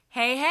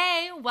Hey,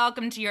 hey,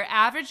 welcome to your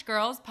Average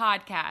Girls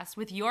podcast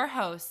with your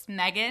hosts,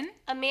 Megan,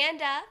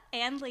 Amanda,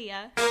 and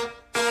Leah.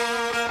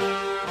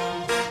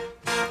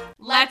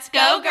 Let's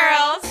go,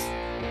 girls!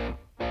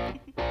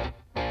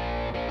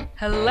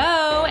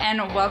 Hello,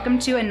 and welcome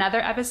to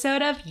another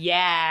episode of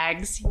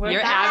Yags, We're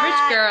your back.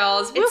 Average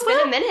Girls. It's been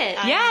a minute.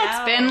 Yeah,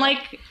 it's been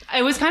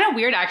it was kind of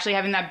weird actually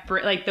having that,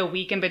 the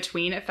week in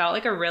between. It felt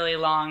like a really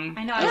long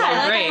I know. break. I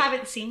feel like I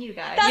haven't seen you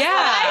guys. That's Yeah.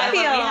 what I But we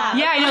feel. have.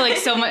 Yeah, I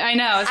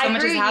know, so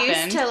much has happened.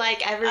 Used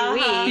to every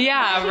week.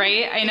 Yeah,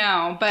 right? I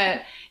know.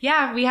 But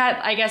yeah, we had,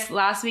 I guess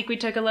last week we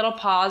took a little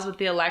pause with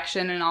the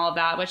election and all of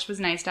that, which was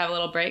nice to have a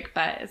little break,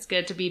 but it's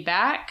good to be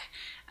back.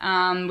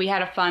 We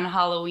had a fun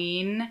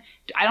Halloween.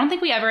 I don't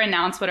think we ever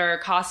announced what our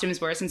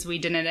costumes were since we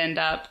didn't end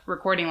up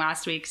recording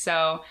last week.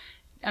 So,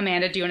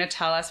 Amanda, do you want to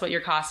tell us what your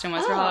costume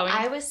was for Halloween?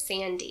 I was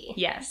Sandy.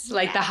 Yes,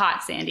 the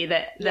hot Sandy, the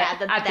at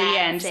the bad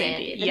end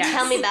Sandy. The Yes.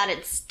 tell me about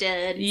it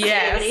stud.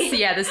 Yes, Sandy.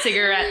 yeah, the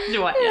cigarette.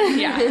 What?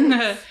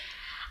 Yeah.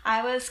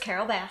 I was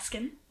Carol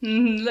Baskin.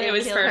 It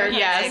was perfect.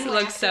 Yes, it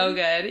looked so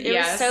good. It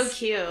was so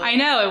cute. I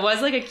know, it was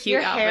like a cute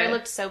Your outfit. hair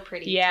looked so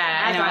pretty.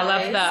 Yeah, I know. I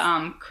love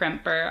always. the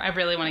crimper. I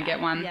really want to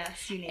get one.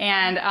 Yes, you need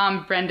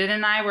And Brendan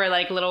and I were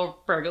like little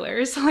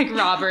burglars, like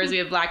robbers. We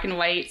had black and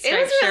white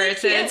striped really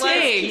shirts cute. and It was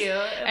twigs. cute.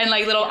 And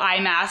like little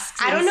eye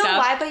masks. I and don't know stuff.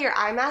 why, but your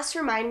eye masks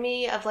remind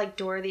me of like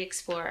Dora the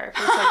Explorer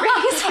for some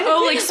reason.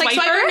 Oh, like Swiper?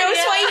 No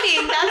Yeah.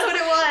 swiping. That's what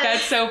it was.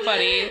 That's so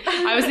funny.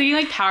 I was thinking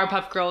like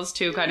Powerpuff Girls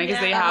too, kind of,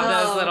 because they have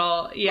those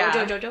little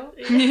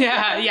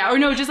Mojo. yeah, or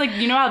no, just like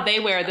you know how they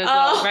wear those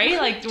little, right?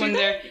 Like when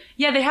they're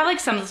they have like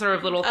some sort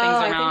of little things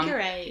around. I think you're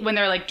right. When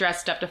they're like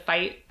dressed up to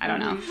fight. I don't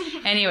know.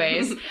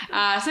 Anyways,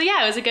 so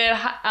yeah, it was a good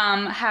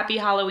happy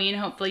Halloween.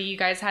 Hopefully you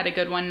guys had a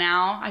good one.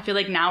 Now I feel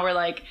like now we're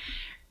like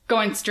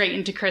going straight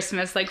into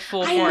Christmas, like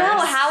full force. I know.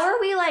 How are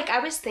we I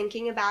was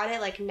thinking about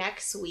it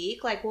next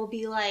week. We'll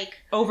be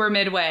over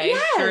midway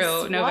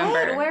through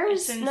November.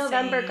 Where's It's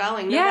November insane.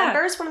 going? Yeah.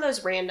 November is one of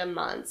those random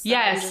months.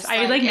 Yes, I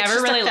it's never just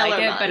a really like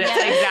filler it, but month.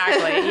 it's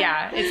exactly,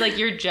 yeah. It's like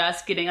you're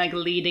just getting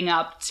leading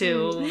up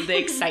to the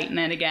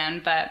excitement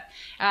again. But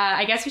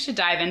I guess we should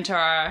dive into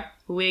our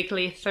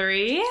weekly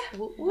 3.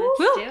 Let's Woo.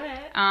 do it.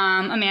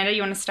 Amanda,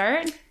 you want to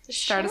start?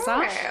 Start us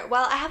off?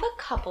 Well, I have a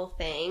couple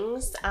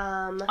things.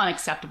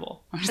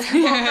 Unacceptable. I'm just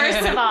Well,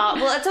 first of all,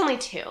 it's only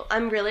 2.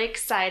 I'm really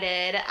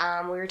excited.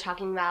 We were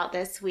talking about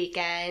this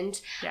weekend.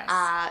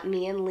 Yes.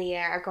 Me and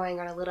Leah are going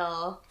on a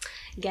little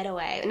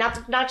getaway.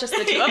 Not just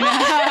the 2 of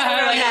us.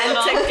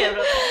 Romantic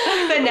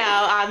But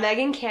no,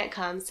 Megan can't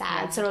come,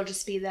 sad. So it'll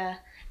just be the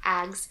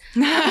Ags.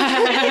 I'm the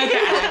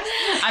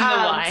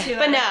why.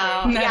 But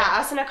no, No. yeah,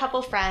 us and a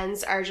couple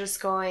friends are just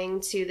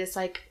going to this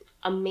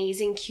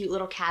amazing cute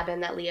little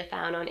cabin that Leah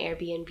found on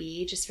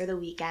Airbnb just for the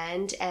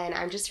weekend, and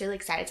I'm just really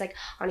excited. It's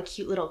on a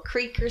cute little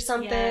creek or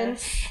something.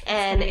 Yes.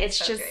 And it's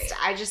so just great.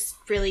 I just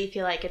really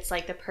feel like it's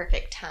the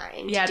perfect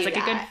time Yeah, to it's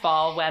do a that. good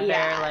fall weather.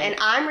 Yeah, and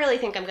I really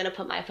think I'm gonna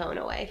put my phone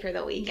away for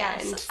the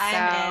weekend. Yes, I'm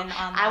in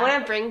on I that.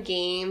 want to bring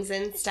games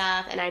and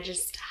stuff, and I'm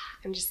just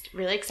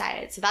really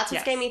excited. So that's what's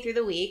Yes. getting me through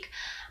the week.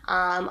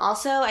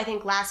 Also, I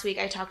think last week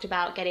I talked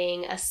about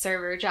getting a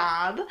server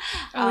job.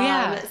 Oh,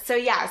 yeah.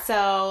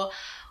 So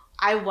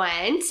I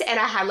went and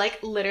I had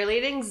literally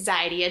an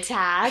anxiety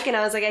attack, and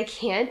I was I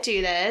can't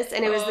do this.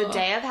 And it was the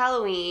day of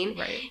Halloween.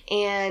 Right.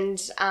 And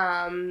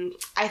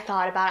I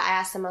thought about it. I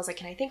asked them, I was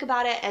can I think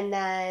about it? And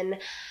then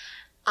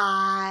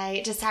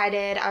I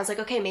decided, I was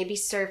okay, maybe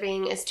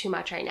serving is too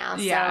much right now.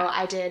 Yeah. So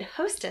I did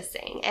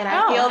hostessing, and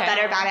I feel okay.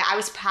 better about it. I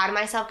was proud of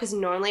myself because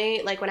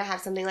normally, when I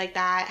have something like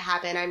that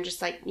happen, I'm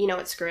just you know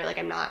what, screw it.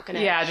 I'm not going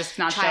to just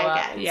not try show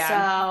again. up.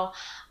 Yeah. So,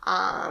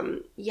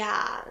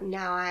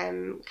 now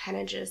I'm kind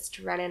of just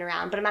running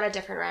around, but I'm at a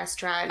different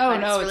restaurant. Oh, but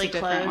no, it's really it's a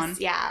different close. one.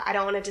 Yeah, I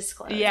don't want to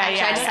disclose. Yeah, Actually,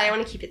 yeah, I decided yeah. I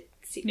want to keep it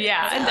secret.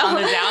 Yeah, so. on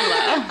the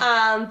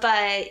down low.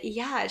 But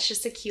yeah, it's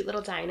just a cute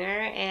little diner,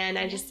 and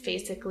I just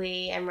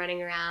basically am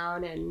running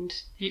around and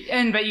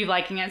But you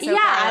liking it so far?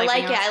 I like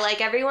Liking it. I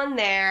like everyone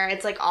there.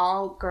 It's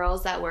all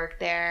girls that work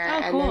there, Oh,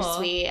 and cool. they're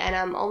sweet. And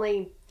I'm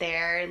only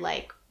there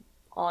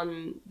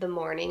on the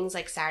mornings,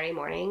 Saturday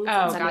mornings Oh,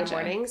 and Sunday gotcha.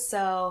 mornings.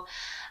 So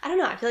I don't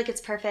know. I feel like it's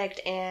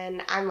perfect,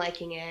 and I'm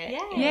liking it. Yay.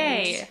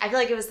 Yay. And I feel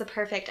like it was the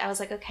perfect. I was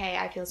okay,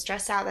 I feel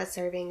stressed out that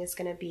serving is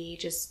going to be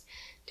just.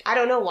 I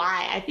don't know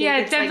why. I think Yeah,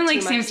 it it's, definitely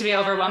too seems much. to be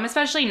overwhelmed,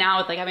 especially now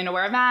with having to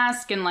wear a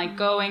mask and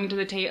going to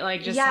the table,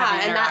 just having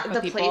to and interact that with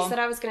the people. place that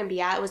I was going to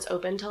be at was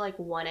open till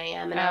 1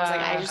 a.m. and I was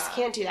I just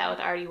can't do that with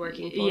already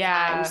working full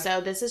Yeah. time.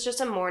 So this is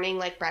just a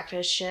morning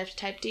breakfast shift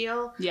type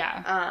deal.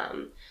 Yeah.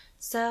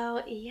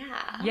 So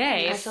yeah.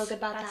 Yay. I feel good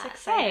about That's that.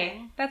 exciting.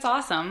 Hey, that's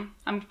awesome.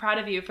 I'm proud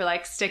of you for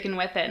sticking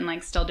with it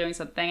and still doing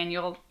something, and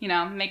you'll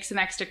make some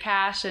extra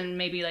cash and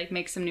maybe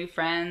make some new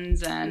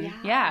friends and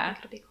I think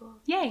it'll be cool.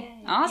 Yay.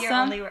 Awesome.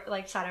 You're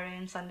only Saturday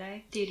and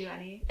Sunday. Do you do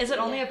any? Is it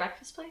only a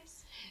breakfast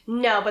place?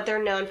 No, but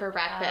they're known for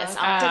breakfast.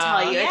 I'll have Oh. to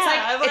tell you.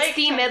 Yeah, It's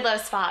the Midlow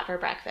spot for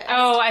breakfast.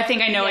 Oh, I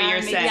think I know what Yeah, you're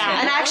me saying. Yeah, too.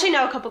 and I actually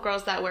know a couple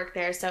girls that work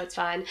there, so it's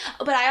fun.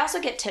 But I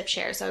also get tip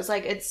share, so it's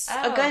like it's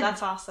a good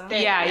That's awesome.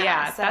 thing.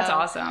 Yeah, so that's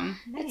awesome.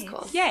 It's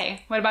cool.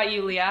 Yay. What about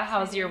you, Leah?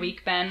 How's your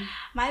week been?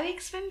 My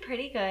week's been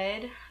pretty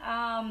good.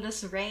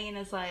 This rain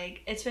is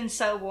like, it's been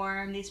so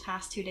warm these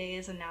past 2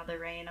 days, and now the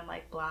rain, I'm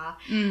like, blah.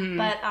 Mhm.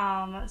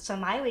 But, so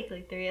my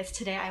weekly 3 is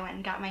today I went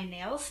and got my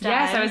nails done.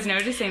 Yes, I was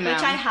noticing them.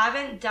 Which I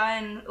haven't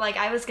done, like,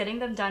 I was getting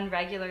them done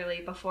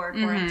regularly before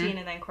Mm-hmm. quarantine,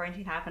 and then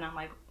quarantine happened. I'm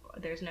like,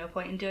 there's no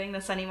point in doing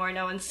this anymore.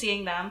 No one's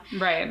seeing them.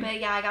 Right. But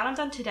yeah, I got them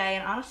done today,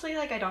 and honestly,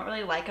 like, I don't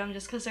really like them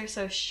just because they're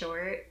so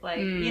short. Like,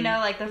 Mm. you know,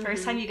 like, the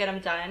first time you get them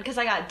done, because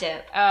I got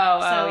dip. Oh,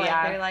 So, like,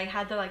 yeah. they're, like,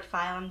 had to, like,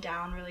 file them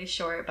down really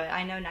short, but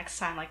I know next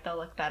time, like, they'll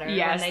look better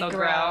Yes, when they they'll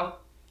grow. grow.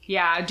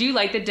 Yeah. Do you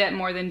like the dip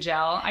more than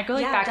gel? I go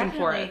like Yeah, back definitely,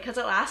 and forth. because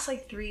it lasts,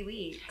 like, 3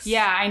 weeks.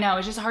 Yeah, I know.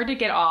 It's just hard to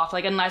get off.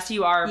 Like, unless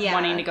you are Yeah.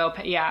 wanting to go.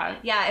 Yeah.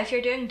 Yeah, if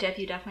you're doing dip,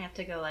 you definitely have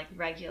to go, like,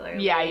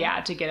 regularly.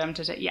 Yeah, to get them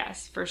to.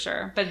 Yes, for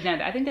sure. But no,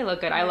 I think they look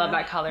good. I love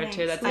that color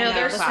too. That's I like No, know,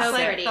 they're this so is, classic.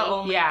 like, pretty. the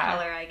only Yeah.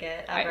 color I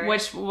get ever.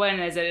 Which one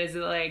is it? Is it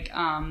like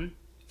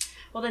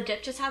Well, the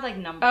dip just had, like,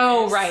 numbers.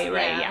 Oh, right.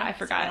 Yeah, I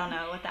forgot. So I don't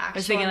know what the actual I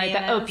was thinking like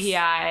name the is.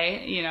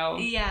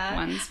 OPI, Yeah,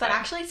 ones. but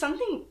actually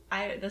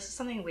this is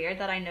something weird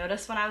that I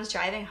noticed when I was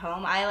driving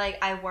home.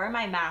 I wore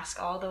my mask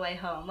all the way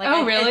home. Like,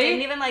 Oh, I really?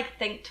 didn't even, like,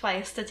 think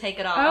twice to take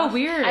it off. Oh,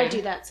 weird. I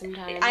do that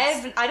sometimes.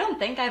 I don't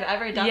think I've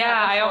ever done that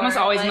Yeah, I before. almost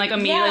always am, like,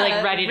 immediately,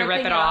 like, ready to rip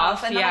ripping it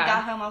off. And then Yeah. I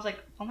got home, I was like,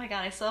 oh my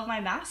god, I still have my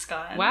mask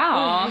on.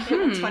 Wow.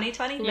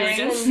 2020 You're thing.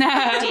 just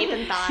deep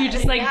in thought. You're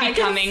just like Yeah, I guess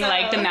becoming so.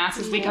 like the mask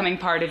is becoming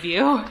part of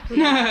you.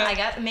 Yeah, I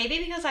guess maybe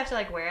because I have to,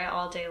 like, wear it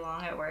all day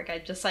long at work. I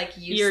just, like,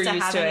 You're to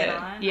used having to it it.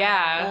 on.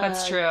 Yeah,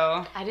 that's true.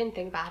 I didn't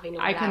think about having to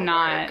wear I that could at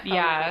not, work. yeah.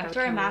 my I have to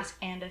wear a God. mask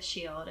and a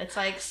shield. It's,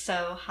 like,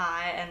 so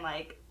hot and,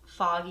 like,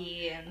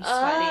 foggy and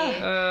sweaty.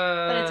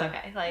 But it's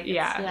okay. Like,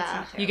 yeah.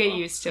 it's not You get terrible.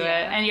 used to it,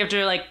 Yeah. and you have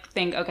to like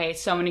think, okay,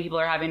 so many people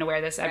are having to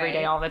wear this every day,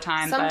 Right. all the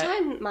time. But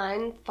Sometimes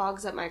mine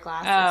fogs up my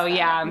glasses. Oh, though.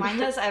 yeah. Mine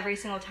does every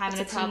single time, It's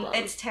and a problem.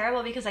 it's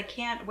terrible because I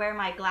can't wear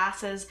my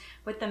glasses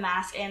with the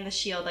mask and the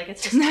shield. Like,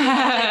 it's just too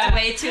much. It's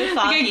way too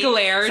foggy. You get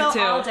glare, so too.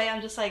 all day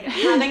I'm just, like,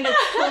 having to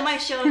pull my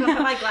shield and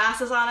put my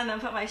glasses on and then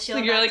put my shield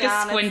Like, you're back like a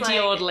down. It's squinty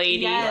like, old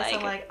lady, Yes, like,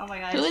 I'm like, oh my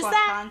god, I who just is want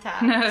that?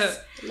 contacts.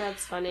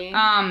 That's funny.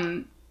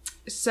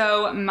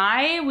 So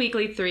my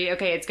weekly 3,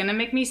 okay, it's gonna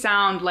make me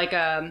sound like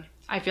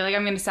I feel like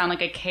I'm gonna sound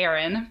like a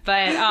Karen,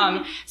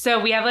 but so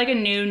we have like a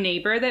new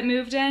neighbor that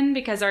moved in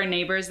because our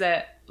neighbors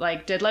that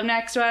like did live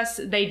next to us,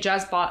 they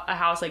just bought a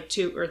house like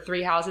 2 or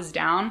 3 houses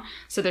down,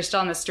 so they're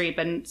still on the street,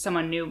 but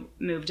someone new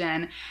moved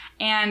in.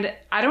 And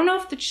I don't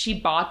know if she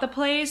bought the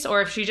place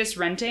or if she's just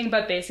renting,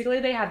 but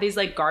basically they had these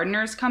like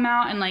gardeners come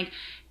out and like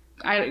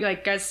I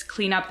guess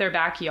clean up their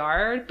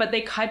backyard, but they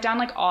cut down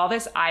like all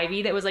this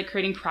ivy that was like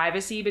creating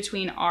privacy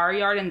between our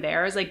yard and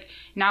theirs. Like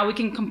now we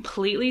can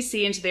completely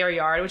see into their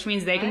yard, which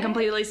means they can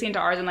completely see into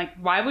ours. And like,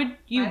 why would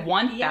you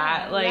want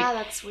that? Like, yeah,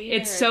 that's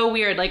weird. it's so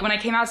weird. Like when I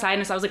came outside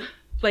and I was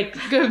like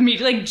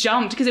immediately like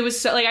jumped because it was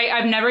so like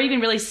I've never even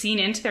really seen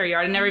into their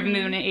yard. I've never even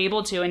been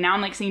able to, and now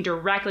I'm like seeing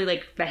directly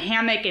like the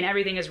hammock and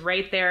everything is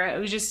right there. It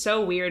was just so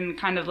weird and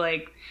kind of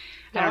like.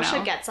 I Y'all don't know.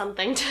 should get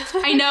something to.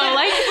 I know,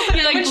 like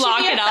you like Would she block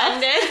be it up.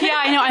 offended? Yeah,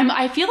 I know.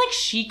 I feel like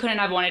she couldn't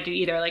have wanted to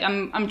either. Like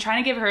I'm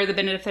trying to give her the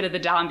benefit of the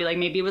doubt and be like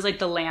maybe it was like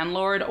the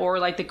landlord or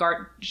like the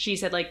guard. She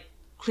said like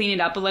clean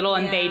it up a little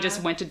and they Yeah.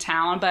 just went to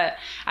town. But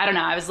I don't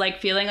know. I was like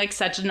feeling like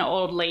such an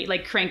old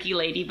like cranky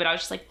lady. But I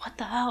was just like, what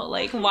the hell?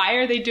 Like why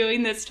are they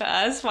doing this to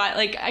us? Why?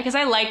 Like because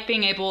I like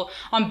being able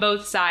on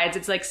both sides.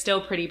 It's like still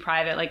pretty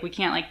private. Like we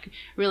can't like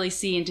really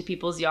see into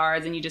people's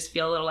yards and you just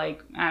feel a little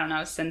like I don't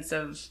know sense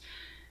of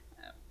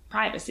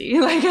privacy.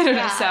 Like I don't know.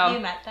 Yeah, So have you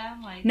met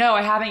them? Like, no,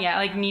 I haven't yet.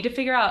 Like, need to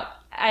figure out.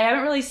 I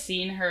haven't really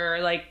seen her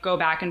like go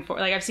back and forth.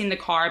 Like, I've seen the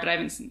car, but I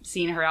haven't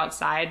seen her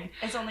outside.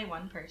 it's only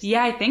one person.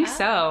 Yeah, I think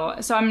so.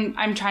 So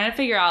I'm trying to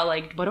figure out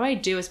like what do I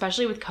do,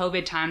 especially with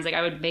COVID times. Like,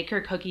 I would make her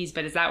cookies,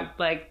 but is that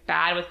like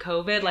bad with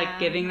COVID? Like Yeah.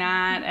 giving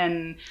that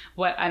and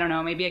what I don't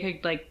know. Maybe I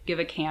could like give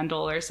a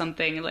candle or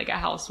something like a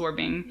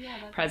housewarming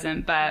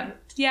present. But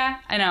yeah,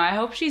 I know. I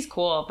hope she's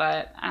cool,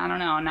 but I don't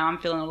know. Now I'm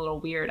feeling a little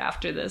weird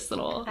after this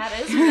little That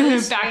is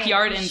really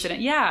backyard strange.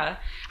 incident. Yeah,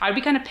 I would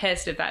be kind of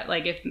pissed if that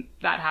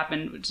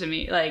happened to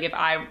me. Like if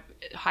I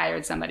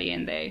hired somebody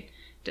and they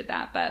did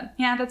that. But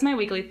yeah, that's my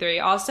weekly 3.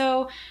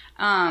 Also,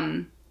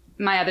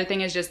 my other thing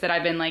is just that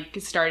I've been like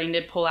starting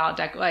to pull out.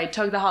 I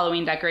took the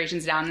Halloween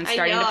decorations down and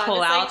starting to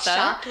pull I out was, the. like,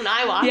 shocked when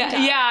I walked out.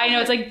 Yeah, I know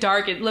it's like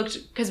dark. It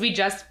looked because we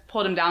just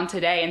pulled them down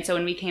today, and so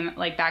when we came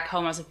like back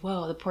home, I was like,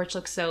 "Whoa, the porch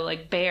looks so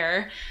like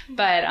bare."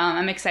 But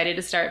I'm excited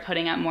to start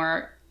putting up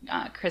more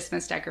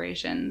Christmas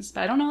decorations.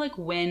 But I don't know like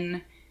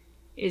when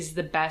is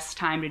the best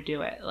time to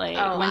do it. Like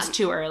when's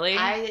too early?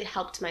 I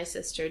helped my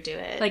sister do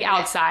it. Like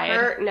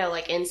outside?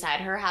 Like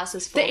inside. Her house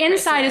is full. The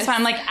inside is Christmas.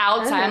 fine. Like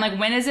outside, I'm like,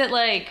 when is it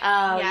like?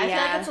 Oh Yeah, I feel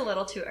like it's a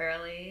little too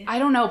early. I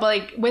don't know, but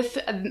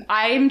like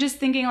I'm just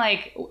thinking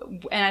like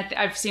and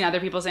I've seen other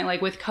people saying,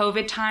 like, with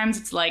COVID times,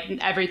 it's like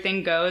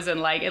everything goes, and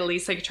like at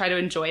least like try to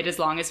enjoy it as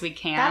long as we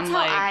can. That's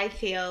like, how I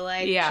feel.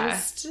 Like,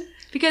 just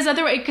because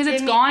otherwise, because it's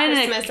give me gone in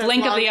Christmas a as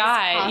blink of long the as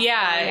eye. possible,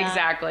 Yeah,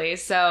 exactly.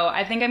 So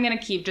I think I'm gonna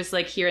keep just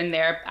like here and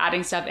there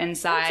adding stuff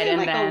inside, and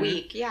like then a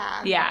week.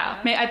 Yeah.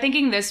 I'm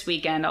thinking this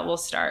weekend we'll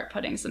start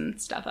putting some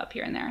stuff up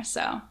here and there.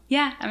 So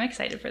yeah, I'm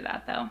excited for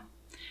that though.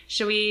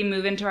 Should we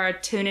move into our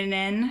tuning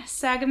in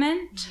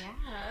segment?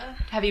 Yeah.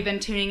 Have you been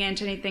tuning in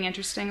to anything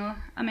interesting,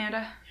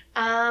 Amanda?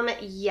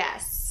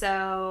 Yes.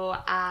 So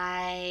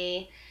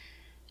I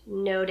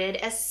noted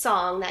a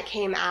song that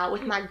came out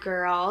with my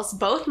girls,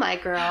 both my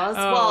girls.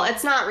 Oh. Well,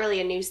 it's not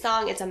really a new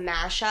song. It's a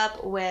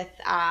mashup with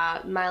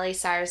Miley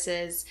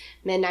Cyrus's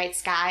Midnight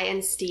Sky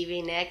and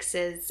Stevie Nicks'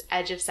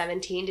 Edge of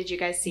 17. Did you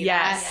guys see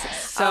that?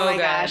 Yes. So oh my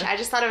good. gosh, I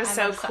just thought it was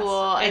so obsessed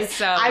cool. with it. And It's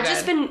so I've good.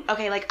 just been,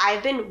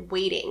 I've been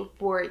waiting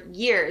for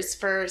years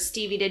for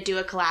Stevie to do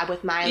a collab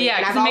with Miley. Yeah,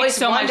 and 'cause I've it makes always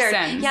so much wondered,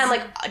 sense. yeah, I'm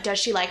like, does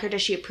she like her?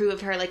 Does she approve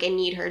of her? Like, I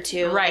need her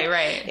to. Right, Like,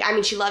 right. I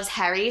mean, she loves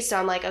Harry, so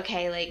I'm like,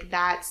 okay, like,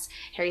 that's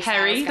Harry Styles.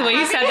 Harry, the guy. way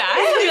you said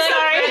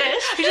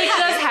that. You're like, Sorry. You're like,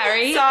 that's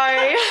Harry.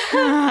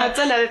 Sorry. That's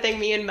another thing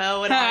me and Mo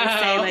would always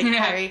say, like,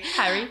 Yeah.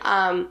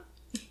 Harry.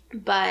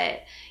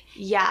 But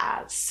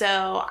yeah,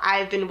 so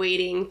I've been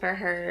waiting for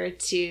her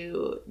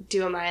to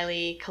do a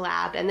Miley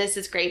collab, and this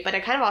is great, but I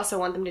kind of also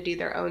want them to do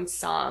their own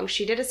song.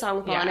 She did a song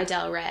with Lana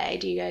Del Rey.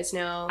 Do you guys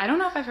know? I don't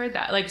know if I've heard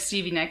that. Like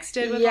Stevie Nicks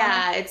did with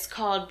Yeah, it's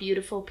called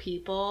Beautiful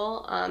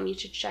People. You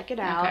should check it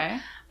out.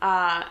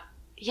 Okay.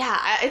 Yeah,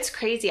 it's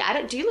crazy.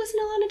 Do you listen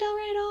to Lana Del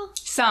Rey at all?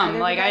 Some,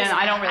 like,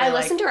 I don't really I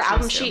listened to her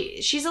album. choose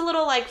to. She's a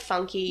little, like,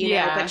 funky, you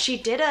know, but she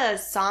did a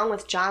song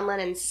with John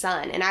Lennon's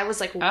son, and I was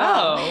like, whoa.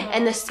 Oh.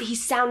 And he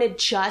sounded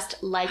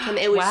just like him.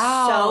 It was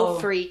Wow. so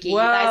freaky.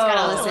 Whoa. You guys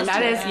gotta listen That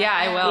to is, it. yeah,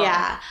 I will.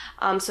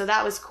 Yeah. So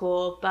that was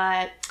cool,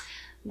 but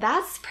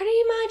that's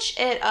pretty much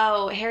it.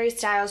 Oh, Harry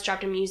Styles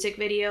dropped a music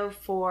video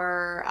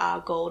for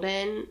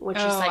Golden, which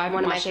is, I like, haven't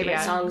one of my watched it favorite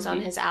yet. songs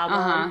on his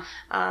album.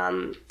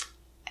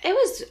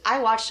 I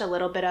watched a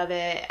little bit of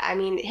it. I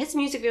mean, his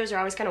music videos are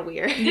always kind of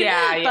weird.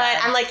 Yeah. But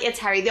I'm like, it's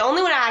Harry. The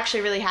only one I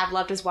actually really have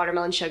loved is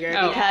Watermelon Sugar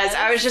because yes.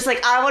 I was just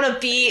like, I want to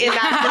be in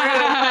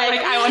that group.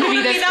 Like, I want to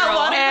be this girl.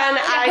 And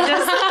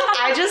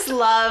I just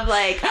love,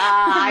 like,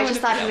 I just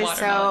thought he was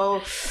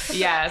Watermelon. so...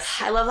 Yes.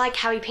 I love, like,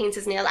 how he paints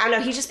his nails. I don't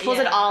know, he just pulls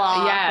it all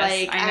off. Yes,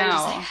 like, I I'm know.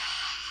 just like,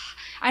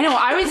 I know.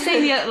 I was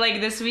saying like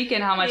this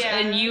weekend how much,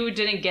 and you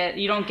don't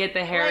get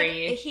the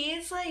Harry. Like,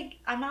 he's like,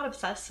 I'm not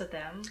obsessed with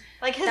him.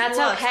 Like his That's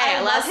looks, okay.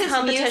 I Less love his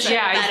competition. music.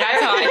 Yeah, better.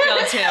 that's how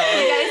I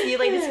feel too. You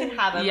ladies can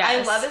have him.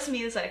 Yes. I love his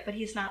music, but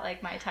he's not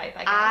like my type.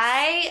 I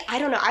guess. I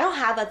don't know. I don't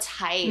have a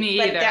type. Me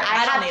but either.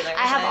 I don't either,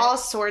 I have but- all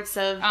sorts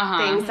of Uh-huh.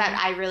 things that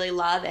I really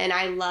love, and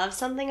I love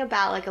something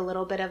about like a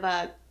little bit of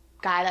a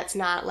guy that's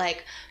not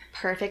like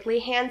perfectly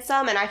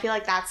handsome, and I feel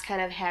like that's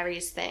kind of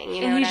Harry's thing.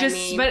 You know And he's what just, I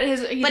mean? but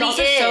he's But he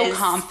also so is.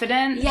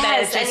 confident Yes, that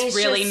and it just he's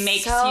really just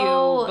makes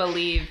so- you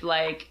believe,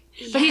 like.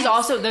 But he's Yes.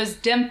 also those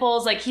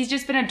dimples, like he's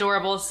just been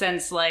adorable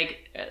since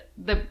like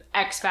the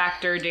X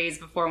Factor days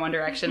before One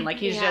Direction. Like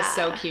he's just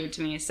so Yeah. cute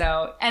to me.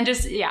 So and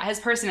just his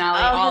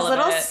personality, Oh, all his of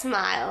little it.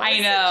 smile. I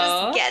It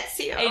know. just gets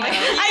you. I know. I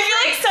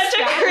feel like such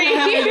a I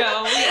creep.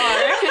 know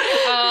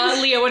we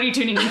are. Leah, what are you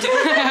tuning into?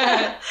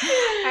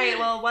 All right,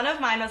 well, one of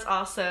mine was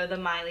also the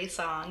Miley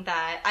song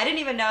that I didn't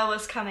even know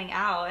was coming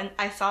out, and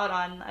I saw it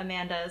on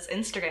Amanda's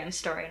Instagram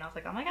story, and I was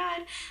like, oh my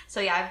god. So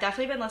yeah, I've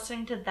definitely been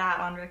listening to that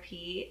on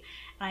repeat.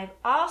 And I've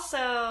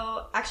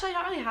also, actually, I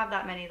don't really have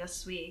that many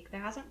this week.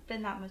 There hasn't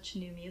been that much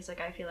new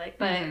music, I feel like.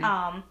 But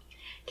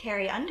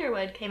Carrie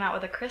Underwood came out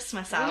with a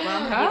Christmas album.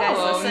 Have you guys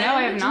Oh, listened? no,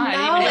 I have not. I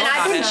didn't No, even and know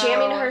I've about been it.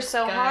 jamming her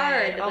so good.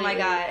 hard Oh my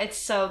lately. god, it's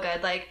so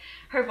good. Like,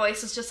 her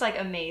voice is just like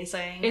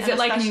amazing. Is And it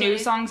like new especially-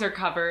 songs or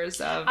covers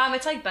of?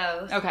 It's like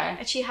both. Okay.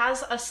 And she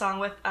has a song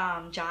with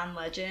John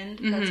Legend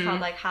that's Mhm.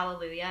 called like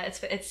Hallelujah.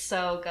 It's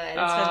so good.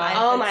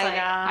 Oh my God.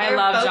 I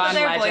love both John of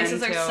their Legend,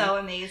 voices too. are so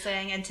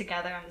amazing, and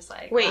together I'm just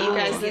like, Wait, wow, you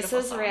guys, it's a this beautiful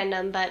is song.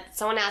 random, but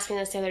someone asked me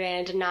this the other day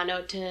and I did not know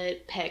what to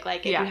pick.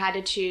 Like, if Yeah. you had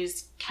to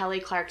choose Kelly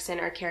Clarkson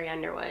or Carrie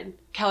Underwood.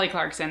 Kelly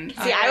Clarkson.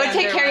 See, I would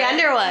pick Carrie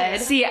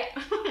Underwood. See,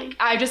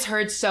 I just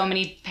heard so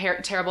many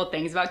terrible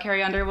things about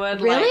Carrie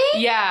Underwood. Really?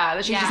 Like, yeah,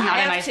 that she's just not I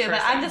a have nice too, person.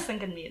 but I'm just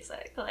thinking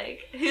music.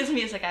 Like, whose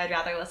music I'd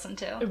rather listen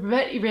to.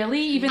 But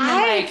really? Even though,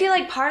 I like, feel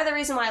like part of the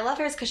reason why I love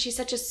her is because she's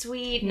such a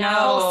sweet, No.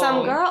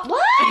 wholesome girl.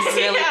 What?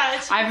 really,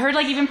 Yeah, I've heard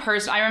like even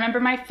I remember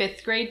my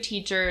 5th grade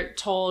teacher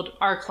told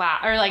our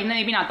class, or like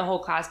maybe not the whole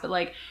class, but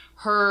like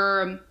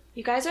her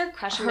You guys are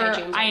crushing Her- my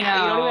dreams I right now.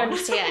 You don't know. even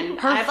understand.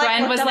 Her I've, friend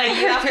looked was up like-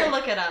 You have to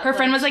look it up. her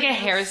friend was like a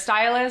she's-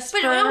 hairstylist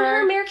But for on her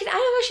her. American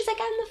Idol, she's like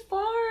on the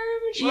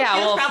farm She Well, Yeah, she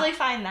was well, probably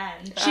fine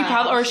then. She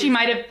probably, or she she's-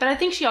 might have, but I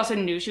think she also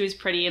knew she was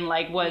pretty and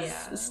like was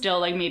Yeah. still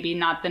like maybe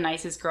not the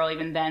nicest girl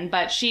even then,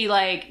 but she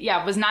like,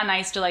 yeah, was not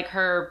nice to like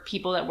her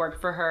people that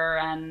worked for her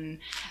and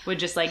would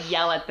just like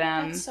yell at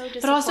them. That's so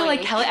but also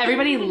like disappointing.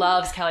 everybody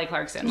loves Kelly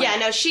Clarkson. Like, Yeah,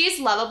 no, she's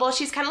lovable.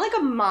 She's kind of like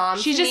a mom.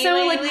 she's to just me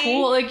so like lately.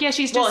 cool. Like, yeah,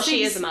 she's just Well, she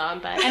she's- is a mom,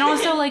 but and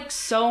also like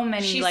so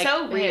many She's like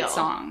so real. hit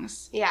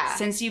songs. Yeah.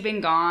 Since You've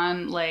Been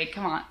Gone, like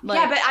come on. Like,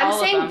 yeah, but I'm all of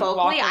saying them,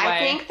 vocally, Walk I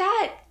Away. think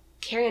that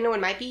Carrie Underwood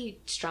might be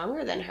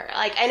stronger than her.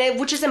 Like, and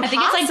which is think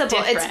impossible. it's,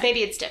 like, different.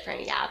 Maybe it's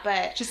different, yeah,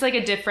 but just like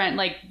a different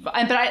like, but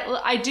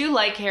I do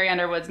like Carrie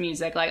Underwood's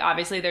music. Like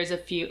obviously there's a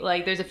few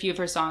of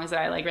her songs that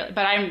I like really,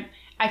 but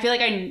I feel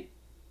like I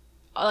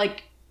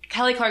like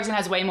Kelly Clarkson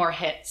has way more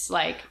hits.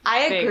 Like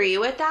I big. agree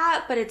with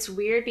that. But it's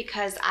weird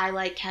because I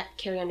like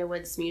Carrie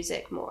Underwood's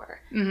music more.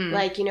 Mhm.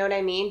 Like, you know what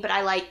I mean? But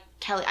I like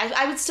Kelly.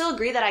 I would still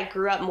agree that I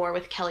grew up more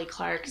with Kelly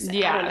Clarkson.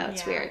 Yeah. I don't know.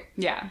 It's Yeah. weird.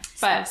 Yeah,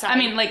 So, but sorry. I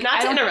mean, like not I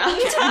to don't-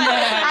 interrupt.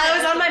 I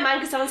was on my mind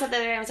because someone said that the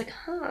other day. I was like,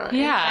 huh.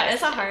 Yeah.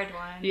 It's a hard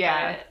one.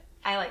 Yeah. But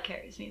I like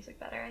Carrie's music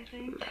better, I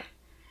think.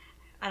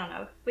 I don't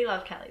know. We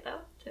love Kelly, though,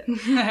 too.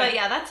 But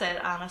yeah, that's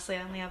it, honestly.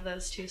 I only have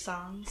those 2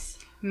 songs.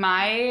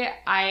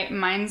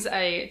 Mine's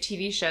a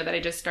TV show that I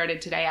just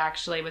started today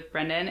actually with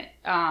Brendan.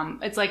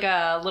 It's like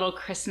a little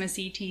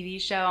Christmassy TV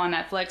show on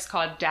Netflix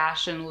called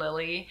Dash and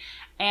Lily.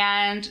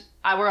 And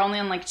we're only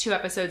on like 2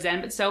 episodes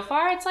in, but so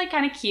far it's like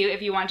kind of cute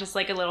if you want just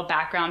like a little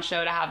background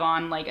show to have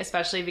on, like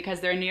especially because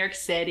they're in New York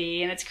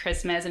City and it's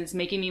Christmas and it's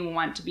making me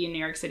want to be in New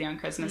York City on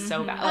Christmas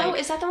so bad. Oh, Like,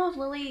 is that the one with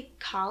Lily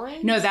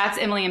Collins? no, that's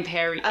Emily in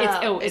Paris. Is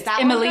It's that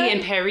one Emily good?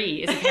 in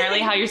Paris is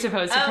apparently how you're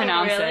supposed to Oh,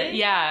 pronounce really? it.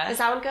 Yeah. Is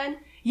that one good?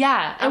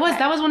 Yeah, it was. Okay.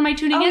 That was one of my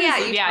tuning Oh, in. yeah,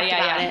 you talked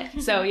about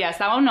it. So yes,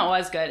 that one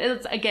was good.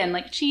 It's again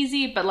like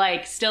cheesy, but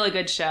like still a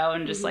good show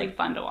and just Mm-hmm. like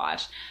fun to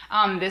watch.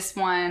 This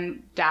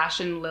one, Dash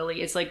and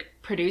Lily, is like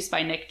produced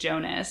by Nick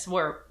Jonas.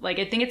 Where like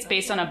I think it's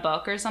based on a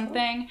book or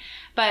something,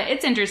 but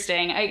it's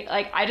interesting.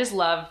 I just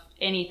love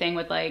anything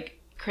with like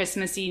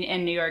Christmassy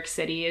in New York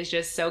City is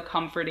just so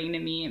comforting to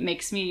me. It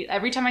makes me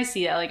every time I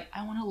see it, like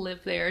I want to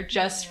live there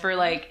just for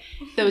like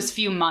those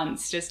few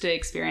months just to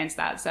experience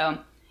that. So.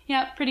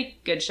 Yeah, pretty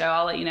good show.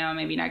 I'll let you know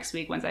maybe next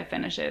week once I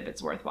finish it if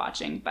it's worth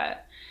watching,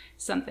 but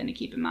something to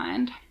keep in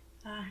mind.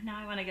 Now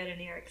I want to go to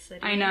New York City.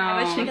 I know.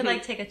 I wish we could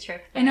like take a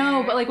trip there. I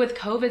know, but like with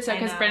COVID stuff, I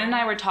because know. Brendan and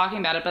I were talking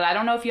about it, but I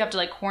don't know if you have to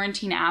like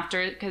quarantine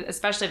after, cause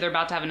especially if they're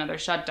about to have another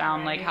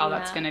shutdown, like how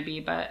that's yeah. going to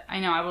be. But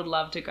I know I would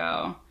love to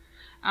go.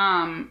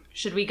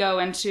 Should we go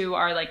into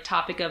our like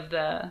topic of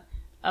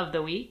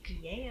the week,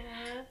 Yeah.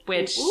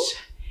 which Ooh.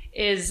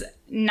 is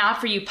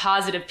not for you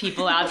positive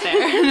people out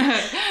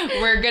there.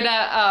 We're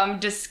gonna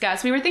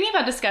discuss. We were thinking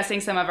about discussing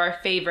some of our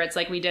favorites,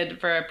 like we did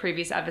for a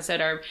previous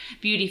episode, our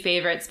beauty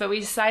favorites. But we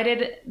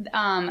decided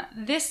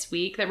this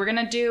week that we're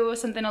gonna do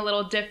something a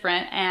little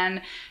different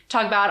and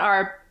talk about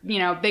our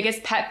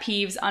biggest pet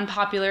peeves,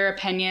 unpopular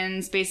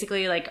opinions,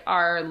 basically like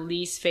our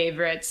least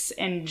favorites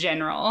in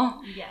general.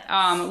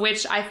 Yes.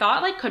 Which I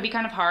thought like could be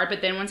kind of hard,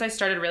 but then once I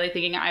started really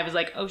thinking, I was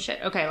like, oh shit,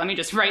 okay, let me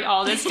just write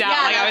all this down.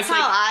 Yeah, like I that's was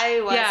how like,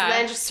 I was. yeah. And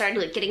then I just started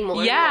like getting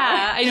more.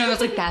 yeah, I know. I was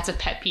like, that's a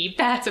pet peeve.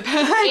 That's a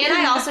pet peeve. And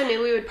I also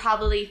knew we would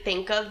probably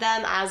think of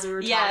them as we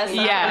were Yes, talking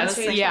about Yes,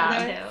 them to each yeah,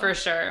 other. too. for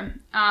sure.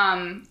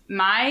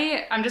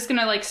 I'm just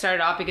gonna like start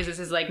it off because this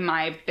is like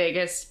my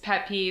biggest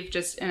pet peeve,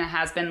 and it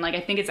has been like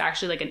I think it's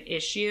actually like an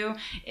issue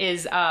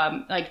is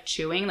like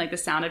chewing, like the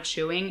sound of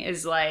chewing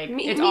is like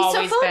it's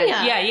always been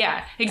misophonia.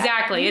 yeah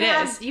exactly You it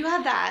have- is You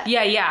had that.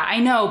 yeah I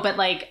know, but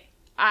like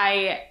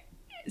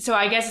so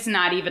I guess it's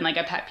not even like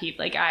a pet peeve,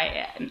 like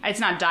it's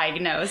not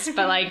diagnosed,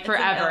 but like It's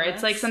forever an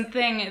it's like illness.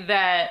 something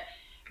that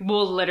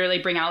will literally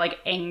bring out like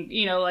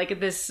like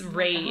this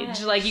rage,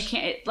 gosh. like you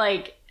can't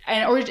like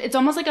or it's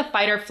almost like a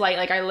fight or flight,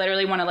 like I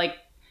literally want to like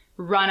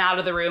run out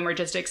of the room or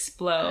just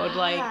explode.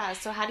 Like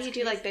So how do you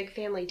do like big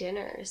family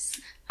dinners?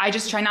 I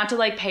just try not to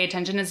like pay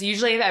attention. It's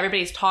usually if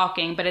everybody's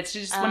talking, but it's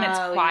just when it's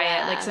Oh, quiet.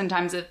 yeah. Like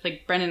sometimes if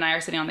like Brendan and I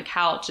are sitting on the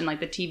couch and like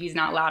the TV's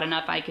not loud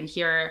enough, I can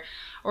hear.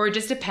 Or it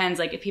just depends,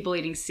 like if people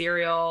eating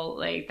cereal,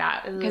 like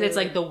that, because it's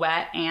like the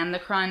wet and the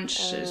crunch.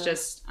 It's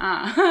just.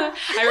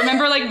 I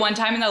remember like one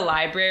time in the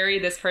library,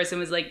 this person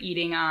was like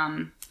eating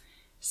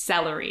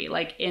celery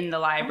like in the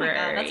library.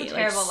 Oh that's a like,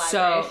 terrible so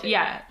library food.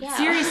 yeah, Yeah.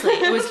 seriously,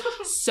 it was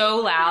so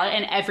loud,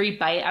 and every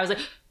bite I was like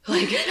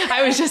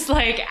I was just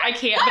like I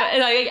can't, but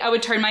I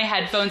would turn my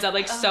headphones up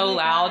like so my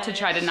loud to gosh.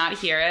 try to not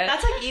hear it.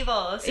 That's like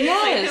evil. Seriously,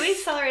 Yes. who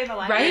eats celery in the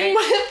library? Right?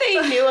 What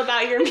if they knew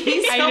about your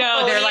misophonia? I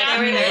know, they're like,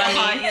 They were there to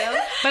haunt "Mm,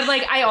 you. But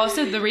like I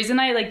also, the reason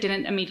I like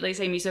didn't immediately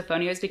say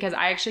misophonia is because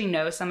I actually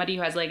know somebody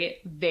who has like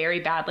it very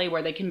badly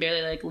where they can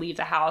barely like leave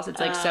the house. It's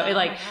like so it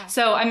like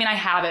so I mean I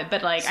have it,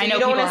 but like So I know you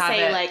don't people want to have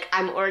say it. like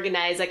I'm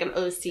organized, like I'm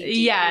OCD.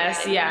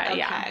 Yes, right? yeah, Okay.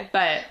 yeah.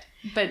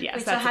 But yes,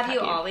 Wait, so that's a have pet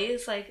you peeve.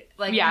 always like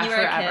Yeah, when you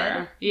were forever. a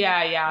kid?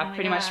 Yeah, Oh my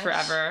pretty much gosh.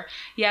 forever.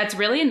 Yeah, it's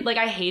really like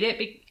I hate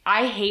it.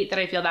 I hate that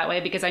I feel that way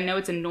because I know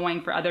it's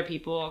annoying for other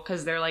people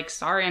because they're like,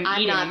 sorry, I'm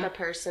eating. I'm not the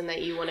person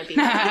that you want to be.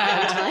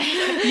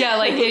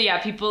 Yeah,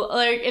 people,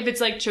 like, if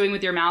it's like chewing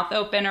with your mouth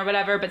open or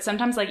whatever, but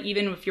sometimes like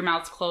even if your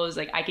mouth's closed,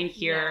 like I can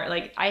hear,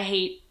 like I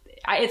hate,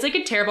 it's like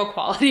a terrible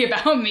quality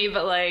about me,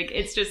 but like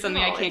it's just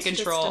something I can't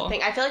control. Just a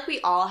thing. I feel like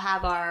we all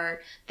have our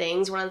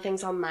things. One of the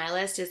things on my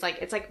list is like,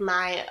 it's like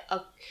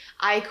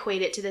I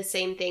equate it to the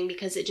same thing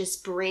because it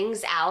just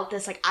brings out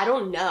this, like, I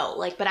don't know,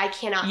 like, but I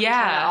cannot control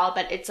it all,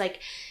 but it's like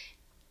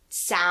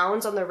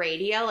sounds on the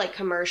radio, like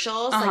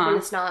commercials, like when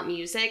it's not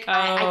music,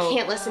 I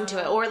can't listen to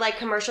it, or like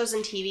commercials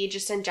and TV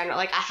just in general,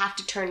 like I have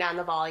to turn down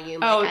the volume,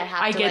 like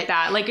I get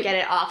that, like get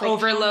it off, like,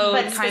 overload,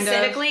 but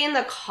specifically in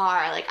the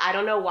car, like I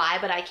don't know why,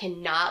 but I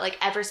cannot, like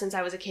ever since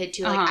I was a kid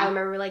too, like I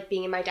remember like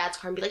being in my dad's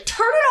car and be like,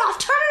 turn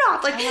it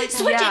off, like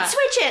switch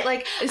it,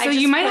 like so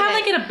you might have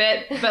like it a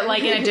bit, but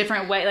like in a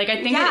different way, like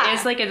I think it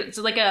is like it's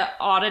like a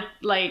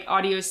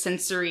audio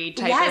sensory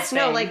type of thing.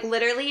 No, like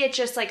literally it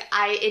just like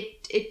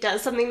it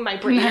does something to my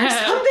brain or something.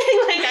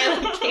 Like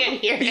I like, can't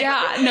hear it.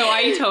 Yeah, no,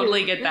 I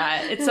totally get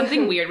that. It's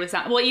something weird with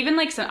sound. Well, even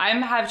like I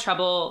have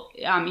trouble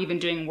even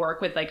doing work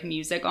with like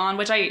music on,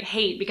 which I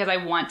hate because I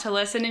want to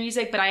listen to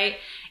music, but I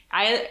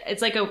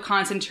it's like a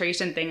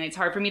concentration thing. It's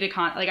hard for me to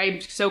like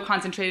I'm so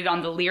concentrated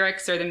on the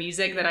lyrics or the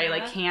music that I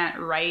like can't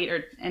write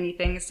or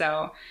anything.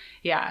 So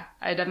yeah,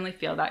 I definitely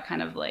feel that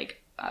kind of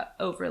like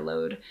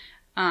overload.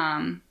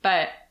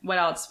 But what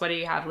else? What do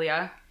you have,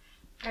 Leah?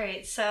 All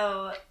right,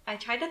 so I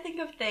tried to think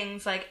of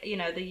things like, you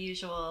know, the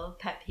usual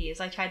pet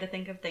peeves. I tried to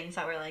think of things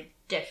that were, like,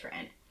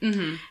 different.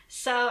 Mm-hmm.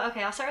 So,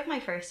 okay, I'll start with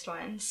my first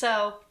one.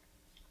 So,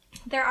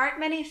 there aren't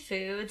many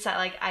foods that,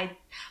 like,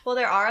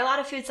 there are a lot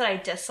of foods that I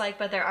dislike,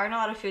 but there aren't a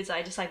lot of foods that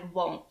I just, like,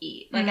 won't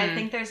eat. Like, I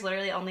think there's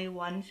literally only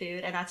one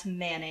food, and that's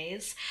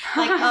mayonnaise.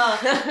 Like,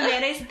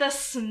 mayonnaise, the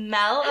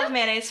smell of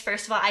mayonnaise,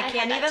 first of all, I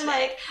can't even,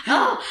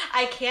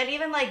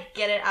 like,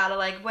 get it out of,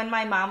 like, when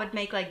my mom would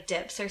make, like,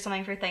 dips or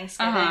something for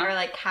Thanksgiving or,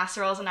 like,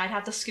 casseroles, and I'd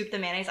have to scoop the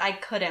mayonnaise, I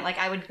couldn't. Like,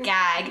 I would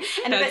gag.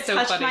 And if it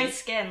touched my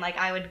skin, like,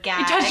 I would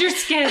gag. You touch your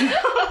skin. Seriously.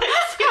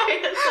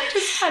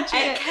 Just touch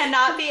it. It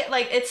cannot be,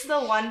 like, it's the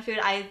one food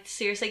I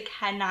seriously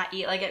cannot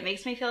eat. Like, it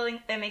makes me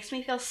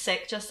feel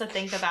sick just to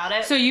think about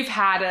it. So you've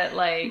had it,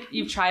 like,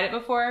 you've tried it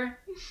before?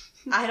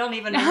 I don't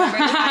even remember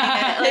trying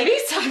it. Like, maybe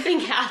something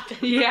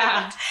happened.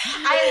 Yeah.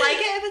 I like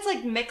it if it's,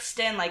 like, mixed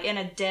in, like, in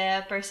a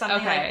dip or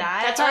something like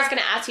that. That's what I was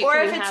going to ask you. Or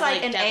if it's,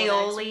 like, an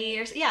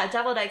aioli.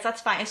 Deviled eggs,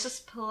 that's fine. It's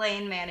just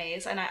plain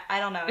mayonnaise, and I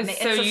don't know.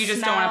 So you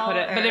just don't want to put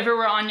it. But if it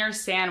were on your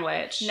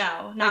sandwich.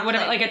 No, not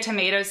like, like a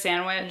tomato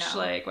sandwich? No.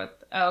 Like, with,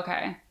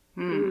 okay.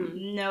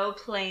 No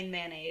plain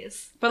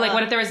mayonnaise. But, like,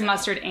 what if there was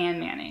mustard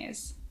and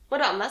mayonnaise? What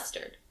about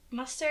mustard?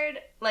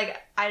 Like,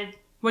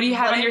 what do you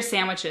have on your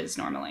sandwiches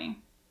normally?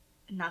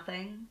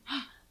 Nothing.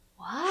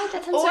 What?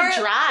 That sounds so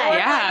dry.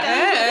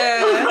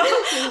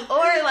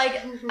 Or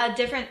like a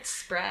different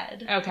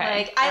spread. Okay.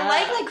 Like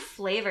I like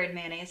flavored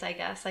mayonnaise, I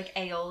guess, like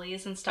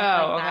aiolis and stuff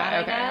like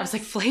that. Okay. I was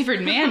like,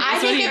 flavored mayonnaise. I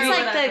think it's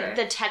like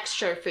the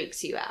texture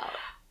freaks you out.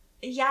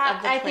 Yeah,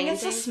 I think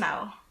it's the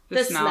smell.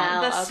 The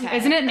smell. Okay.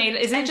 Isn't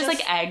it just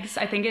like eggs?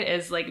 I think it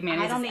is like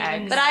mayonnaise is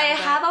eggs. But I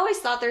have always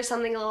thought there's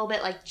something a little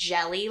bit like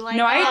jelly like.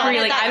 No, I agree.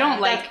 Like I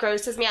don't like that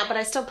grosses me out, but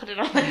I still put it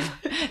on my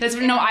food.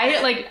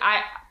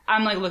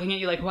 I'm like looking at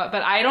you like what,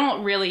 but I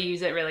don't really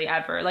use it really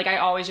ever. Like I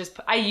always just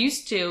I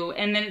used to,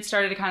 and then it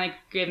started to kind of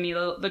give me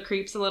the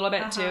creeps a little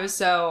bit too.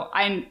 So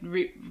I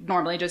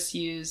normally just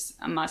use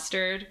a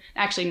mustard.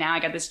 Actually, now I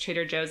got this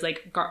Trader Joe's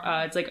like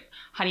it's like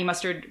honey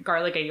mustard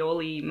garlic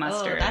aioli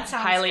mustard. That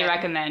sounds highly good.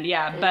 recommend.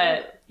 Yeah,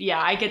 but yeah,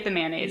 I get the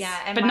mayonnaise.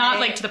 Yeah, but not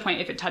like to the point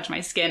if it touched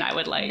my skin, I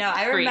would like. No,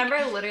 I remember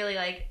literally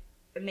like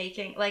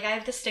making like I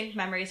have distinct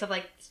memories of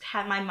like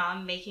had my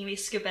mom making me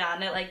scoop it out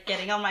and it like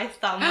getting on my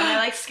thumb when I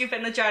like scoop it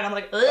in the jar and I'm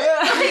like, ugh,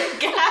 like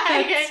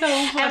gagging. So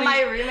and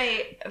my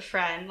roommate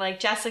friend like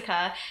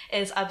Jessica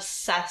is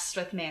obsessed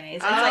with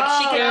mayonnaise. It's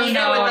like she can eat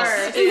it with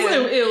a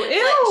spoon. Ew.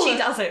 She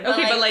doesn't.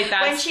 Okay, but like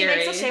that's when she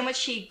makes a sandwich,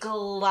 she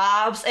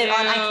globs it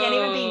on. I can't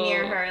even be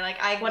near her.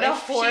 Like what a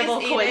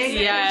horrible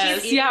coincidence.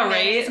 Yes. Yeah,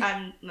 right.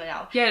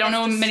 No. Yeah, I don't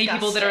know many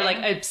people that are like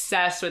disgusting.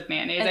 Obsessed with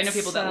mayonnaise. I know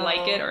people that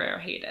like it or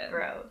hate it.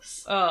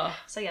 Gross. Ugh.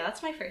 So yeah,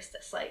 that's my first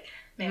dislike.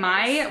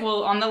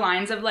 On the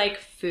lines of like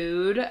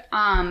food,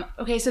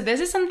 okay, so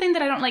this is something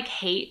that I don't like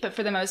hate, but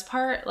for the most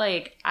part,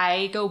 like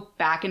I go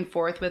back and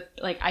forth with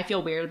like I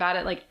feel weird about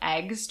it, like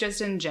eggs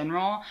just in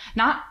general.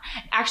 Not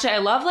actually I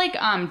love like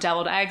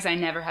deviled eggs, I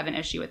never have an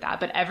issue with that,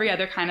 but every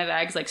other kind of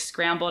eggs, like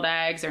scrambled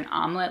eggs or an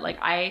omelet, like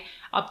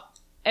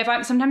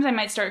sometimes I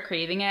might start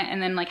craving it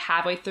and then like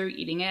halfway through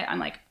eating it, I'm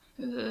like,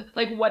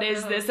 like what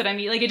is this that I'm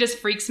eating? Like it just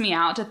freaks me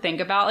out to think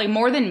about, like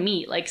more than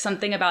meat, like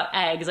something about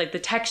eggs, like the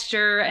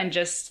texture and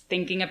just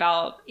thinking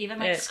about even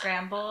like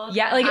scrambled.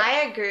 Yeah, like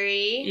I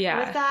agree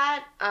with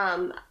that.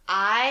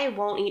 I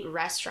won't eat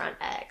restaurant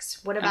eggs.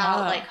 What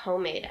about like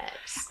homemade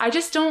eggs? I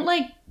just don't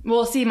like.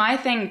 Well, see, my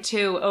thing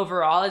too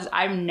overall is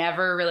I've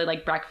never really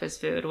liked breakfast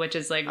food, which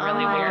is like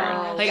really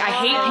weird. Like I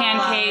hate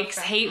pancakes,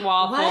 hate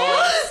waffles.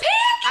 What?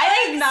 I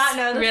did not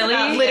know this Really?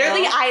 about you.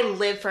 Literally, I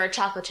live for a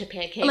chocolate chip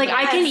pancake. Like,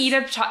 I can eat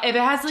Yes. if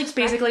it has, like, Just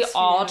basically breakfast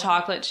all food.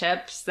 chocolate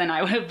chips, then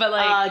I would, but,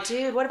 like,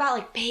 dude, what about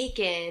like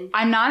bacon?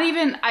 I'm not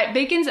even,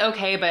 bacon's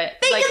okay, but,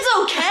 like, Bacon's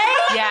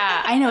okay.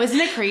 yeah, I know, isn't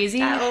it crazy?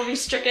 That will be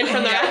stricken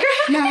from the Yeah. record.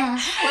 No,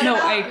 What no,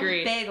 about I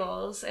agree.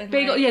 Bagels and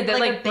Bagel- yeah, the,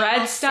 like, a bread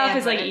bagel stuff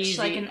is, like, sandwich, easy.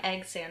 like an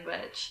egg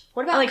sandwich.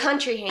 What about Like-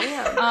 country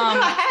ham?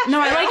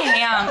 No, I like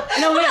ham.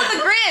 No, wait.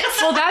 the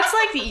grits? Well, that's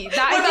like the, that,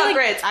 What I feel about like,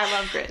 grits? I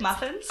love grits.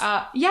 Muffins.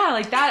 yeah,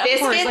 like that, of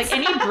course, like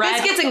any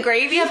bread. Biscuits and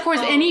gravy? Yeah, of course,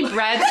 Oh. any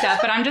bread stuff,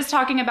 but I'm just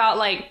talking about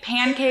like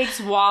pancakes,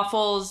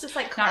 waffles, Just,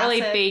 like, not really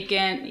classic.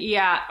 bacon,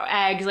 yeah,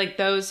 eggs, like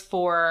those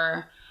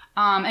four.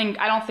 And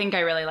I don't think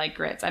I really like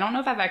grits. I don't know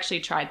if I've actually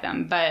tried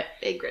them, but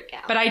Big grit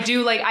gal. I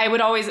do like, I would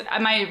always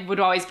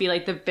be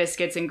like the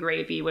biscuits and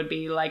gravy would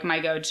be like my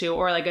go-to,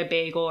 or like a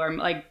bagel, or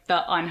like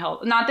the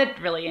unhealthy, not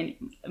that really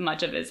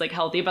much of it is like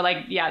healthy, but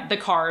like, yeah, the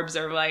carbs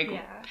are like,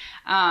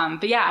 Yeah.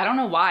 but yeah, I don't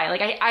know why.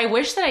 Like, I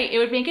wish that it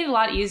would make it a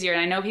lot easier,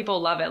 and I know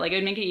people love it. Like, it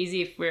would make it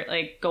easy if we're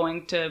like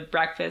going to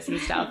breakfast and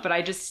stuff, but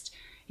I just,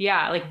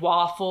 yeah, like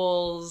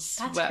waffles.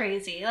 That's but-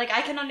 crazy. Like,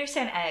 I can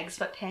understand eggs,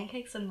 but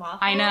pancakes and waffles?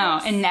 I know,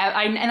 and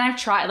I've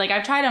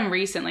tried them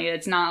recently.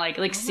 It's not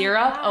like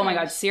syrup. Oh my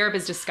god, gosh. syrup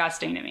is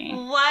disgusting to me.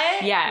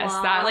 What? Yes,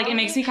 that like it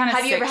makes me kind of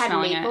Have sick you ever had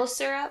smelling maple it.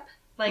 syrup?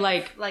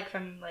 Like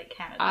from like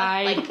Canada.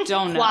 I Like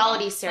don't know.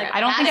 quality syrup. I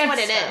don't That's think I've, what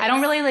it is. I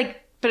don't really like.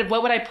 But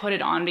what would I put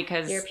it on?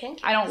 Because Your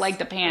pancakes. I don't like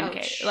the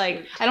pancake. Oh, like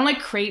shoot. I don't like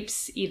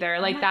crepes either.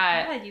 Like my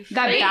that God, you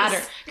that freaks.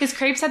 batter. Because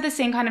crepes have the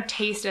same kind of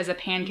taste as a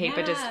pancake,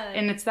 but just Yeah.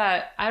 and it's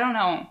that I don't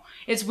know.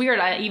 It's weird.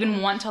 I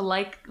even want to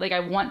like I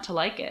want to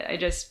like it. I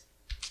just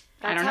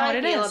I don't know what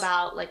it feel is.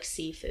 about like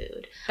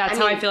seafood. That's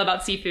how I feel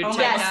about seafood Oh too.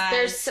 my Yes, God.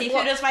 there's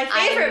Seafood is my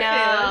favorite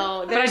I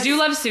know. But I do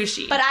love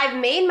sushi. But I've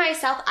made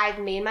myself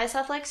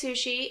like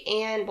sushi,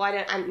 and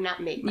I'm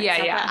not make myself.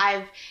 Yeah, yeah.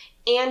 But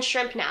and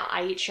shrimp now.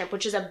 I eat shrimp,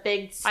 which is a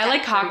big step I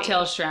like for me.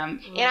 cocktail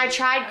shrimp. And I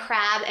tried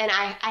crab, and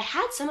I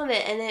had some of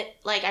it, and it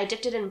like I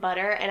dipped it in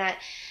butter, and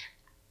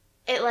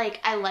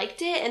I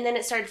liked it, and then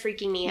it started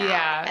freaking me out.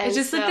 Yeah, And it's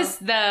just like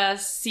so- the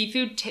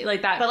seafood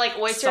like that. But like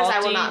oysters, I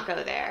will salty. not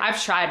go there.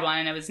 I've tried one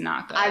and it was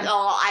not good.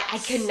 I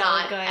could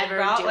not good. ever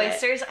Raw do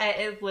oysters,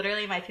 it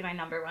literally might be my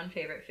number one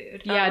favorite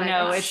food. yeah, my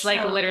no, gosh, it's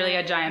like so literally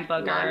a good. giant it. Not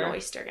an booger.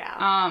 oyster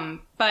gal.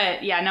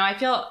 But yeah, no, I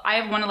feel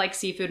I want to like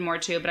seafood more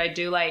too, but I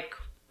do like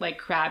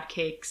crab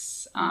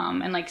cakes,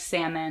 and like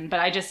salmon. But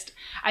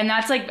and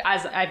that's like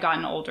as I've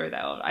gotten older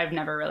though, I've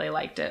never really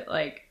liked it.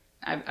 Like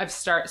I've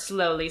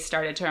slowly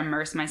started to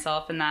immerse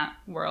myself in that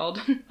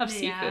world of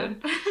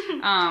seafood.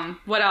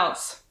 What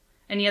else?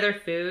 Any other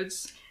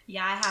foods?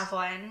 Yeah, I have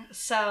one.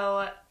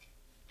 So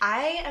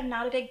I am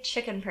not a big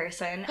chicken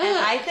person, and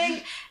I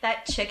think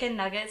that chicken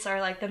nuggets are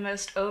like the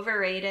most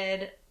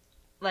overrated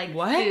like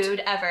What?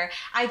 food ever.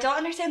 I don't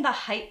understand the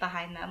hype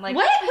behind them. Like,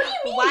 What? What do you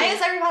mean? Why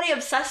is everybody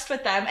obsessed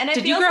with them? And it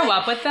Did you feels grow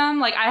like, up with them?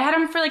 Like I had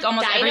them for like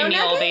almost Dino every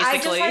meal, nuggets?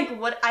 basically. I just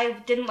like I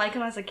didn't like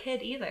them as a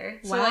kid either.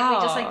 So like we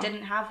just like Wow.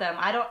 didn't have them.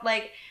 I don't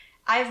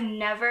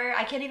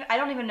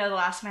even know the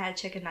last time I had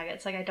chicken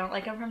nuggets. Like I don't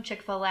like them from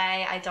Chick-fil-A.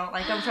 I don't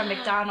like them from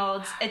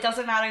McDonald's. It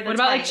doesn't matter the What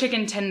about like type.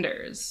 chicken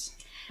tenders?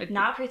 Like,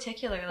 Not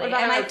particularly. What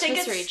about and a I think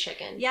rotisserie it's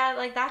chicken? yeah,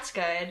 like that's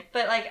good.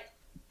 But like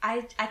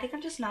I think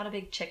I'm just not a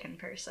big chicken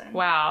person.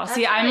 Wow. That's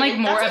See, I'm really- like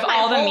more that's of like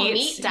my all the whole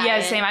meats. meat Yeah,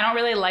 diet. same. I don't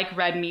really like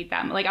red meat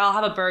that much. Like I'll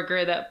have a burger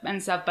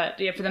and stuff, but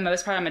yeah, for the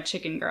most part, I'm a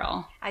chicken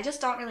girl. I just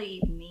don't really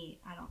eat meat.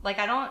 I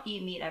don't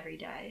eat meat every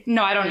day.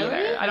 No, I don't Really?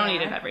 either. I don't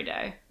eat Yeah. it every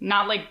day.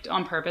 Not like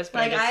on purpose,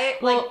 but Like I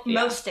just,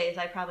 yeah. most days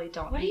I probably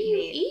don't What do eat you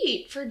meat.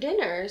 eat for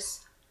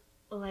dinners?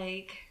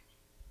 Like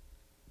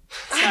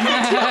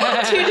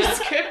Too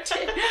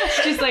descriptive.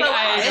 She's like, But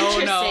wow, I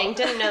don't know. interesting.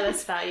 Didn't know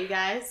this about you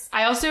guys.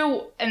 I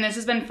also, and this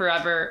has been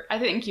forever. I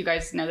think you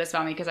guys know this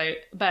about me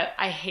but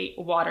I hate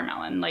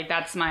watermelon. Like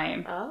that's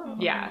my, Oh.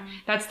 yeah,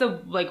 that's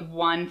the like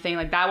one thing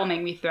like that will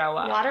make me throw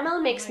up.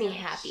 Watermelon makes Oh my me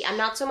gosh. happy. I'm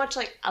not so much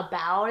like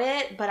about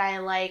it, but I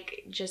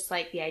like just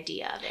like the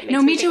idea of it.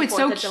 No, Makes me too. think It's of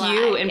so 4th of July.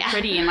 cute and Yeah.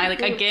 pretty, and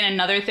like again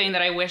another thing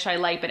that I wish I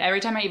liked. But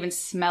every time I even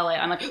smell it,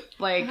 I'm like, oh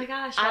my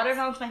gosh, I-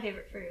 watermelon's my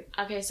favorite fruit.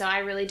 Okay, so I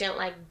really don't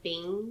like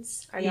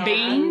beans. Are y'all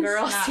Beans? bean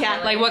girls? Not Yeah,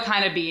 really. like what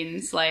kind of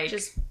beans? Like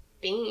just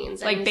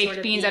beans. Like any baked sort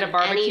of beans bean. at a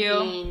barbecue?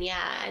 Any bean,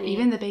 yeah. Any,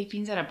 even the baked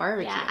beans at a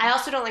barbecue. yeah. I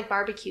also don't like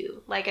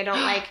barbecue. Like I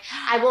don't like.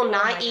 I will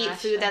not my eat gosh,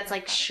 food I that's love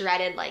like that.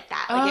 shredded like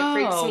that. Like it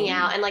freaks me Oh.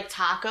 out. And like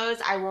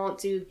tacos, I won't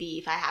do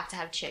beef. I have to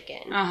have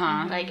chicken.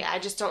 Uh-huh. Like I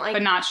just don't like.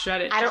 But not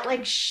shredded. I don't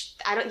like.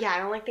 I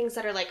don't like things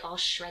that are like all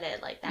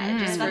shredded like that. It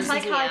just That's grosses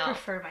like me how I out.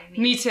 prefer my meat.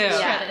 Me too.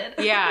 Shredded.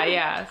 Yeah,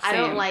 yeah. I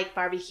don't same. like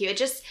barbecue. It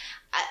just,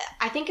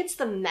 I think it's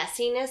the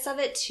messiness of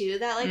it too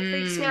that like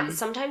freaks me out. Mm.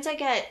 Sometimes I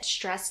get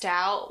stressed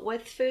out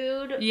with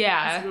food. Yeah.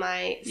 Because of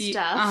my Ye-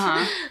 stuff.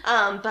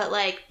 uh-huh. But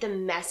like the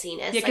messiness.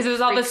 Yeah, because it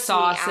was all the freaks me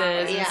out.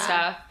 sauces and Yeah.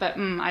 stuff. But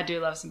I do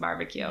love some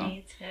barbecue.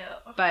 Me too.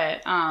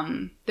 But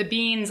the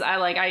beans,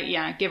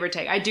 I give or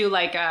take. I do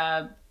like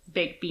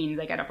baked beans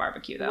like at a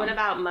barbecue though. What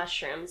about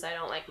mushrooms? I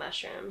don't like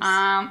mushrooms.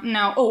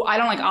 No. Oh, I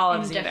don't like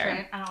olives Indifferent.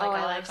 either. I don't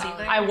like olives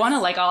either. I want to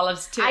like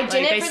olives too. I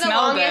didn't they for the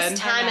smell longest good.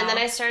 time, and then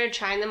I started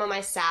trying them on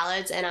my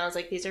salads, and I was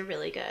like, these are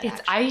really good.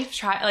 I've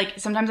tried, like,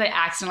 sometimes I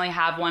accidentally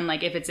have one,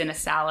 like, if it's in a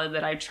salad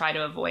that I try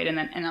to avoid, and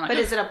I'm like, but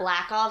is it a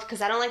black olive?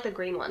 Because I don't like the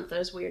green ones;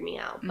 those weird me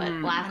out.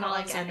 But black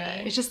olives are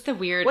good. it's just the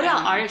weird. What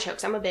about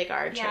artichokes? I'm a big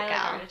artichoke Yeah, I like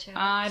gal.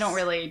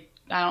 artichokes.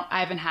 I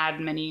haven't had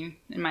many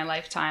in my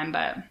lifetime,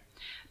 but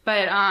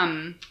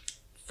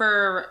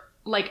for,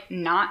 like,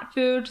 not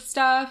food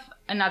stuff,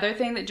 another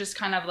thing that just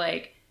kind of,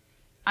 like,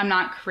 I'm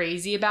not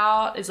crazy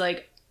about is,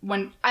 like,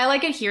 when I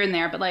like it here and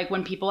there, but like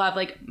when people have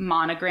like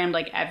monogrammed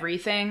like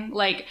everything,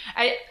 like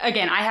I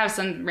have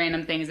some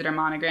random things that are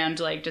monogrammed,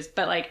 like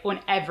but like when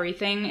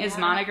everything is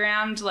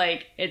monogrammed,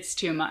 like it's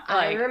too much. Like,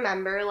 I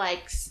remember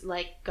like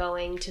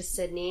going to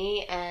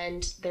Sydney,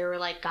 and there were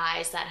like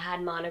guys that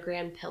had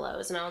monogrammed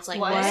pillows, and I was like,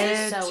 What?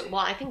 this is so.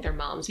 Well, I think their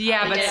moms. Probably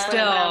Yeah, but did it,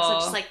 still. I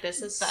was just like,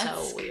 this is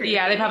so weird. crazy.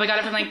 yeah, they probably got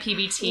it from like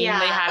PBT. Yeah,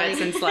 and they had it like-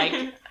 since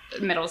like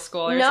middle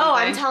school or No,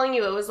 something. I'm telling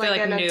you, it was like, They're,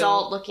 like, an new.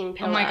 adult-looking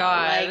pillow. Oh my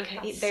God. Like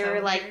That's they so were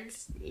like, weird.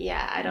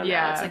 yeah, I don't know.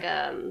 Yeah. It's like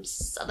a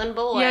Southern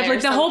boy. Yeah, like or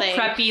the whole something.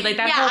 preppy, like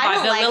that Yeah, whole I vibe,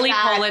 don't the like Lily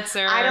that.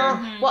 Pulitzer. I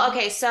don't. Well,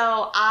 okay,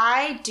 so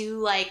I do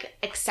like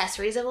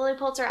accessories of Lily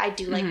Pulitzer. I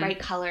do like bright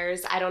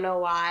colors. I don't know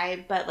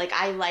why, but like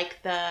I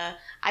like the.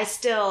 I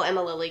still am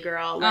a Lily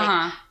girl,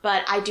 like,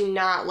 but I do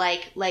not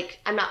like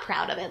I'm not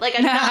proud of it. Like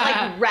I'm not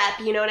like rep,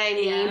 you know what I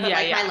mean? Yeah. But Yeah,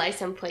 like yeah. my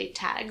license plate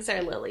tags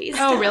are Lilies.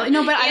 Oh, really?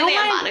 No, but I And don't they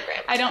have mind.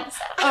 monogram. I don't.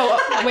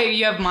 Oh, wait,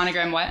 you have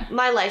monogram what?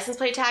 My license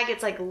plate tag,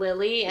 it's like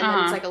Lily, and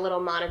then it's like a little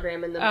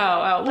monogram in the middle.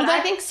 oh. But Well, I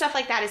think stuff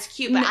like that is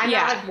cute, but I'm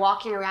yeah. not like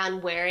walking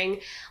around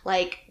wearing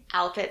like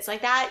outfits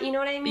like that. You know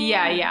what I mean?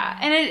 Yeah.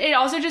 And it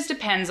also just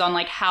depends on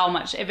like how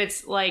much. If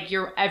it's like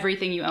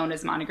everything you own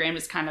is monogrammed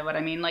is kind of what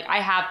I mean. Like I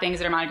have things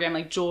that are monogrammed,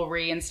 like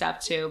jewelry and stuff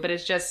too, but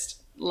it's just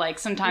like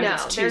sometimes No,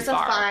 it's too there's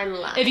far. a fine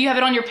line. If you have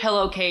it on your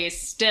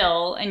pillowcase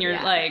still and you're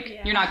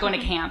Yeah. you're not going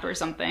to camp or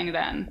something,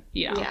 then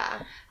you know.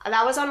 Yeah.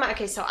 That was on my,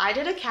 okay, so I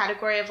did a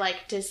category of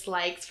like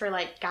dislikes for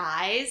like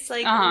guys,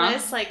 like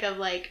list, like of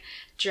like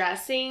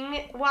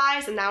dressing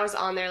wise, and that was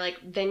on there like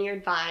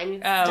Vineyard Vine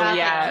stuff, like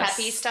yes.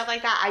 preppy stuff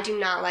like that. I do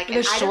not like The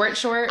it.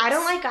 shorts. I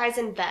don't like guys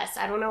in vests.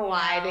 I don't know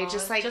why. No, They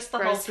just like just the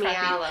whole gross me preppy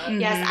out. look.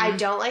 Yes, I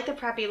don't like the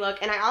preppy look,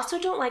 and I also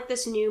don't like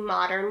this new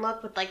modern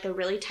look with like the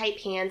really tight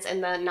pants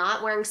and the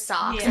not wearing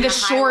socks Yeah. and the the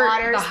short, high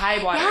waters. the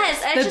high waters.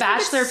 Yes, I the just think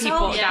Bachelor it's so-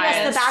 people, guys.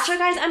 Yes, the Bachelor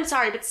guys. I'm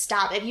sorry, but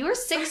stop. If you are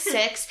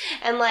 6'6"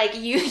 and like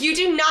you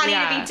do not need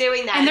to be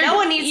doing that. And No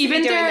one needs to be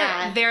doing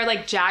that. They're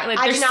like jack, like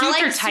I they're do not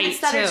super like tight suits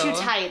that too. are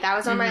too tight. That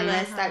was on my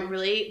list. That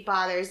really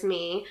bothers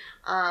me.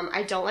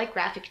 I don't like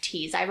graphic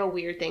tees. I have a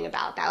weird thing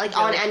about that. Like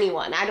on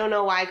anyone. I don't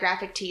know why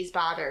graphic tees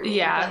bother me.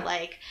 Yeah. But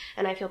like,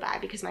 and I feel bad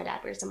because my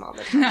dad wears them all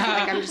the time.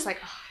 Like I'm just like,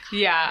 oh.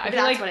 Yeah, I Maybe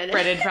feel that's like what it is.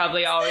 Brennan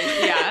probably always.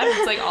 Yeah,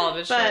 it's like all of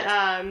his But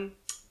shirts.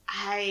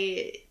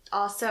 I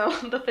also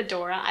the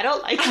fedora. I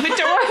don't like fedora.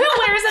 Who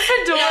wears a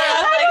fedora?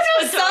 I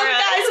don't know. Some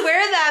guys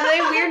wear them.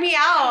 They weird me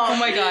out. Oh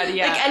my god,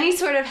 yeah. Like any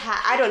sort of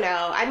hat. I don't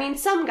know. I mean,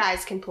 some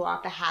guys can pull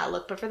off the hat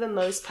look, but for the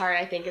most part,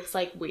 I think it's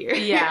like weird.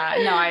 Yeah,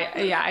 no,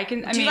 I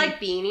can. I Do mean, you like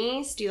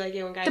beanies? Do you like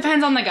it when guys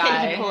depends on the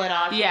guy. can pull it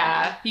off?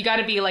 Yeah, you got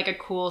to be like a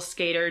cool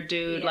skater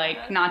dude, Yeah.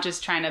 like not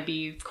just trying to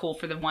be cool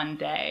for the one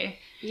day.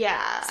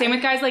 Yeah. Same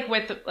with guys like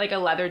with like a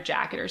leather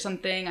jacket or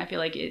something. I feel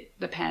like it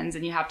depends,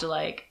 and you have to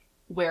like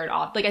wear it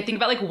off. Like I think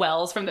about like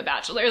Wells from The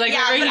Bachelor. Like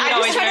Yeah, remember but he I would just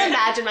always try to wear-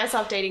 imagine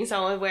myself dating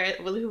someone who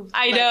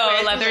I like, know,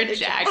 wears a leather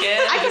jacket.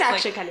 I could Just,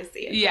 actually kind of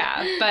see it.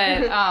 Yeah,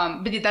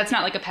 but that's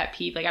not like a pet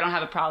peeve. Like I don't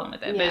have a problem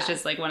with it, but it's Yeah.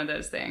 just like one of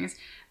those things.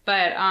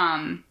 But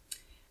I'm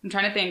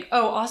trying to think.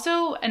 Oh,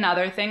 also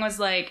another thing was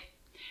like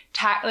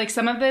like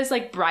some of this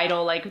like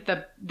bridal, like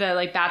the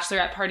like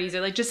bachelorette parties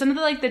or like just some of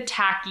the like the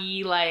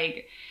tacky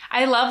like.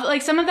 I love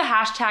like some of the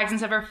hashtags and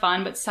stuff are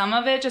fun, but some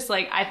of it just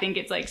like I think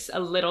it's like a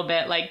little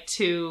bit like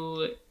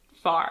too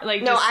far.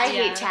 Like No, just, I hate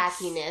Yes.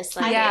 tackiness.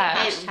 Like,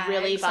 Yeah. it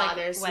really Hashtags, like,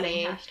 bothers wedding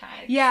me.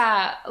 hashtags.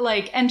 yeah,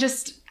 like and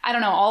just I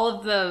don't know, all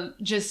of the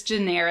just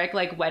generic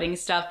like wedding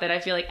stuff that I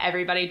feel like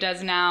everybody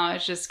does now.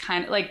 It's just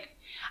kind of like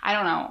I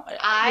don't know.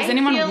 I Does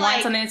anyone feel want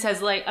like- something that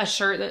says like a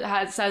shirt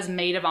that says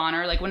maid of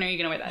honor? Like when are you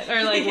gonna wear that?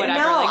 Or like whatever.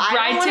 No, like I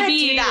bride don't want to to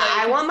be. do that.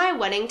 like- I want my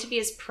wedding to be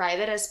as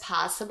private as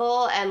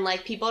possible, and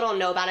like people don't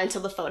know about it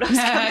until the photos come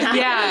out.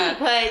 Yeah.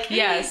 Like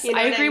Yes, you know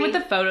I what agree with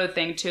mean? the photo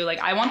thing too. Like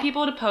I want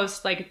people to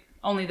post like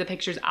only the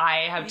pictures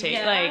I have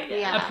taken, Yeah. like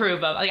Yeah.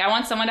 approve of. Like I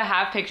want someone to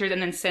have pictures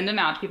and then send them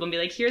out to people and be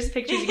like, "Here's the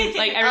pictures." You can,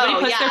 like everybody Oh,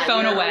 puts yeah, their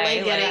phone you're away.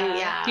 only getting- like,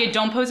 yeah.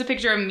 don't post a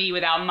picture of me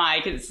without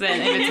my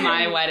consent if it's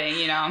my wedding,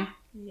 you know.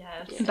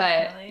 Yes. But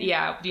definitely.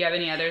 yeah, do you have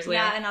any others, Leah?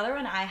 Yeah, another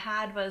one I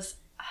had was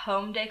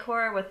home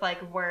decor with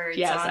like words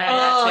Yes, on I it. have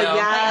that too.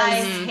 Like, I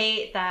yes.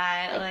 hate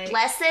that. Like,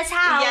 Bless this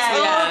house. yes,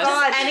 Oh, Yes.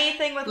 God.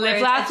 anything with Live,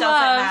 words, laugh, it doesn't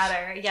love.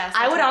 matter. Yes, I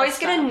that would type always of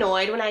get stuff.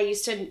 annoyed when I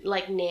used to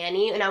like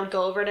nanny and I would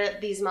go over to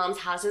these moms'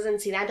 houses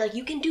and see that. I'd be like,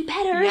 you can do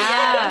better.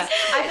 Yeah.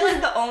 I feel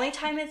like the only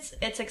time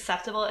it's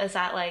acceptable is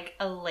at like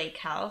a lake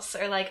house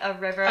or like a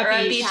river A or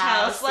a beach beach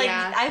house, house. Like,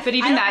 yeah. But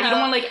even I that, you don't know.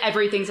 want like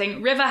everything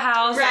saying River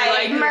House or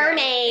Right. like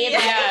Mermaid.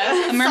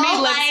 Yes, a mermaid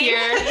Salt lives life.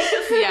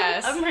 here.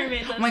 Yes. A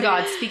mermaid. Oh my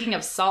God! Speaking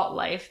of Salt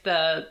Life,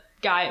 the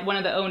guy, one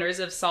of the owners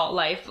of Salt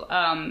Life,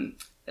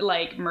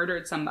 like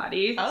murdered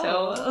somebody. Oh.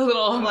 So a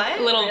little,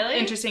 What? little Really?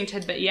 interesting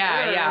tidbit.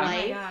 Yeah, Or yeah.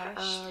 life.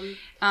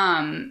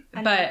 gosh.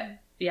 But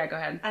yeah, go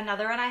ahead.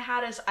 Another one I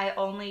had is I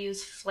only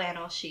use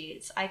flannel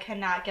sheets. I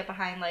cannot get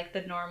behind like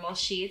the normal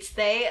sheets.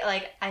 They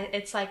like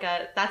it's like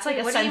a that's like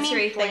a What do you mean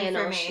sensory thing for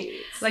flannel me.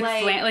 sheets? Like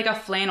like- like a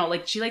flannel.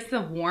 Like she likes the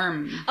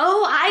warm.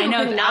 Oh, I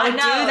know, would not I do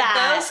know,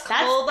 that. those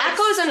cold, that like,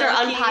 goes under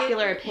silky-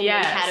 unpopular opinion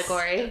Yes.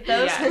 category.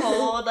 Those Yes.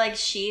 cold like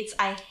sheets,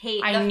 I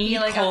hate. I the need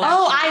feeling cold of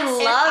Oh, that. I If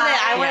love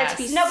it. I want it to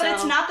be Yes. No, so... but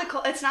it's not the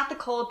cold. It's not the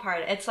cold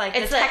part. It's like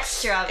It's the the-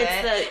 texture of it's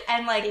it. the-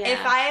 And like yeah. if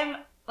I'm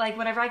like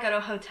whenever I go to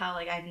a hotel,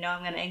 like I know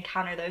I'm going to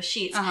encounter those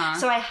sheets, Uh-huh.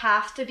 so I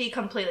have to be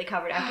completely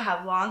covered. I have to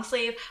have long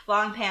sleeve,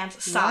 long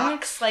pants,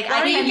 socks. Like Why I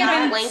don't you get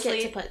cannot a blanket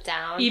sleep. to put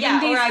down? Even Yeah,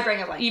 these, or I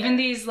bring a blanket. Even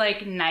these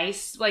like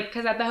nice, like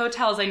because at the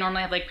hotels they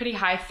normally have like pretty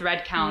high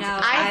thread counts. No. at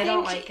the top. I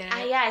don't like it.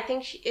 I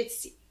think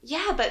it's...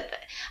 Yeah, but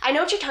I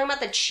know what you're talking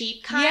about, the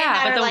cheap kind Yeah,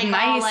 that but are the like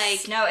all nice-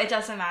 like... No, it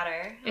doesn't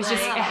matter. It's Like,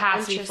 just it Wow,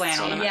 has to be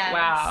flannel. interesting. Yes.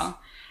 Wow,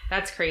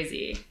 that's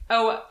crazy.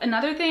 Oh,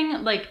 another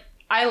thing, like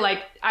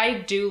I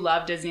do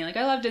love Disney. Like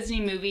I love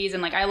Disney movies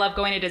and like I love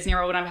going to Disney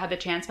World when I've had the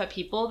chance. But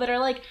people that are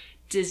like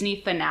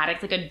Disney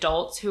fanatics, like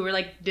adults who are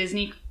like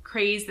Disney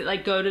crazed that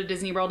like go to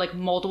Disney World like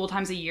multiple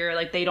times a year,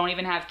 like they don't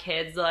even have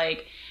kids,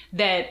 like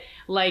that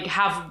like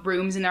have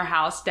rooms in their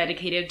house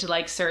dedicated to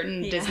like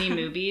certain Disney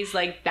movies.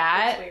 Like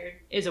that That's weird.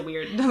 is a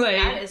weird like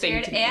That is thing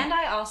weird. to me. And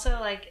I also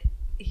like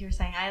you were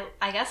saying,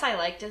 I guess I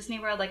like Disney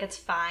World, like it's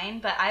fine,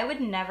 but I would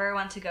never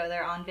want to go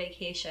there on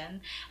vacation.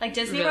 Like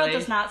Disney World Really?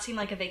 does not seem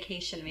like a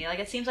vacation to me. Like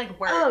it seems like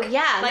work. Oh,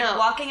 yeah, Like no.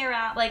 walking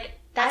around, like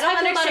That's I how I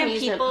don't feel about understand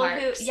amusement people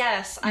parks. who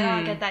yes, I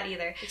don't get that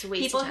either. It's a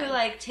waste People of who time.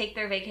 like take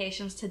their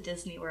vacations to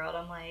Disney World.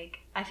 I'm like,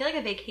 I feel like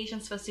a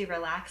vacation's supposed to be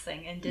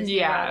relaxing, and Disney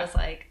Yeah. World is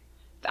like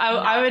I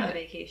not would a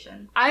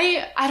vacation.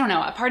 I don't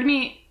know. A part of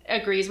me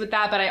agrees with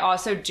that, but I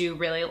also do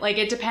really like.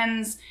 It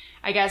depends,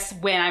 I guess,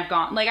 when I've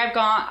gone. Like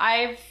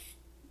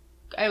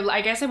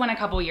I guess I went a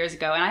couple years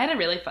ago, and I had a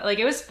really fun. Like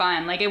it was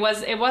fun. Like it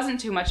wasn't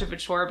too much of a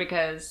chore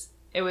because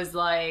it was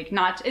like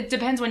not. It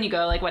depends when you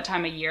go, like what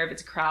time of year, if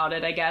it's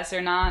crowded, I guess,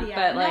 or not. Yeah,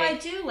 But no, I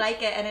like, do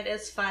like it, and it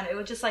is fun. It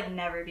would just like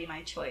never be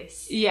my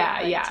choice. Yeah,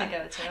 like, yeah. To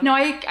go to. no,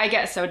 I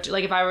guess so.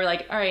 Like if I were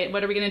like, all right,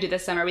 what are we gonna do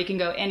this summer? We can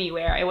go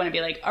anywhere. I wouldn't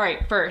be like, all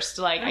right, first,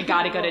 like I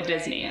gotta go to Right,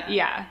 Disney. yeah.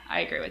 Yeah,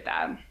 I agree with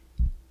that.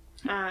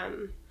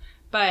 Um,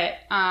 But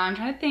I'm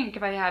trying to think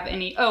if I have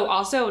any. Oh,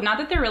 also, not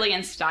that they're really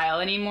in style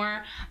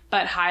anymore,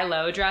 but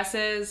high-low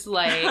dresses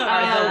like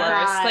are the Oh,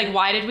 worst. God. Like,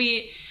 why did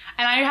we?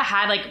 And I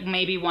had like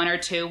maybe one or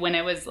two when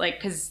it was like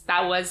because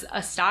that was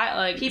a style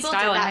like people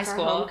style did in that high for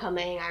school.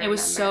 homecoming. I It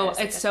was so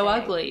remember. it's so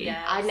ugly.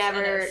 Yeah. I Yes,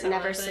 never it is so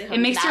never ugly. succumbed It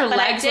makes to that. your But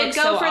legs I did look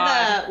go so for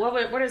odd.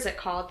 the what is it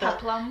called?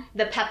 Peplum.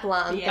 The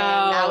peplum thing.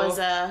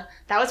 Yeah.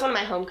 That was one of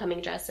my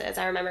homecoming dresses.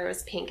 I remember it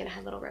was pink and it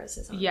had little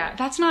roses on it. Yeah,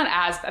 that's not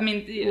as. I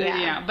mean, Yeah.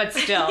 you know, but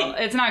still,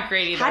 it's not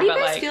great either. How do you but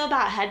guys like, feel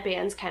about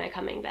headbands kind of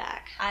coming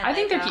back? I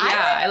think they're them.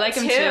 I like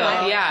them too.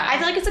 Yeah, I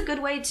feel like it's a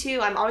good way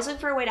too. I'm always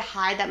looking for a way to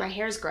hide that my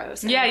hair's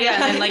gross. yeah,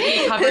 and then like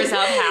it covers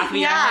up half of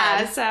your Yeah,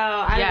 head. so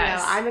I don't Yes.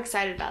 know. I'm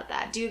excited about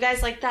that. Do you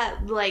guys like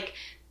that? Like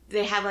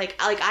they have like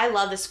I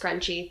love the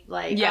scrunchie.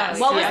 Like Yes,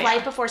 what was yeah.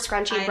 life before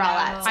scrunchie I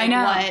bralettes? know. Like, I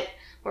know.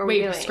 What were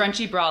we Wait, doing?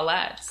 scrunchy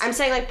bralettes. I'm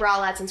saying like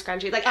bralettes and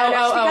scrunchies. Like Oh,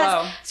 just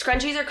oh,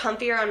 because scrunchies are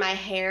comfier on my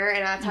hair,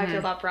 and that's how I feel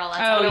about bralettes.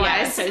 I Oh, don't know why I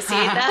yes.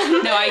 associate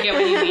them. No, I get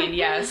what you mean.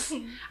 Yes,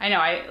 I know.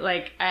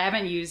 I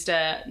haven't used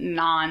a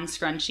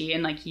non-scrunchy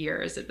in like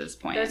years at this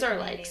point. Those are Me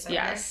like neither.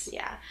 Yes.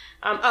 yeah.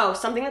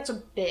 Something that's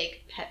a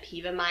big pet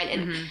peeve of mine,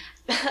 and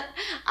Mm-hmm.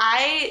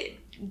 I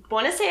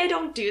want to say I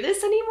don't do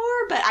this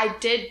anymore, but I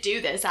did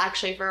do this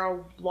actually for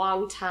a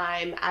long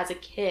time as a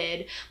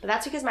kid. But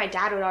that's because my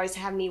dad would always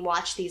have me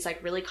watch these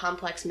like really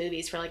complex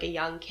movies for like a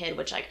young kid,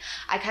 which like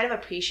I kind of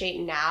appreciate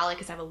now, like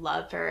because I have a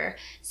love for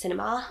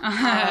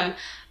cinema.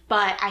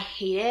 But I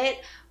hate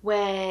it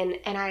when,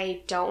 and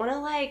I don't want to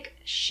like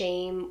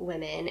shame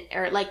women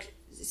or like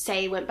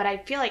say when, but I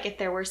feel like if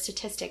there were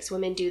statistics,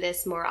 women do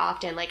this more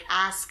often, like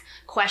ask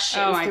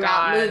questions Oh my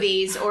throughout God.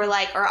 movies or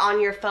like, or on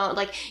your phone,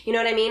 like, you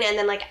know what I mean? And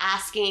then like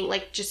asking,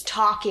 like just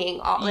talking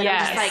all, and I'm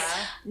just Yes.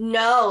 like,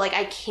 no, like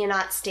I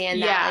cannot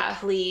stand that. Yeah. Like,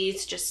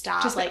 please just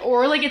stop. Just like,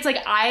 or like it's like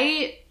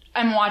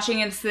I'm watching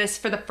this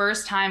for the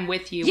first time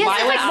with you. Yes,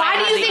 Why would why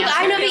do you think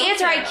I know the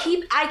answer?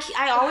 answer?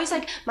 I always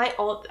like my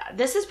old.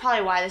 This is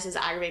probably why this is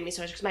aggravating me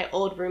so much because my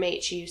old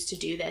roommate, she used to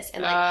do this,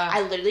 and like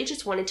I literally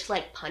just wanted to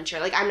like punch her.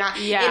 Like I'm not.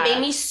 Yeah. It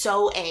made me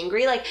so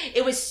angry. Like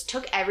it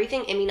took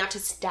everything in me not to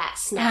snap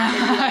and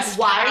be like,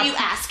 why are you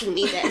asking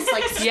me this?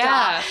 Like stop.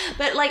 Yeah.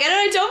 But like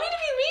I don't mean to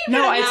be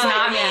mean. No, but it's like,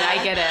 not mean.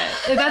 I get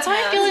it. That's how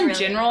I feel in really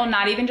general,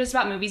 not even just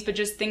about movies, but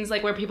just things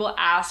like where people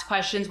ask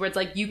questions where it's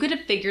like, you could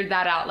have figured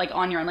that out like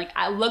on your own. Like,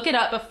 look it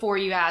up before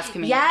you ask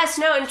me. Yes,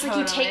 no, and it's like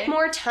you Totally. take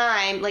more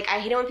time. Like I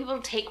hate it when people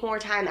take more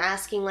time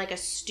asking like a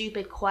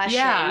stupid question.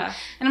 Yeah.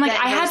 And I'm like,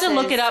 I had to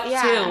look it up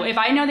yeah. too. If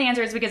I know the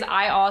answer, it's because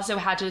I also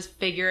had to just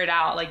figure it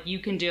out. Like, you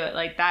can do it.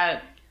 Like,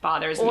 that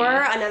bothers me. Or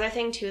another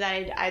thing too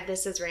that I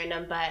this is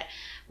random, but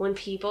when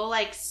people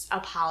like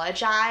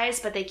apologize,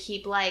 but they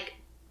keep like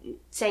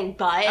saying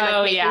but and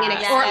like making an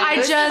excuse. Or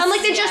I'm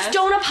like, then just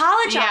don't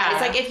apologize. Yeah.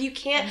 Like if you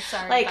can't, I'm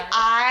sorry, like but.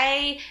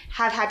 I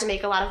have had to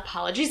make a lot of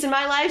apologies in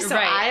my life, so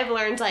Right. I have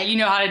learned like you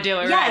know how to do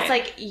it, yeah, right? it's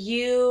like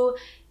you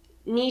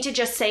need to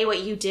just say what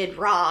you did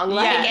wrong,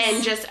 like Yes.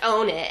 and just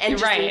own it and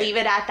just Right. leave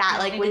it at that.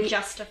 Like Need when to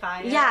justify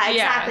it. yeah,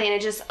 Yeah. exactly. And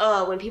it just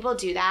when people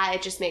do that,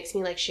 it just makes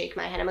me like shake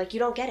my head. I'm like, you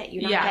don't get it.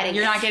 You're not getting it.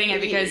 you're not getting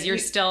it because you're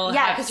still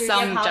yeah, have 'cause your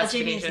some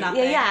apology means justification.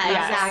 nothing. yeah,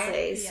 Yes.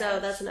 exactly. Yes. So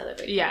that's another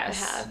big thing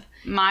Yes. I have.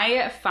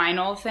 My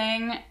final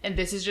thing, and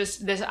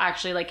this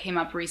actually like came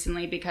up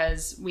recently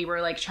because we were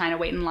like trying to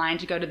wait in line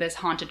to go to this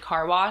haunted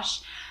car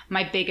wash.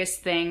 My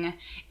biggest thing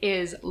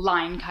is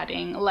line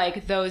cutting.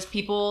 Like, those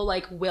people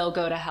like will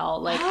go to hell.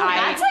 Like,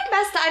 That's like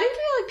messed up. I didn't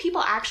feel like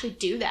people actually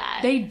do that.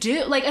 they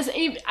do. Like,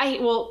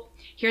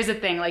 here's the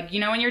thing. Like,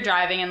 you know, when you're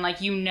driving and like,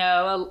 you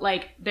know,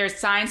 like there's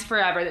signs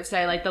forever that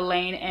say like the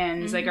lane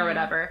ends, like, or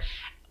whatever.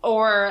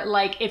 Or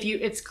like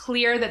it's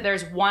clear that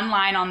there's one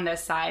line on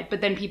this side, but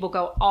then people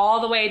go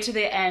all the way to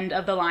the end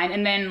of the line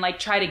and then like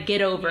try to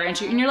get over and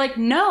shoot. And you're like,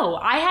 no,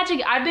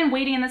 I've been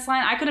waiting in this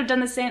line. I could have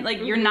done the same. Like,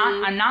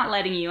 I'm not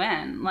letting you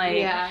in.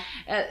 Like,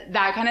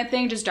 that kind of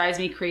thing just drives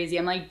me crazy.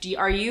 I'm like, do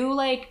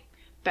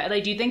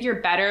you think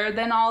you're better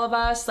than all of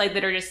us, like,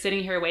 that are just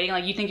sitting here waiting?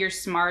 Like, you think you're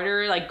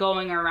smarter, like,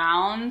 going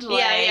around?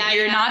 Like,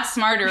 you're not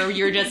smarter.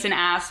 You're just an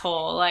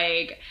asshole.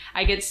 Like,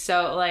 I get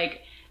so,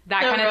 like,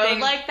 that the kind of road thing.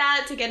 like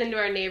that to get into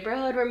our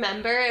neighborhood,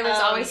 remember? It was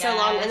always so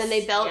long, and then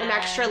they built an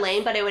extra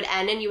lane, but it would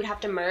end and you would have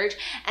to merge,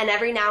 and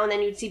every now and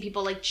then you'd see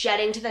people like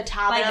jetting to the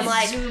top, Like, and I'm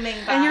like, zooming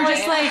by. And you're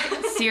just like,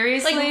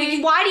 seriously?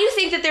 like, why do you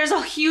think that there's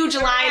a huge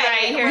line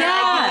right here?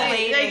 Yeah,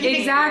 Like,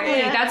 exactly.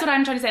 yeah. That's what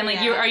I'm trying to say. I'm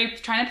like, Yeah. are you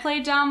trying to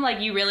play dumb?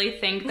 Like, you really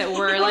think that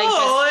we're like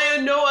I just,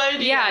 had no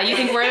idea. yeah, you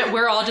think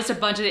we're all just a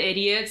bunch of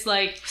idiots,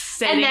 like,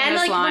 sitting And then, in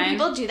this like, line? when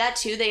people do that,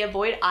 too, they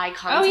avoid eye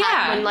contact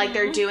yeah. when, like,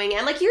 they're doing it.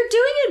 I'm like, you're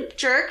doing a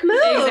jerk move.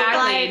 Exactly.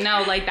 Like,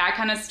 No, like, that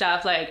kind of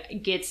stuff,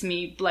 like, gets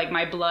me, like,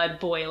 my blood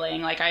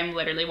boiling. Like, I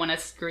literally want to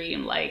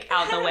scream, like,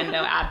 out the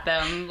window at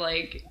them.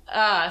 Like,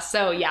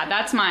 so,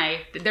 yeah,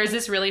 there's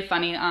this really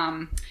funny,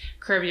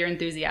 Curb Your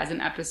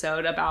Enthusiasm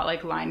episode about,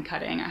 like, line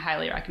cutting. I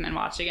highly recommend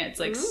watching it. It's,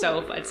 like,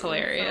 it's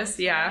hilarious.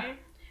 Yeah.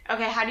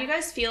 Okay, how do you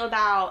guys feel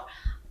about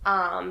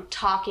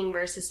talking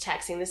versus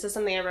texting? This is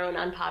something I wrote, an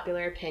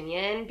unpopular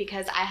opinion,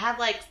 because I have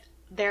like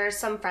there are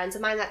some friends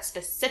of mine that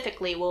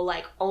specifically will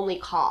like only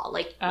call,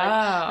 like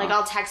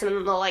I'll text them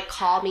and they'll like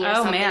call me or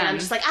something, and I'm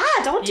just like,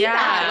 don't do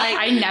that. Like,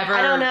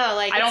 I don't know,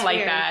 like, I don't it's like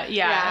weird. that.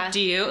 Yeah. Do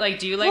you like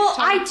well,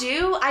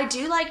 talking? I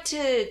do like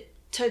to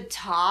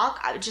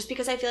talk, just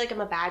because I feel like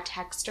I'm a bad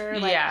texter.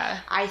 Like,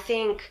 I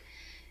think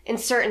in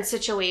certain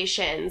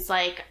situations,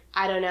 like,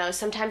 I don't know,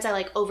 sometimes I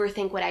like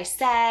overthink what I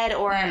said,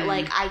 or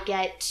like I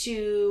get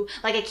to,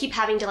 like, I keep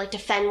having to like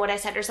defend what I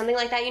said or something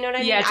like that, you know what I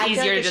mean? Yeah, it's I feel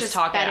easier like to it's just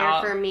talk it better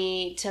out. for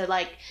me to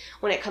like,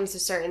 when it comes to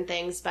certain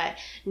things, but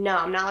no,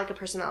 I'm not like a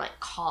person that like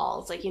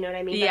calls, like, you know what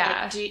I mean? But,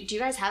 Yeah. like, do you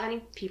guys have any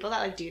people that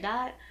like do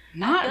that?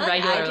 Not I feel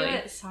like regularly. I do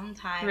it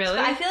sometimes. Really?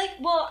 But I feel like,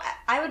 well,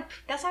 I would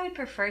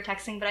prefer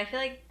texting, but I feel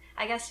like,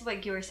 I guess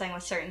what you were saying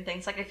with certain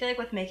things, like, I feel like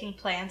with making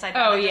plans, I'd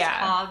rather just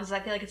call, because I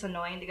feel like it's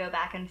annoying to go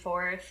back and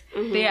forth.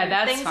 Mm-hmm. Yeah,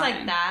 that's things fine.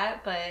 like that,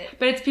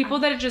 but it's people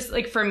that just,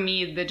 like, for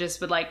me, that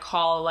just would, like,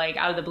 call, like,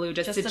 out of the blue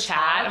just to chat.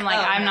 talk? I'm like,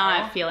 Oh, I'm no.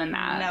 not feeling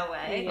that. No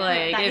way.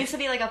 Like, that if- needs to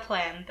be like a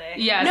plan thing.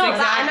 Yes, No,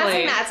 exactly. but I'm not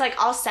saying that. It's like,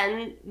 I'll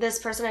send this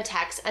person a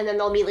text and then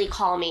they'll immediately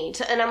call me.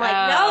 And I'm like,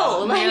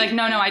 Oh. no. You're like,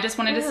 no, I just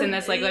wanted to send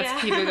this. Like,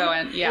 let's keep it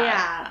going. Yeah.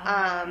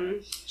 Yeah.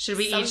 Should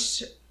we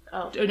each...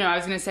 Oh. No, I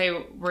was going to say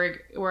we're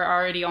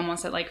already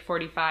almost at, like,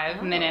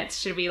 45 minutes.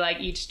 Should we, like,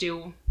 each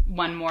do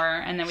one more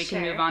and then we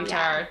can Sure, move on to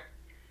yeah. our...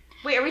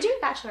 Wait, are we doing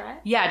Bachelorette?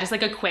 Yeah, just,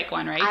 like, a quick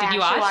one, right? I Did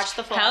you actually watch? watched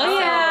the full Hell episode,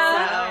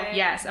 yeah. so-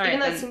 Yes, all right. Even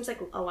though then. it seems like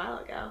a while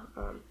ago.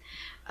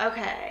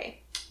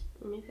 Okay.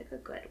 Let me pick a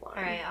good one.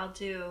 All right,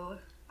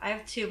 I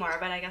have two more,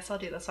 but I guess I'll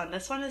do this one.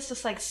 This one is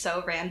just, like,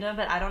 so random,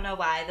 but I don't know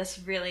why. This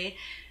really,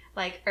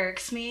 like,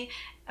 irks me.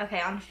 Okay,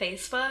 on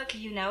Facebook,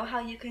 you know how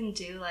you can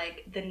do,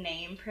 like, the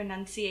name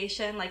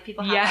pronunciation? Like,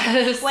 people have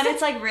Yes. when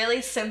it's, like,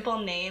 really simple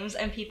names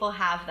and people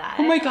have that.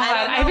 Oh my God,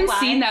 I haven't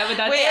seen that, but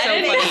that's Wait, so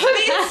I didn't funny. know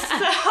these,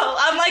 so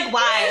I'm like,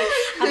 why?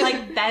 I'm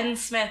like, Ben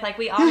Smith. Like,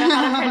 we all know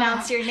how to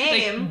pronounce your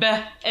name.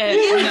 Like,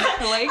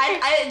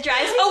 It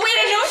drives me Oh wait,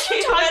 I know what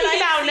crazy you're when talking I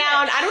about see now,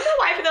 it. and I don't know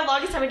why for the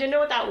longest time I didn't know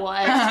what that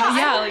was.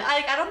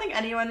 Yeah, I don't think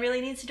anyone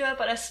really needs to do it,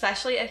 but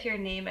especially if your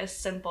name is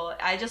simple.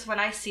 When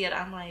I see it,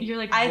 I'm like, you're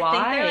like, I why?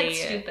 think they're like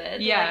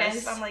stupid.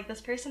 Yes. I'm like,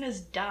 this person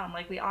is dumb.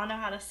 Like, we all know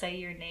how to say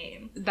your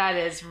name. That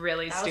is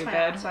really That was my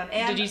stupid. last one.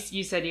 And- Did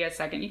you said you had a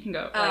second? You can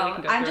go. Oh, you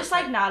can go I'm through just it.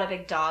 like not a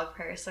big dog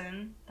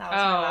person. That was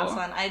my last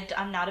one.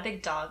 I'm not a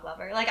big dog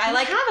lover. Like, I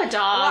like have a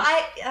dog.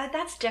 Well,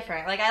 that's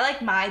different. Like, I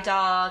like my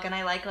dog, and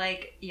I like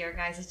your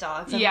guys'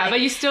 dogs. And Yeah, like,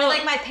 but you still I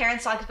like my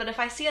parents' dogs. But if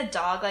I see a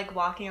dog like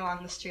walking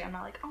along the street, I'm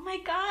not like, oh my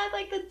god,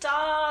 like the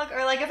dog.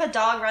 Or like if a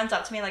dog runs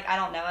up to me, like I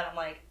don't know it, I'm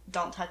like,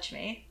 don't touch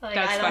me. Like,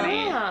 That's I don't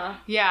funny. Yeah.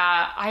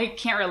 Yeah, I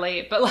can't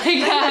relate, but like,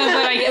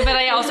 but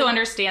I also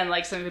understand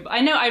like some people.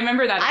 I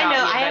remember that. I About know.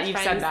 you, I that have you've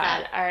friends said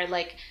that. are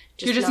like.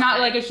 You're just not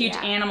like a huge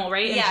yeah. animal,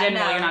 right? In Yeah,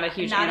 general, no, you're not a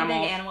huge not animal,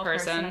 a big animal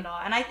person at all.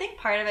 And I think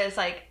part of it is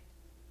like,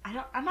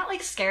 I'm not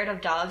like scared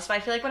of dogs, but I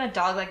feel like when a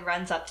dog like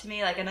runs up to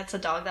me, like, and it's a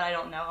dog that I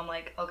don't know, I'm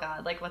like, oh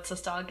god, like what's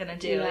this dog gonna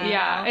do? Yeah.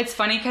 Yeah, it's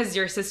funny because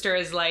your sister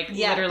is like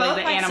Yeah, literally both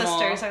the my animal.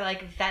 sisters are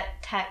like vet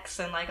techs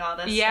and like all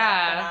this Yeah.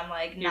 stuff, and I'm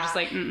like, You're just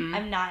like, mm-mm.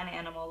 I'm not an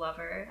animal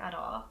lover at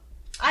all.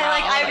 Wow,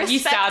 I respect you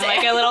sound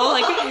like a little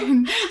like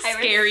I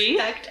scary.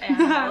 respect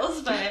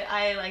animals, but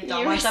I like don't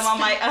You want them on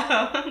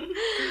my own.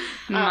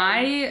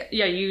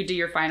 You do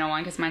your final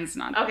one because mine's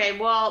not. Okay,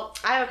 well,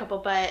 I have a couple,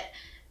 but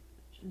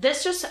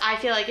this just, I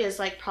feel like, is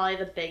like probably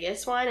the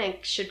biggest one and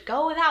should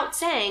go without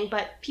saying,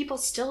 but people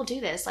still do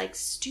this, like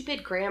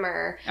stupid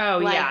grammar. Oh,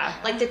 like, yeah.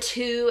 Like the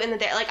to and the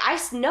there. Like, I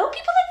know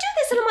people that do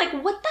this, and I'm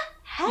like, what the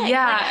heck?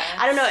 Yeah. Like,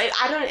 I don't know.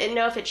 I don't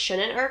know if it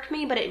shouldn't irk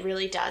me, but it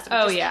really does.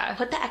 I'm just, yeah.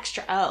 Put the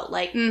extra O.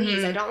 Like,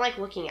 please, I don't like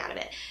looking out of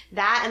it.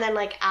 That, and then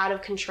like out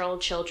of control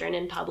children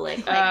in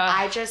public. Like,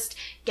 I just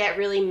get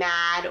really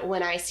mad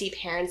when I see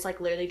parents like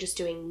literally just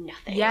doing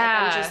nothing. Yeah.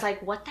 Like, I'm just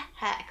like, what the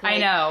heck? Like, I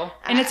know.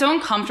 And it's so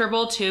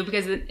uncomfortable too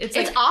because it's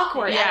like,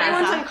 awkward. Yeah.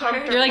 Everyone's It's awkward.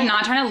 uncomfortable. you're like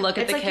not trying to look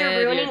at It's the like kid.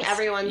 you're ruining just-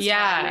 everyone's yeah,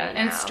 time right and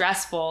now. it's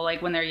stressful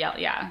like when they're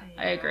yelling. Yeah,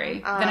 I agree.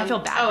 then I feel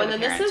bad oh, for and the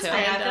then this parent is too. I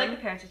random. feel like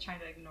the parents are trying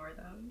to ignore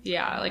them.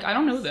 Yeah, like I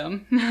don't know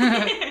them.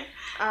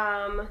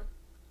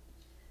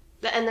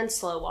 And then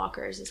slow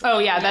walkers is Oh,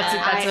 yeah, that's a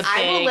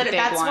big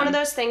that's one. one of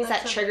those things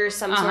that triggers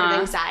some sort of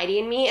anxiety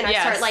in me, and I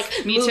Yes, start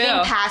like me moving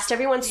too. past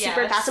everyone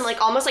super Yes. fast. I'm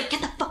like almost like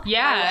get the fuck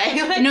Yeah.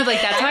 away. No,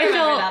 like that's how I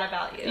remember feel. that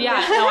about you.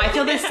 Yeah, no, I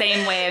feel the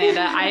same way,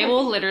 Amanda. I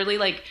will literally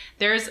like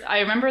I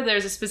remember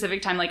there's a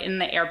specific time like in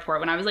the airport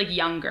when I was like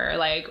younger,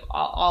 like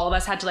all of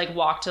us had to like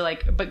walk to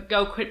like but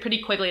go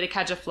pretty quickly to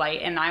catch a flight,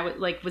 and I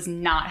was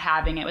not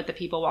having it with the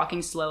people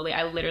walking slowly.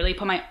 I literally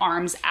put my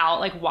arms out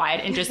like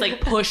wide and just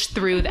like pushed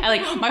through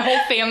like my whole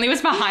family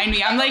was behind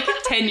me. I'm like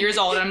 10 years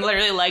old and I'm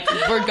literally like,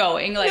 we're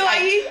going. Like No,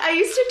 I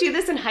used to do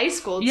this in high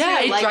school too. Yeah,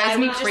 it like, drives I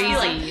me would just be, crazy.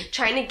 like,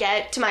 trying to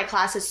get to my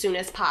class as soon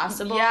as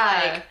possible.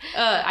 Yeah,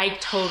 Like, I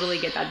totally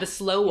get that. The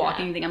slow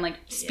walking thing, I'm like,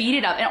 speed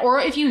it up. And, or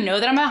if you know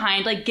that I'm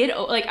behind, like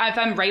like if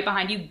I'm right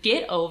behind you,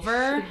 get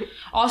over.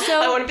 Also,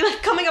 I want to be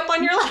like coming up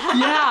on your lap.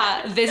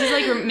 yeah, this is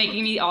like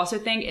making me also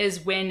think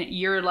is when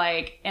you're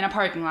like in a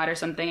parking lot or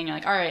something and you're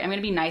like, all right, I'm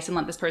gonna be nice and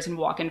let this person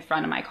walk in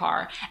front of my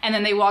car, and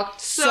then they walk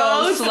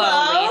so slowly,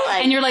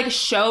 like- and you're like,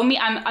 show me,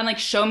 I'm like,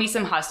 show me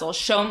some hustle,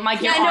 show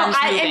like your Yeah, arms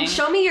no, moving. and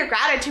show me your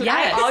gratitude.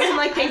 Yes. I always am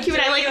like, thank you,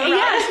 and I like run.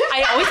 Yes,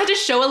 I always had to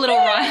show a little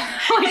run.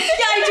 Like,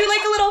 Yeah, I do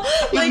like a little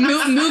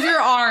like move your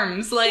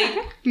arms, like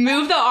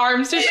move the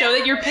arms to show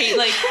that you're paid.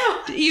 Like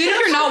even if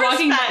you're not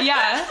walking, respect.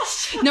 yeah.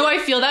 No, I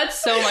feel that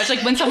so much.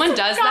 Like when someone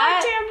does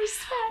that, goddamn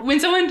respect. when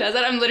someone does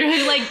that, I'm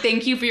literally like,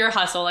 thank you for your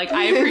hustle. Like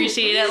I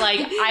appreciate it. Like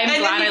I'm And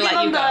glad then I you let give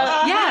you them go.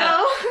 the, Yeah. you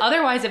know?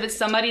 Otherwise, if it's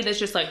somebody that's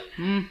just like,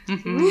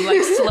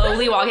 like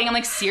slowly walking, I'm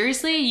like,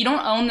 seriously, you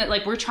don't own that.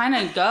 Like we're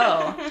trying to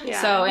go.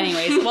 Yeah. So,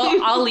 anyways, well,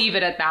 I'll leave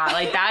it at that.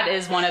 Like that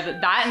is one of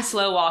that and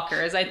slow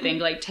walkers. I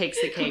think like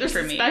takes the cake There's for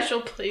a me.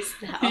 special place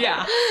now.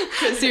 Yeah,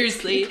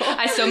 seriously.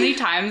 I so many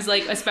times,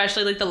 like,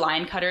 especially like the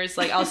line cutters,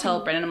 like I'll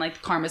tell Brennan, I'm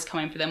like, karma's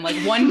coming for them. Like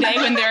one day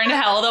when they're in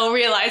hell, they'll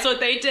realize what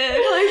they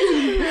did.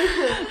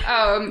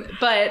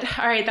 But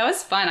all right, that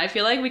was fun. I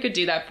feel like we could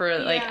do that for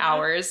like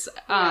hours.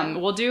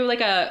 We'll do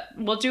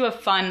a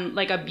fun,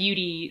 like a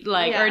beauty,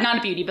 like, or not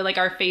a beauty, but like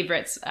our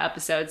favorites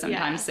episode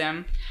sometime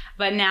soon.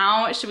 But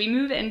now, should we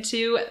move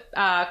into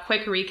a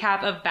quick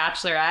recap of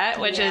Bachelorette,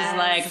 which is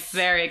like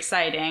very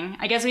exciting.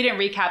 I guess we didn't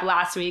recap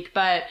last week,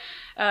 but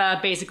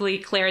basically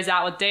Claire's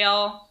out with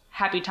Dale.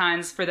 Happy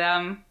times for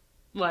them.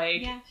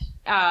 Like, Yeah.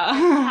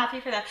 Happy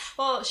for that.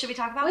 Well, should we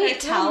talk about Wait, her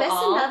did I miss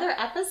tell-all? another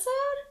episode?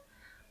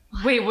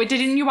 wait, what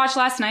didn't you watch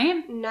last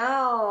night?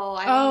 No.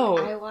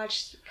 I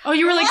watched. Oh,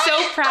 you were like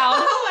so proud.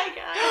 Oh my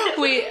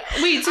god. Wait,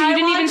 so you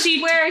didn't even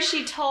see where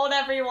she told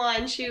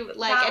everyone she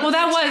like. Well,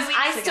 that was- 2 weeks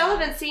I still ago.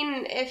 haven't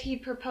seen if he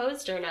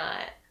proposed or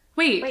not.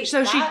 Wait, Wait,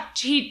 so that-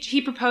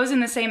 he proposed in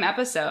the same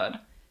episode.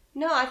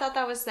 No, I thought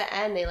that was the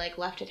end. They like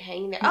left it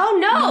hanging there. Oh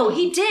no,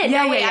 he did.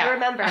 Yeah, no, wait, yeah. I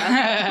remember.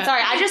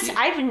 Sorry,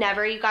 I've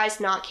never, you guys,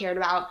 not cared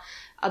about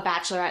a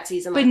Bachelorette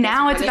season. But like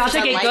now this it's before. about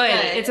This to is get unlike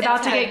good. it. It's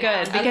about to get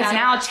good because Okay.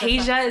 now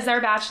Tasia is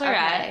our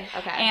Bachelorette.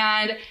 Okay.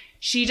 And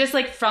she just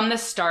like from the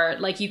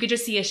start, like you could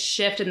just see a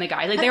shift in the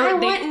guy. Like But I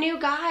want new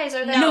guys.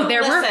 Or no,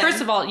 there were. listen.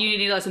 First of all, you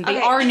need to listen. They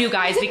Okay. are new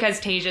guys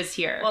because Tasia's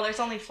here. Well, there's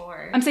only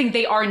 4. I'm saying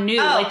they are new.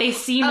 Like they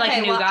seem like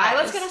new guys.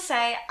 I was gonna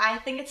say, I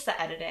think it's the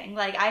editing.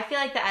 Like, I feel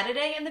like the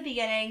editing in the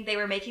beginning, they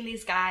were making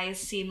these guys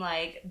seem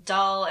like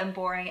dull and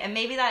boring, and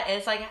maybe that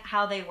is like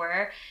how they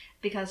were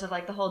because of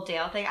like the whole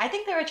Dale thing. I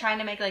think they were trying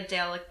to make like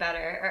Dale look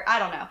better, or I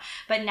don't know.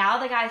 But now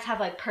the guys have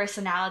like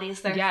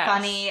personalities. They're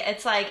funny.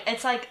 It's like,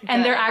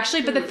 and they're good.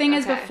 actually. But the thing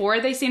is, Okay.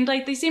 before they seemed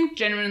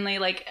genuinely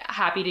like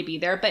happy to be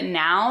there. But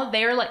now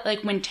they're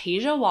like when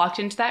Tasia walked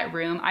into that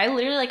room, I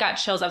literally like got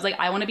chills. I was like,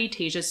 I want to be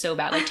Tasia so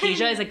bad. Like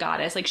Tasia is a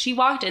goddess. Like she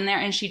walked in there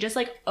and she just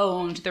like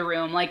owned the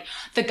room. Like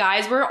the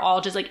guys were all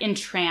just like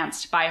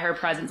entranced by her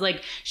presence.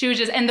 Like she was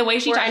just, and the way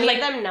she Were talked, any like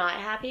of them not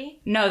happy?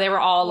 no, they were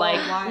all like,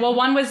 one. well,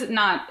 one was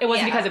not. It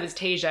wasn't Yeah. because it was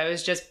Tasia. It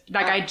was just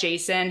that guy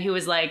Jason who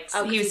was like,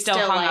 Oh, 'cause he was he still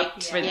still hung up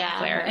liked- for yeah,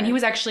 Claire, her. and he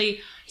was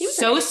actually was a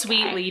so nice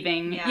sweet guy.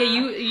 leaving. Yeah. Yeah,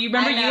 you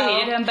remember I you know.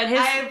 hated him, but his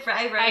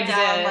I wrote exit.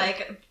 down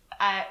like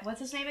what's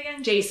his name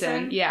again?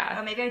 Jason, yeah.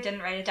 Oh, maybe I didn't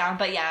write it down,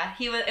 but yeah,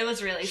 it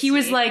was really. He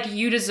was sweet. like,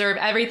 you deserve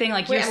everything.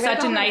 Like Wait, you're I'm gonna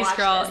such go a home and nice watch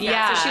girl. this.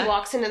 Yeah. So she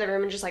walks into the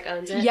room and just like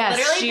owns it. Yes,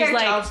 literally she's their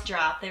like, jaws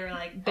dropped. They were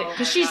like, because oh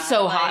my she's God.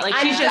 so hot. Like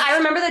she's just. I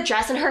remember the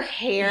dress and her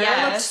hair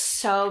Yes. looked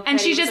so pretty.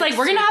 And she's It just was, like,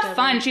 we're gonna sweet have of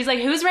fun. her. She's like,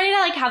 who's ready to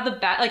like have the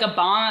like a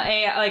bomb,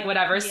 like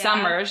whatever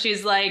summer?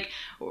 She's like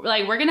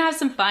we're gonna have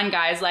some fun,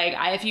 guys. Like,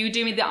 if you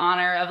do me the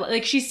honor of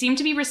like, she seemed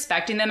to be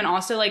respecting them and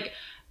also like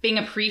being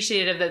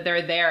appreciative that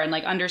they're there and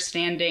like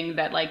understanding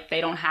that like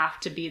they don't have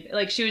to be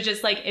like. She was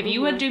just like, if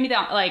you would do me the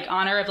like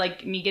honor of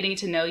like me getting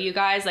to know you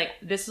guys, like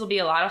this will be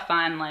a lot of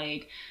fun.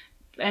 Like.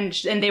 And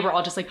they were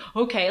all just like,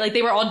 okay, like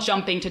they were all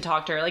jumping to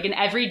talk to her, like in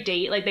every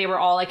date, like they were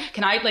all like,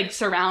 can I, like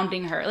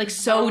surrounding her, like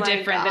so Oh my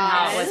different than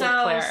how it was with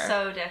Claire.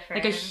 So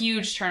different. Like a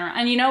huge turnaround.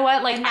 And you know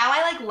what, like And now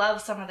I like love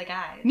some of the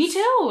guys. me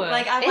too.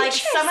 Like I'm like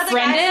some of the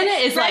Brendan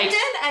guys. is, like- Brendan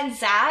and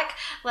Zach.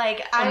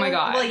 Like Oh my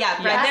God. Well, yeah,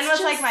 Yes. Brendan was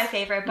That's like just- my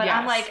favorite, but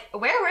I'm Yes. like,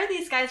 where were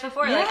these guys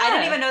before? Like I Yeah.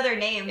 didn't even know their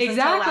names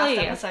Exactly.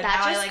 until last episode. That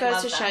now just I, like, goes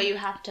love to show them. you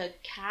have to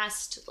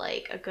cast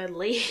like a good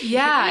lead.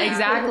 yeah,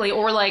 exactly.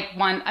 Or like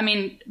one, I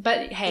mean,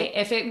 but hey,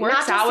 if it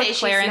works out with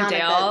Claire and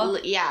Dale,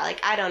 yeah,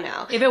 like I don't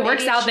know. if it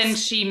works Maybe out, she's- then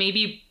she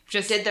maybe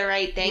just did the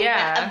right thing.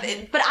 Yeah.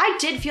 But I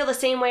did feel the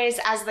same ways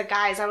as the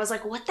guys. I was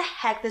like, what the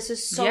heck? This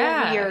is so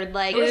Yeah. weird.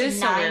 Like, It is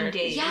so 9 weird.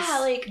 days. yeah,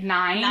 like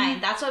 9.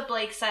 That's what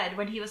Blake said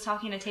when he was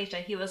talking to Tasha.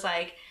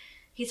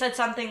 He said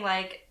something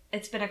like,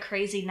 it's been a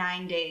crazy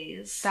 9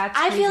 days. That's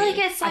I feel crazy.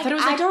 like it's like thought it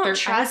was I don't I was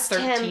trust him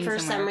 13 for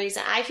some somewhere.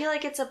 reason. I feel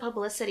like it's a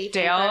publicity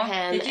thing Dale? for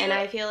him, Did you- and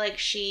I feel like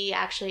she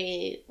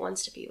actually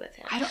wants to be with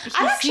him. I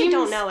actually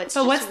don't know. It's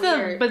but just what's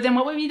weird. but then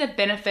what would be the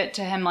benefit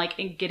to him like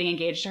in getting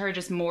engaged to her?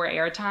 Just more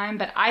airtime.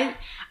 But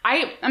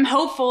I'm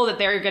hopeful that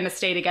they're gonna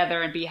stay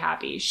together and be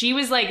happy. She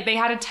was like, they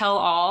had to tell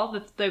all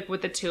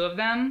with the two of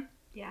them.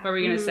 Yeah. What were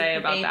you gonna say The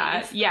about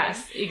that? babies.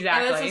 Yes, It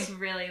exactly. was just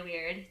really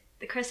weird.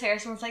 Chris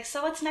Harrison was like,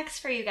 so what's next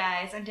for you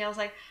guys? And Dale's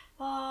like,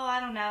 oh, I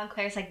don't know. And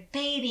Claire's like,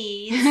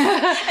 babies.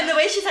 And the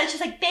way she said,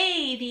 she's like,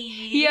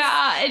 babies.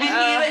 Yeah,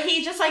 And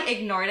he just like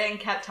ignored it and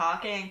kept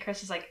talking. And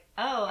Chris was like,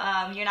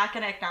 oh, you're not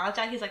going to acknowledge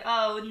that? He's like,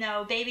 oh,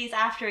 no, babies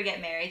after we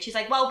get married. She's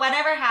like, well,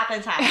 whatever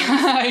happens.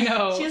 I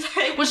know. She was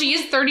like, Well, she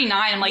is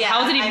 39. I'm like, Yeah,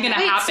 how is it even I gonna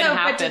know. happen?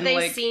 But did they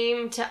like,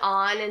 seem to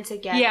on and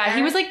together? yeah,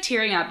 he was like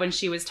tearing up when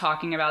she was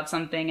talking about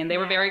something, and they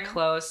were very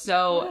close.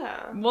 So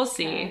Yeah. we'll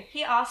see.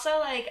 he also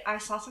like, I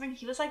saw something,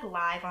 he was like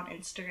live on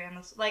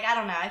Instagram. Like, I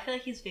don't know. I feel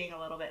like he's being a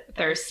little bit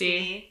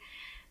thirsty.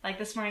 Like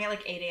this morning at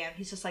like 8 a.m.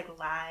 he's just like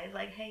live,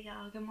 like, hey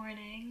y'all, good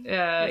morning.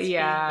 It's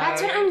Yeah.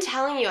 That's what I'm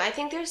telling you. I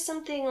think there's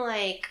something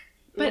like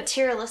But-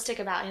 materialistic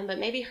about him, but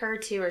maybe her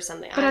too or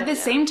something. But I at the don't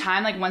know. same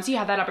time, like once you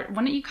have that, why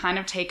don't you kind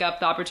of take up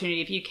the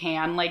opportunity if you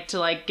can, like to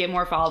like get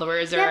more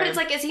followers? Or Yeah, but it's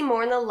like, is he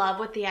more in the love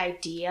with the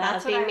idea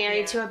That's of being what I- married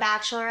yeah. to a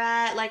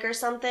bachelorette, like, or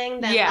something,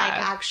 than Yeah. like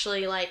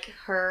actually like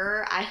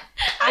her? I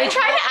I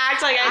try to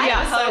act like I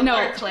Yeah, know. hope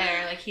no. for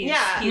Claire, like he's,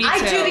 Yeah, he's I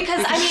too. do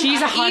because I mean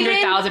she's even-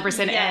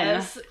 100,000%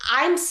 yes.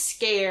 I'm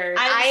scared.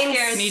 I'm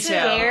scared Me too.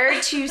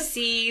 scared to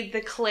see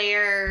the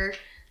Claire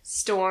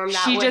storm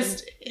that She would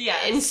just-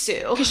 Yes.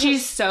 ensue. because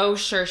she's so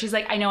sure. She's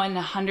like, I know, in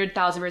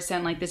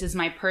 100,000%, like this is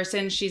my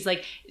person. She's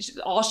like,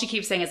 all she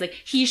keeps saying is like,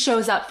 he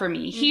shows up for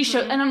me. He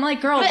shows, and I'm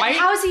like, girl, But why?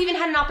 how has he even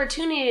had an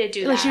opportunity to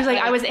do Like that? she was like,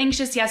 I was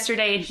anxious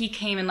yesterday, and he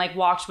came and like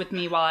walked with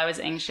me while I was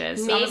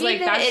anxious. Maybe I was like,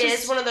 that that's it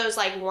just is one of those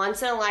like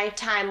once in a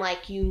lifetime,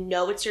 like you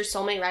know it's your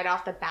soulmate right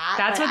off the bat.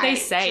 That's but what they I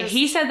say. just-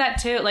 He said that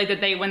too, like that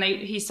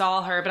he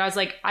saw her, but I was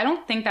like, I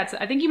don't think that's.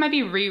 I think you might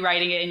be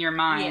rewriting it in your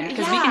mind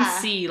because we Yeah.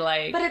 can see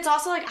like. But it's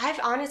also like I've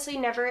honestly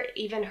never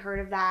even heard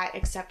of that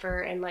except for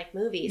in like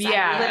movies.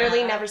 Yeah. I've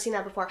literally never seen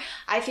that before.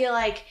 I feel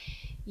like,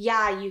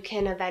 yeah, you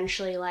can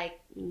eventually like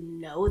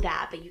know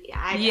that, but you,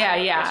 I don't know.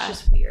 yeah. It's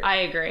just weird. I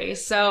agree.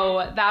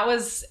 So that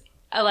was.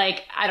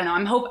 like, I don't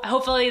know.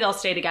 Hopefully they'll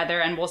stay together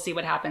and we'll see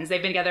what happens.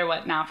 They've been together,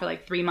 now, for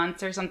like 3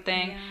 months or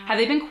something? Yeah. Have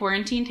they been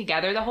quarantined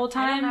together the whole I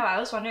time? don't know. I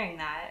was wondering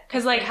that.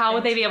 Because, like, how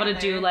would they be able to do,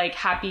 together. like,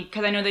 happy...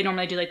 Because I know they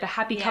normally do, like, the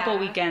happy couple Yeah.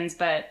 weekends,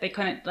 but they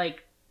couldn't,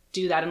 like,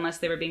 do that unless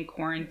they were being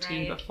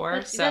quarantined Right. before.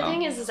 But So the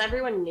thing is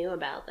everyone knew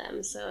about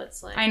them, so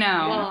it's like... I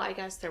know. Well, I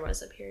guess there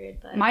was a period,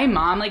 but... my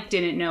mom, like,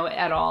 didn't know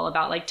at all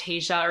about, like,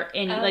 Tasia or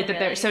any... Oh, like, that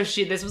really? So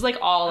this was, like,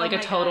 all, like, Oh a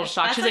my total gosh.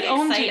 shock. That's, She's like, like,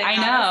 OMG, exciting, I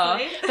know.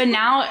 honestly. But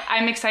now,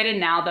 I'm excited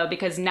now, though,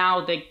 because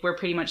now, like, we're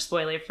pretty much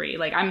spoiler-free.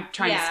 Like, I'm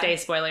trying to Yeah. stay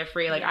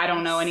spoiler-free. Like, I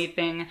don't know Yes.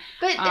 anything.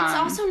 But it's Um,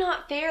 also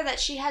not fair that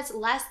she has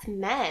less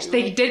men.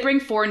 They Like- did bring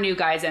 4 new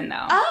guys in,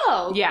 though.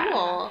 Oh, Yeah.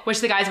 cool. Which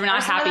the guys were not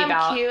Are some of happy them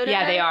about. cuter?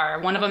 Yeah, they are.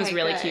 One of them's Okay,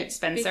 really good. cute,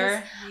 Spencer.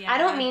 Yeah, I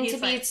don't mean he's, to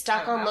be like,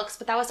 stuck on rough. looks,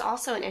 but that was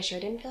also an issue. I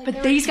didn't feel like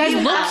But they these were guys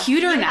cute look enough.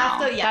 cuter You now.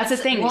 have to- yes. That's the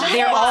thing. What?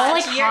 They're all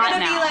like You're hot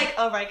gonna now. be like,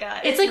 oh my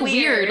god. It's like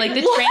weird. Like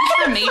the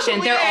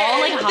transformation. They're all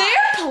like hot.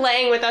 They're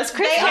playing with us.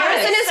 Chris They are.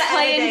 Harrison It's is the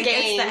playing editing.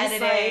 games. It's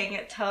the editing.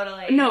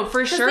 Totally. No,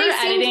 for 'Cause sure they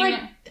seemed editing. like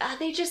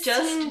they just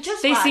seemed...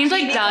 Just They watch. seemed You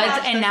like need to duds,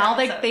 watch and this now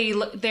like episode. they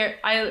look.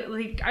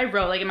 I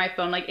wrote like in my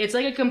phone like it's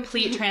like a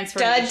complete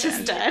transformation. Dud to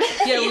stud.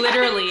 Yeah,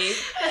 literally.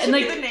 That And should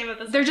be like the name of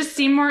this they just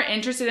seem more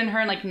interested in her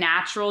and like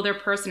natural. Their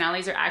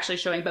personalities are actually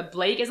showing. But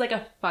Blake is like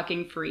a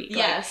fucking freak. Like,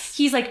 Yes.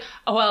 he's like,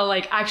 oh well,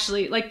 like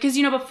actually, like because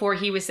before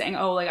he was saying,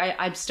 oh like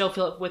I still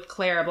feel it with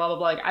Claire, blah blah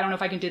blah. Like I don't know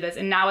if I can do this.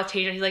 And now with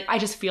Tasia, he's like, I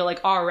just feel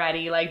like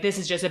already like this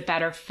is just a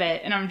better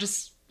fit. And I'm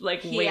just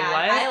like, wait, yeah,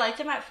 what? I liked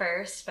him at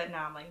first, but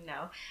now I'm like,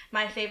 no.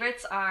 My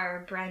favorites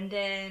are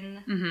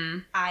Brendan, Mm-hmm.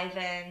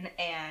 Ivan,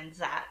 and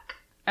Zach.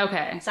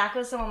 Okay. Zach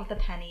was the one with the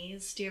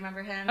pennies. Do you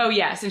remember him? Oh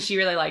yes, and she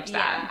really liked yeah,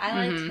 that. I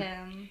liked Mhm.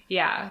 him.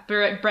 Yeah,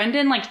 but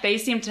Brendan, like, they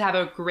seemed to have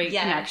a great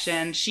Yes.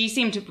 connection. She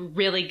seemed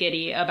really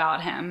giddy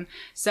about him.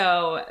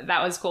 So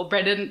that was cool.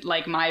 Brendan,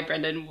 like, my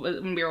Brendan,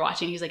 when we were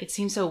watching, he's like, it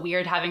seems so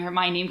weird having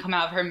my name come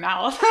out of her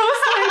mouth. I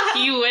was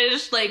like, he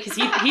wished, like, because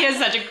he has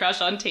such a crush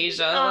on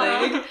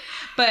Tasia. Like,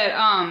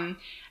 but,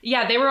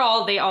 yeah, they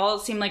all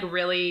seemed, like,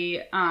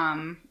 really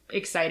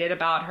excited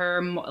about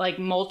her. Like,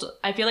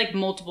 I feel like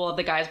multiple of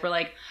the guys were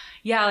like,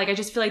 yeah, like, I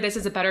just feel like this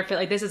is a better fit.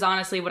 Like, this is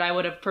honestly what I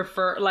would have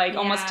preferred, like,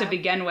 almost to Yeah.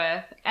 begin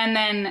with. And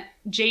then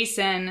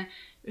Jason,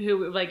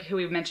 who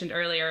we mentioned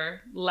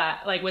earlier,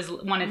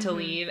 wanted to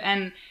leave.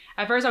 And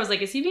at first I was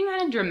like, is he being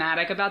kind of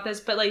dramatic about this?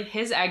 But, like,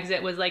 his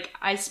exit was, like,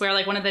 I swear,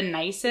 like, one of the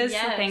nicest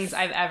Yes. things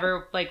I've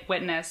ever, like,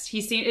 witnessed.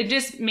 It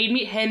just made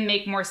him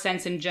make more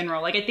sense in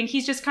general. Like, I think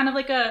he's just kind of,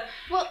 like, a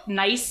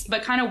nice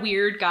but kind of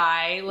weird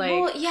guy. Like,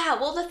 Well, yeah.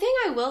 Well, the thing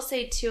I will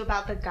say too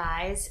about the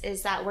guys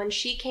is that when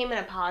she came and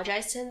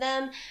apologized to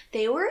them,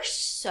 they were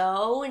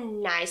so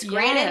nice.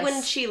 Granted, when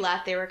Yes. she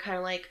left, they were kind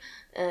of like,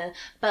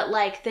 but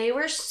like they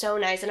were so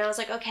nice, and I was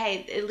like,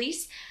 okay, at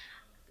least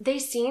they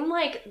seem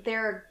like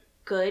they're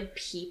good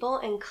people.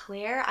 And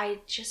Claire, I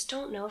just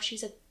don't know if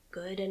she's a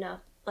good enough.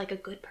 Like a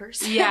good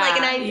person. Yeah,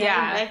 like, and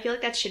yeah. I feel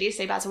like that's shitty to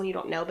say about someone you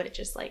don't know, but it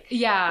just like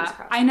yeah, comes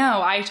across I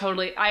know.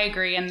 I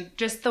agree. And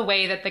just the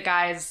way that the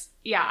guys,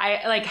 yeah,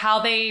 I like how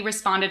they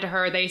responded to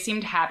her. They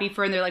seemed happy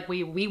for her, and they're like,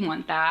 we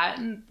want that,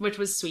 which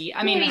was sweet.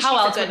 I mean, Maybe how she's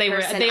a else would good they?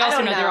 person. They I also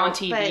don't know they're on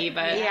TV,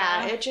 but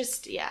yeah, it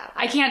just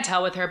I can't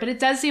tell with her. But it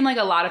does seem like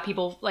a lot of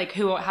people like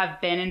who have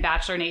been in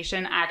Bachelor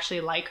Nation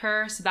actually like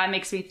her. So that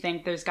makes me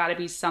think there's got to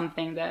be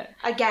something that.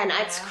 Again,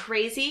 it's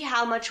crazy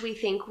how much we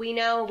think we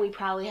know. We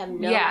probably have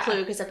no Yeah.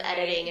 clue because of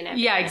editing and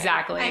everything. Yeah,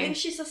 exactly. I think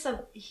she's just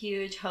a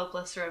huge,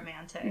 hopeless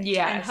romantic.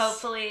 Yes. And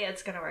hopefully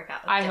it's going to work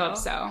out. With I Dale. hope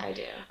so. I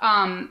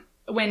do.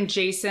 When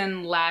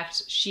Jason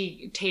left,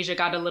 Tasia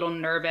got a little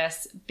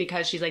nervous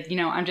because she's like,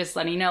 I'm just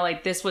letting you know,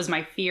 like, this was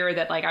my fear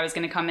that, like, I was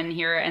going to come in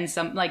here and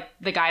some, like,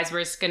 the guys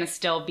were going to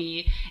still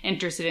be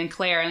interested in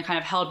Claire and kind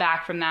of held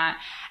back from that.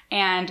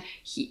 And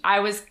I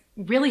was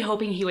really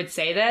hoping he would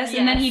say this.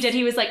 And then he did.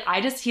 He was like,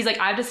 he's like,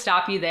 I have to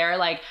stop you there.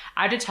 Like,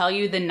 I have to tell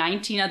you the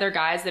 19 other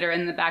guys that are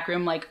in the back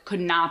room, like, could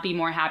not be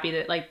more happy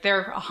that, like,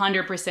 they're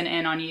 100%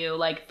 in on you,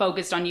 like,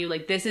 focused on you.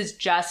 Like, this is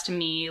just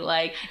me.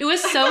 Like, it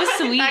was so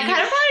sweet. That kind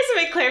of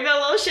probably make Claire feel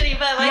a little shitty,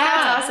 but like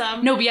that's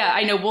awesome. No, but yeah,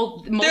 I know. Well,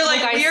 multiple They're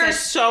like, guys we are said,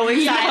 so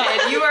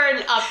excited. You are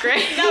an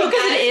upgrade. No,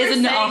 because Guys it is were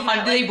an saying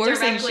that, they like, were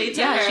saying directly she,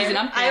 to yeah, her. she's an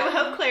upgrade. I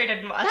hope Claire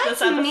didn't watch That's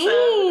this episode.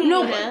 mean.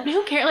 No, but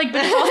who cares? Like,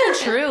 but it's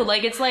also true.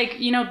 Like, it's like,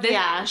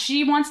 Yeah.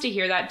 she wants to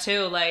hear that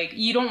too. Like,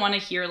 you don't want to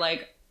hear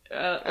like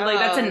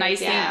that's a nice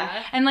thing.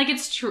 And like,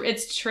 it's true.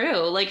 It's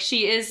true. Like,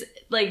 she is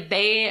like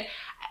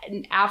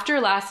after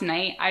last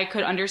night, I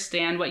could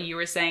understand what you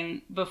were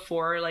saying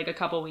before, like a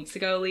couple weeks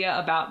ago, Leah,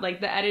 about like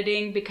the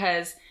editing,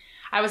 because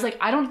I was like,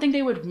 I don't think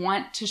they would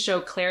want to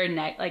show Claire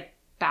like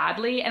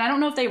badly. And I don't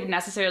know if they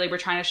necessarily were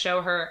trying to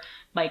show her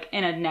like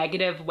in a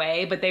negative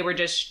way, but they were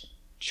just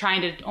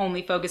trying to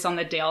only focus on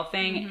the Dale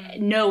thing,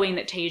 knowing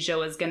that Tasia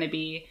was going to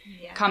be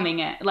coming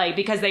in, like,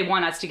 because they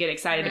want us to get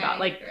excited about,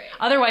 like,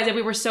 otherwise, if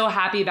we were so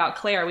happy about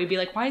Claire, we'd be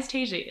like, why is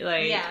Tasia,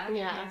 like,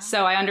 Yeah.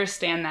 so I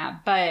understand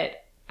that,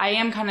 but I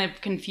am kind of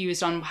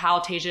confused on how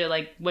Tasia,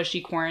 like, was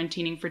she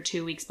quarantining for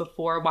 2 weeks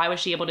before? Why was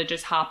she able to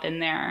just hop in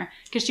there?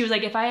 Because she was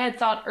like, if I had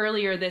thought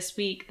earlier this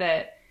week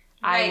that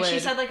Right, she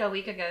said like a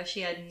week ago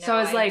she had no idea. So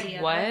I was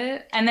like,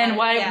 what? And then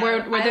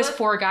were those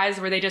 4 guys,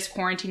 were they just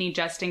quarantining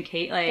just in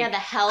case? Like, yeah, the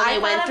hell they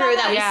went through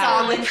that we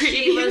saw when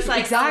she was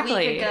like exactly.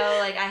 a week ago,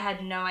 like I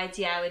had no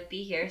idea I would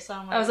be here. So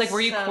I'm like, I was like,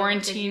 were you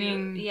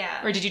quarantining?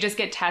 Or did you just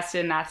get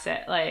tested and that's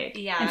it? Like,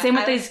 and same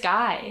with these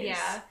guys.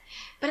 Yeah.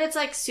 But it's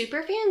like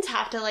super fans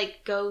have to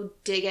like go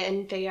dig it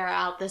and figure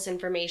out this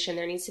information.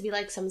 There needs to be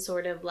like some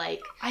sort of like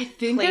I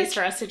think place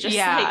for us to just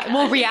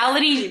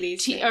reality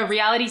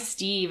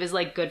Steve is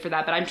like good for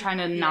that, but I'm trying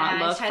to not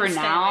look for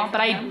now.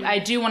 But I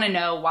do want to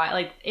know why.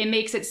 Like it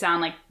makes it sound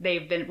like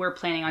we're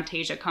planning on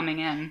Tayshia coming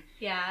in.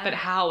 Yeah. But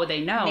how would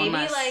they know? Maybe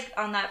like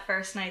on that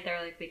first night they're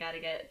like, we got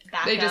to get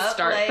back. They just up.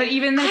 start. Like, but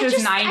even though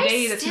there's 9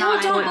 days, it's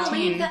not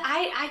 14.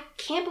 I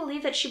can't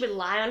believe that she would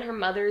lie on her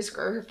mother's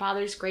or her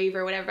father's grave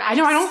or whatever. I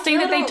don't think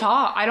that they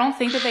talk. I don't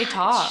think that they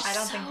talk. I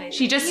don't think they do.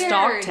 She just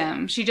stalked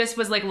him. She just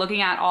was like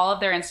looking at all of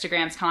their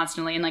Instagrams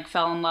constantly and like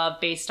fell in love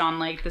based on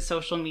like the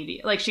social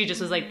media. Like she just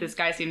was like, this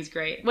guy seems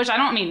great. Which I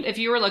don't mean, if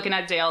you were looking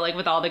at Dale like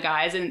with all the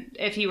guys and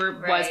if he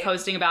was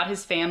posting about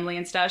his family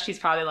and stuff, she's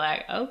probably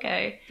like,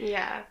 okay.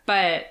 Yeah.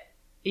 But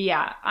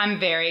yeah, I'm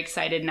very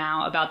excited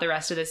now about the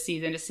rest of this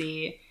season to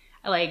see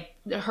like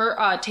her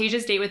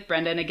Tayshia's date with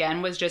Brendan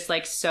again was just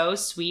like so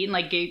sweet and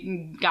like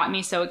got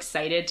me so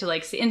excited to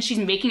like see, and she's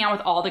making out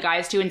with all the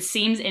guys too and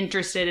seems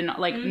interested in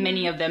like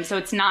many of them, so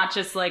it's not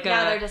just like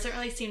there doesn't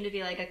really seem to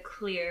be like a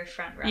clear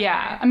front runner.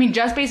 Yeah, I mean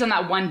just based on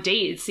that one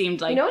date it seemed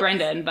like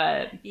Brendan,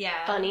 but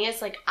funny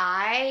is like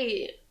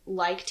I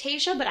like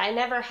Tayshia, but I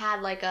never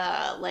had like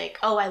a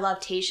oh I love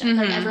Tayshia.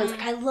 Like everyone's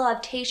like I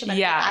love Tayshia, but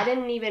like, I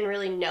didn't even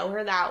really know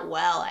her that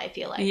well. I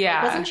feel like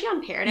wasn't she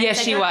on Paradise? Yeah,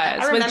 she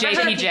was with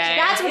JPJ.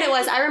 That's what it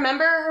was. I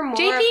remember her more.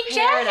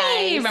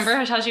 JPJ. Remember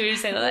how she would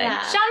say like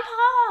Sean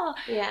Paul?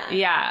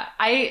 Yeah.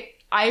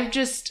 I've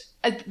just.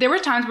 There were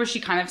times where she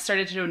kind of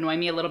started to annoy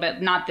me a little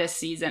bit. Not this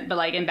season, but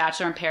like in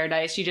Bachelor in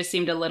Paradise, she just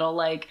seemed a little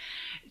like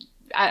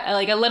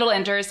a little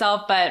into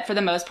herself. But for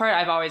the most part,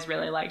 I've always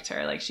really liked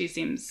her. Like she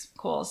seems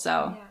cool,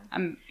 so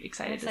I'm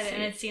excited to see.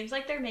 And it seems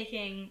like they're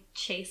making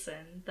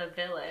Chasen the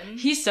villain.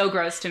 He's so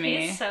gross to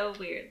me. He's so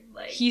weird.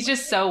 Like he's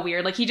just so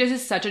weird. Like he just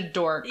is such a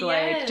dork.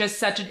 Like just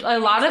such a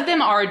lot of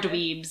them are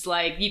dweebs.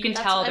 Like you can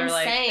tell they're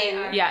like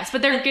yes,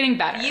 but they're getting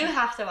better. You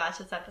have to watch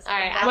this episode. All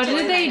right, what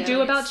did they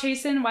do about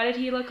Chasen? Why did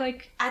he look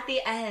like at the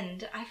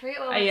end? I forget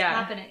what was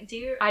happening.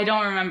 I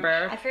don't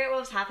remember. I forget what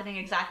was happening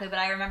exactly, but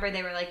I remember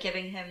they were like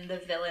giving him the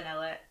villain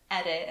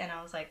edit, and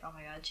I was like, oh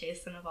my god,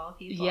 Chasen of all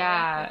people.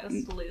 Yeah, like,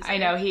 this loser. I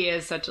know he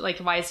is such like.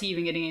 Why is he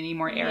even getting any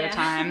more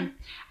airtime?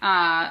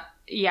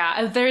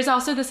 There's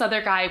also this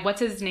other guy.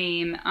 What's his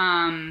name?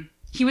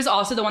 He was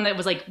also the one that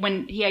was like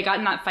when he had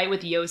gotten that fight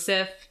with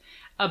Yosef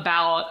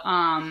about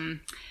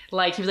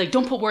like he was like,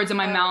 don't put words in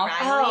my mouth.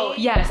 Riley? Oh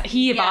yes,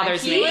 he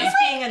bothers me. He was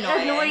being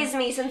annoying. Annoys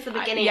me since the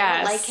beginning. I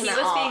don't like him at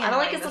all. I don't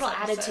like his little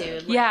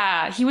attitude.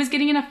 Yeah, he was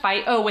getting in a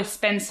fight. Oh, with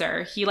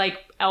Spencer, he like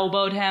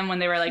elbowed him when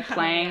they were like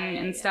playing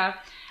and stuff.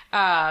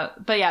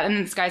 But yeah, and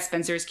then this guy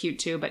Spencer is cute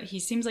too, but he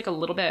seems like a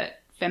little bit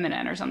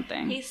feminine or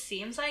something. He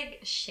seems like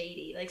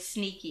shady, like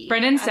sneaky.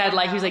 Brendan said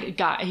like he was like a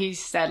guy. He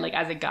said like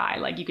as a guy,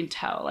 like you can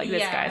tell like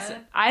this guy's.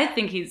 I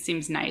think he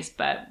seems nice,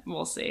 but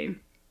we'll see.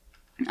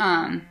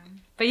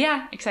 But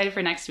yeah, excited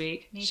for next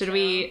week. Should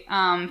we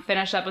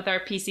finish up with our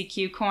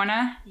PCQ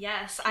corner?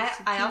 Yes.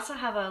 I also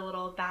have a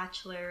little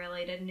Bachelor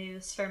related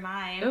news for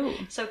mine. Ooh.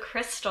 So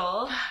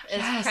Crystal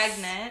is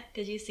pregnant.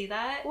 Did you see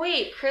that?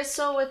 Wait,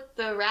 Crystal with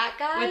the rat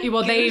guy?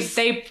 Well, they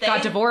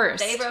got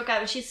divorced. They broke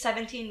up. She's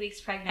 17 weeks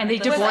pregnant. And they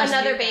divorced. With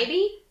another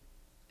baby?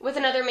 With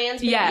another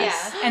man's baby?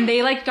 Yes. And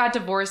they like got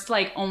divorced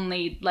like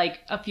only like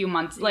a few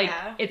months. Like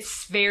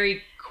it's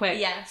very quick.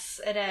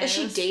 Yes, it is. Is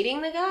she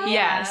dating the guy?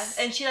 Yes.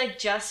 And she like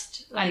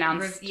just like,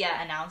 announced.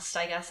 Announced,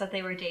 I guess, that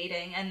they were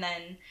dating, and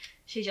then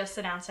she just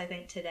announced, I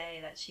think, today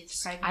that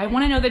she's pregnant. I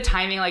want to know the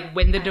timing, like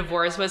when the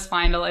divorce was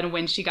final and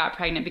when she got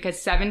pregnant,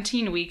 because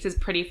 17 weeks is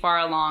pretty far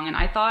along, and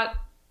I thought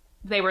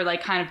they were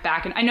like kind of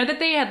back and I know that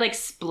they had like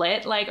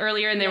split like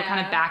earlier and they were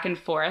kind of back and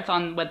forth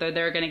on whether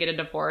they were going to get a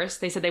divorce.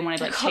 They said they wanted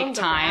to like take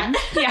time.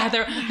 Yeah,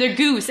 they're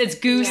Goose. It's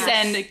Goose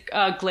and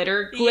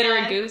Glitter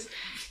and Goose.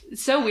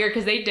 So weird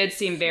because they did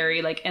seem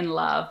very like in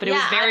love, but it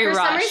was very rushed.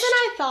 For some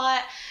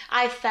reason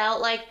I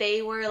felt like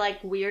they were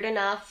like weird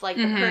enough, like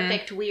the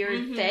perfect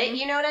weird fit,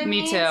 you know what I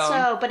mean? Me too.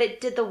 So,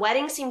 but the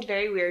wedding seemed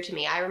very weird to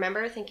me. I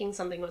remember thinking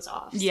something was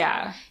off. So.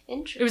 Yeah.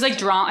 Interesting. It was like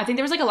drama. I think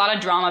there was like a lot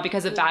of drama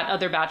because of that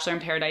other Bachelor in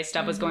Paradise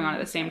stuff was going on at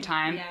the same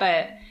time. Yeah.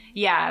 But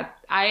yeah,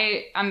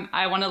 I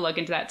want to look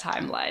into that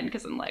timeline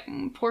because I'm like,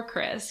 poor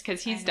Chris,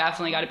 because he's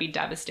definitely got to be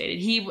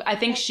devastated. I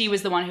think she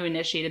was the one who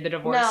initiated the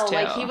divorce too.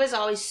 No, like he was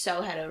always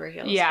so head over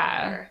heels.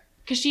 Yeah.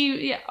 Because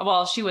she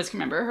was,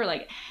 remember her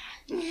like,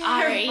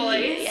 her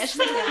voice. Yeah, she's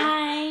like,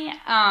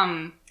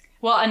 hi.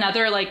 Well,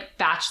 another like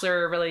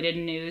Bachelor related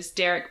news,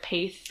 Derek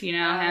Paith, you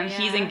know him. Yeah.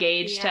 He's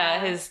engaged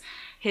to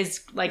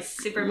his like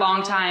super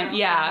long time.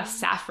 Yeah,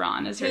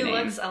 Saffron is her name. Who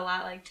looks a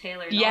lot like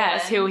Taylor Nolan.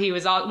 Yes, who he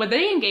was all. Were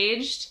they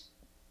engaged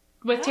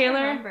with Taylor?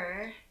 I don't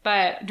remember.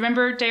 But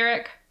remember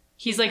Derek?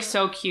 He's like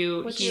so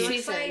cute.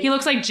 He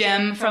looks like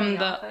Jim from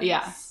The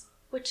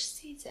Which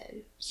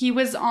season? He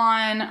was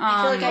on.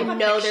 I feel like I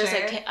know there's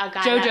a guy that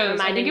JoJo's.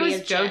 reminded I think it was me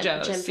of Jim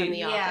JoJo's from The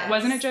season. Office.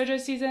 Wasn't it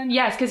JoJo's season?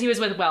 Yes, because he was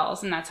with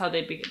Wells, and that's how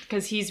they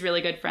because he's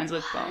really good friends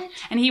with Wells.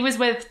 And he was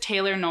with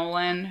Taylor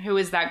Nolan, who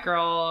is that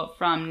girl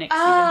from Nick's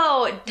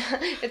Oh,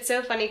 it's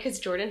so funny because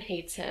Jordan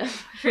hates him.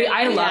 season.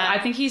 I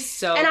think he's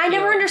so. And I cute.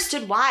 never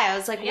understood why. I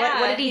was like,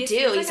 what did he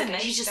do? He's like a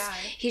nice guy.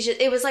 He's just.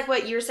 It was like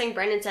what you were saying.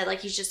 Brendan said, like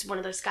he's just one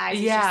of those guys.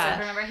 He's Yeah. just a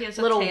Remember he was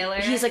with little. Taylor?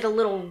 He's like a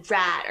little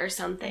rat or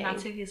something. And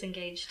that's who he's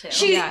engaged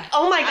to.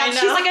 Oh my god, I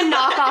she's know. like a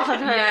knockoff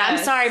of her. Yes.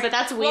 I'm sorry, but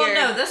that's weird.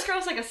 Well, no, this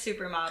girl's like a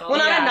supermodel. Well,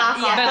 not a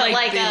knockoff, but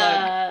like they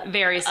a- look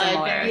very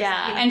similar.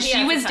 yeah. And He she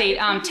has was a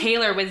type.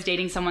 Taylor was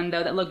dating someone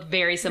though that looked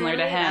very similar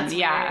to Really? him. That's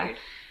Yeah. weird.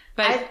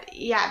 But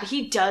but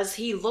he does.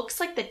 He looks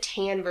like the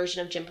tan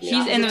version of Jim from The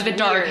he's Office. in It's the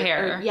dark weird.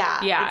 hair.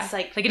 Yeah. It's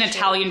like an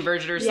Italian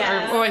version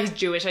Yeah. or he's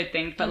Jewish, I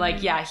think. But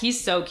like, yeah,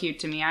 he's so cute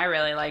to me. I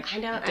really like I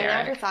know. Derek.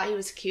 I never thought he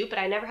was cute, but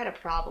I never had a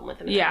problem with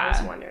him. Yeah. I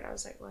always wondered. I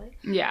was like, what?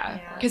 Yeah,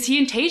 Yeah. because he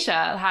and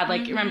Tasha had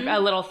like remember a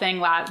little thing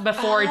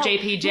before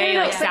JPJ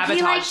like but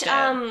sabotaged he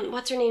liked, it.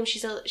 what's her name?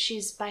 She's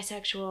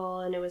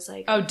bisexual, and it was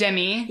like, Oh,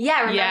 Demi. yeah,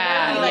 remember?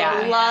 Yeah, he like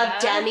yeah.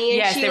 loved Demi, and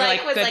Yes, she they were,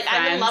 like was good like,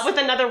 I'm in friends. love with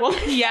another woman.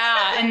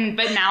 Yeah,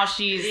 but now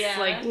she's Yeah.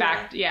 like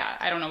back. Yeah,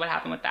 I don't know what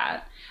happened with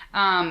that.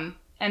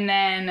 And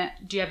then,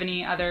 do you have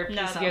any other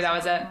No, pieces that here? was That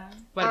was the it. one.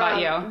 What about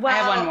you? I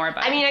have one more,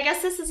 but I mean, I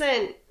guess this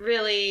isn't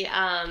really.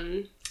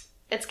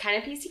 It's kind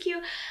of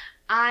PCQ.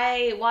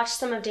 I watched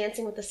some of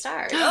Dancing with the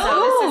Stars, so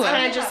Oh! this is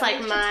kind Yeah, of just we like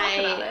should talk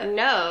about my it.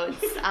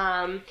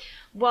 notes.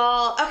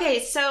 Well,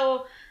 okay,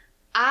 so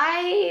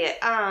I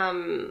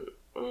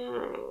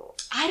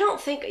don't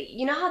think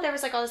you know how there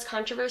was like all this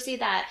controversy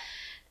that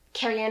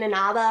Carrie Ann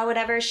Inaba or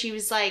whatever, she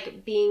was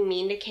like being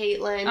mean to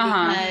Caitlyn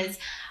because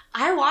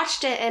I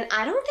watched it and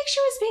I don't think she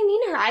was being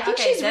mean to her. I think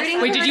Okay, she's this- rooting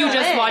for wait, her did you to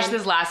just win. watch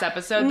this last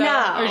episode though?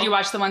 No. Or did you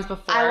watch the ones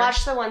before? I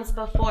watched the ones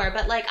before,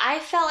 but like I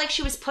felt like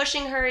she was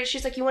pushing her.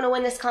 She's like, "You want to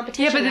win this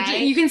competition?" Yeah, but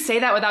right? you can say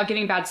that without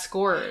giving bad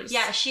scores.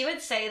 Yeah, she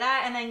would say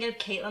that and then give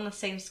Caitlyn the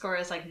same score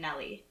as like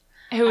Nelly.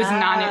 Who is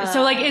not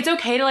so like it's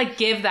okay to like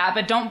give that,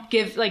 but don't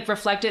give like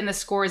reflect it in the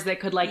scores that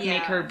could like make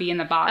Yeah. her be in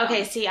the bottom.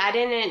 Okay, see, I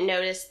didn't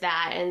notice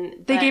that, and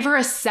They but gave her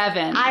a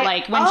 7.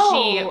 like when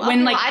okay,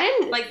 when like I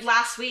didn't. Like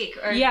last week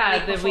or Yeah,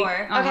 the the week week-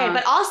 before. uh-huh. Okay,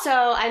 but also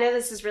I know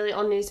this is really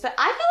old news, but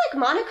I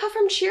feel like Monica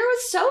from Cheer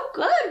was so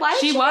good. Why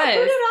did She she was. get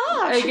booted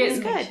off? Like, She was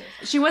it- good.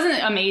 she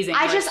wasn't amazing.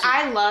 I but just she-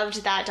 I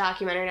loved that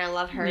documentary and I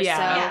love her. Yeah.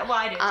 So Yeah, well,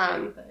 I do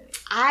too. But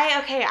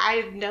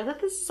I know that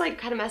this is like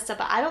kind of messed up,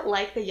 but I don't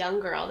like the young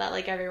girl that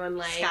like everyone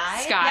likes.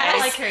 Sky? Sky. Yeah, I don't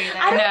like her either.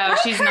 I don't No, like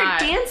she's her not.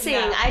 dancing.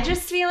 No. I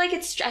just feel like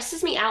it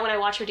stresses me out when I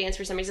watch her dance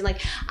for some reason.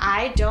 Like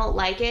I don't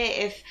like it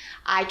if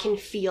I can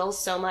feel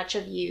so much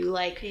of you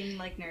like being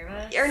like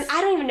nervous. or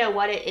I don't even know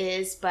what it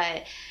is,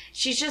 but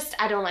she's just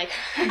I don't like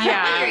her. I don't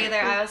Yeah. like her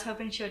either. I was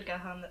hoping she would go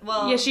home.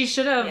 Well, Yeah, she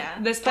should have Yeah.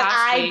 this But past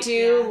I week.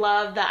 do Yeah.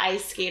 love the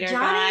ice skater Johnny,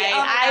 guy. oh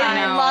my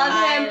I God.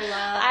 love him.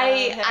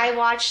 him. I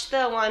watched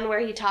the one where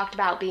he talked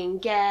about being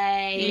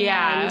gay.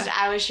 Yeah. And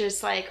I was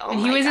just like, oh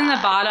And my he was in the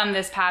God. bottom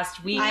this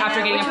past week I after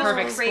know, getting a which was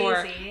perfect score.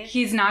 crazy.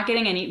 He's not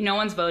getting any. No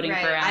one's voting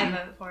Right, for him. I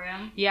vote for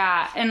him.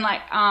 Yeah, and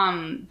like,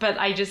 but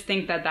I just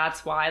think that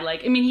that's why.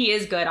 Like, I mean, he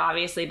is good,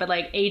 obviously, but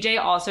like, AJ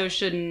also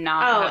should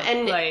not. Oh, have,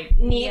 and like,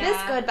 Neve is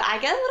Yeah. good, but I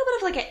get a little bit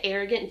of like an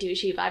arrogant,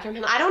 douchey vibe from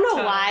him. I don't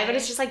know why, Totally. but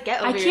it's just like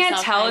get over I yourself.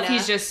 can't tell if kinda.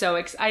 he's just so.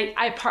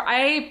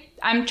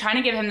 I'm trying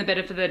to give him the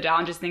benefit of the doubt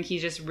and just think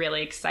he's just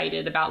really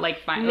excited about like.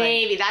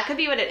 Maybe that could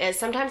be what it is.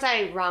 Sometimes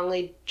I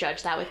wrongly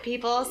judge that with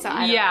people, so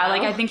I don't Yeah, know.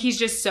 like I think he's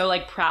just so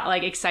like proud,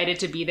 like excited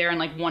to be there and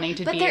like wanting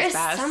to But be there his is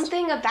best.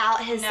 something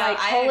about his No, like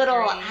I whole little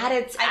agree.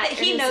 attitude. I think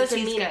he knows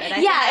he's good. I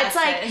think Yeah, it's that's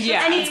like, it.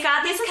 Yeah. and he's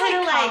got this He's kind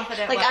of like like,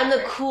 confident, I'm the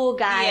whatever. cool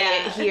guy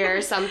Yeah. here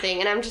or something,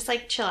 and I'm just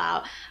like, chill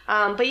out.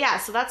 But yeah,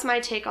 so that's my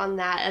take on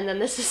that. And then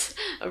this is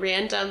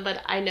random,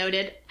 but I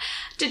noted.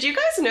 Did you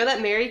guys know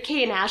that Mary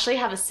Kate and Ashley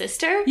have a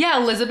sister? Yeah,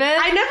 Elizabeth.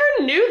 I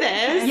never knew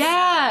this.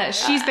 Yeah,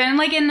 she's been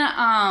like in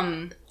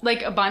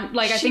like a bunch.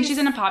 Like I think she's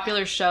in a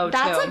popular show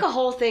That's too. like a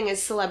whole thing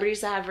is celebrities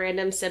that have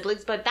random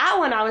siblings. But that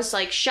one I was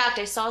like shocked.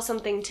 I saw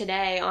something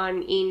today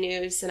on E!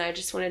 News and I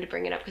just wanted to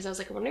bring it up because I was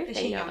like, I wonder if Is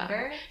they she know about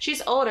younger? her.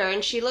 She's older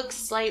and she looks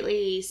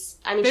slightly.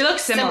 I mean, they she look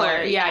looks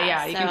similar.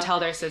 Yeah. You so- can tell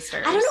they're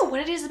sisters. I don't know what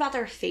it is about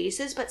their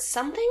faces, but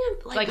something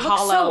like looks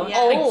hollow, so yeah.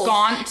 like old.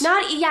 gaunt.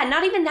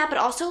 Not even that, but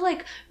also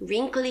like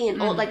wrinkly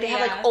and old. Like they have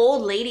Yeah. like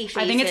old lady faces.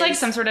 I think it's like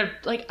some sort of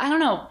like I don't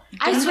know.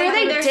 I swear Like,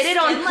 they their did it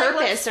on skin, like, looks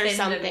purpose or thin to me.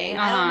 something.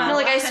 I don't know. No,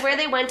 like I swear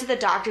they went to the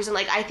doctors and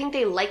like I think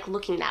they like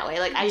looking that way.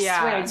 Like I Yeah.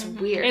 swear it's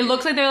weird. It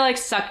looks like they're like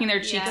sucking their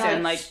cheeks Yeah.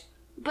 in. Like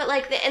But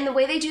like the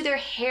way they do their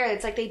hair,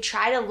 it's like they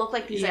try to look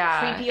like these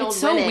like creepy old it's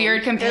so women. weird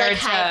They're, compared like,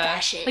 high to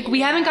fashion. like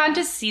we haven't gotten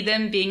to see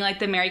them being like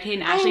the Mary Kate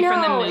and Ashley I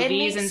know, from the it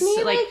movies makes and me,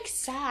 so, like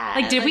sad.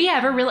 like did we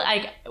ever really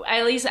like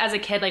at least as a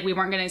kid like we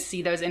weren't going to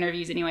see those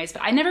interviews anyways,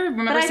 but I never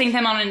remember But I- seeing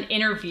them on an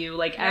interview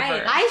like Right.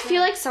 ever. I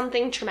feel like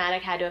something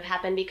traumatic had to have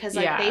happened because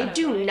like Yeah. they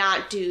do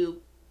not do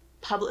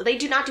public. They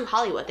do not do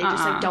Hollywood. They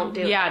just like don't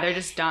do it. Yeah, they're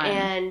just done.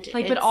 And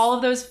like, but all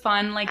of those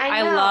fun, like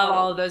I love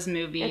all of those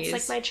movies.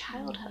 It's like my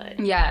childhood.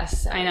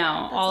 Yes, So, I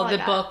know. that's All all the I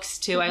got. books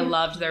too. I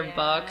loved their Yeah.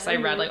 books. I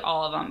read like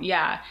all of them.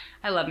 Yeah.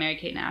 I love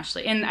Mary-Kate and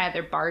Ashley. And I had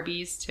their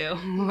Barbies too.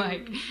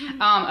 like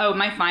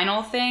my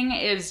final thing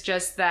is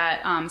just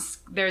that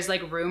there's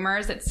like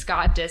rumors that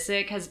Scott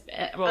Disick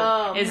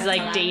is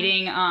like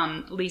dating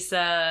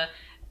Lisa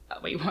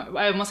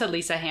I almost said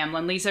Lisa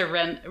Hamlin. Lisa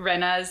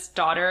Rinna's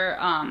daughter,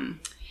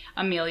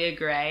 Amelia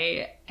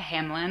Gray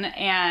Hamlin,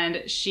 and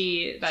that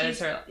is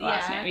her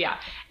last name. Yeah.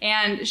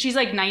 And she's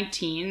like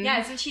 19.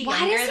 Yeah, isn't she Why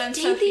younger does than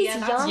he date Sophia? these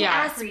That's young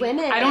ass creepy.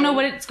 women? I don't know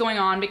what's going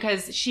on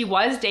because she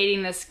was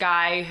dating this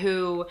guy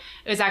who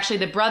is actually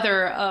the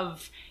brother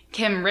of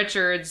Kim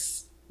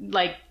Richards,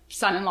 like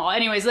son-in-law.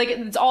 Anyways, like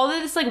it's all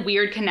this like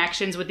weird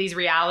connections with these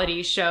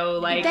reality show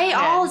like They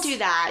all kids. do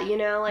that, you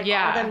know, like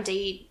all of them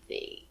date.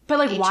 But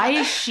like, each why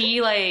other. is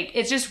she like?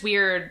 It's just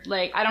weird.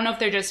 Like, I don't know if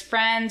they're just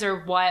friends or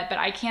what, but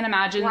I can't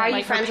imagine Why are that you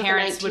like her friends with a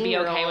parents would be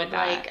okay 19-year-old? with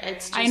that. Like,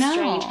 it's just I know.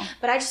 strange.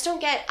 But I just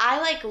don't get. I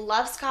like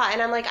love Scott,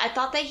 and I'm like, I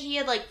thought that he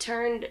had like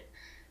turned.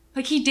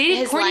 Like he dated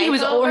his Courtney, who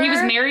was life or he was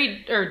over?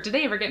 married, or did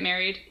they ever get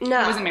married?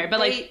 No, he wasn't married, but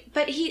like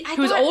but he he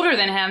was older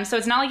than him, so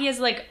it's not like he has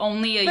like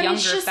only a But younger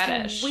it's just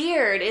fetish.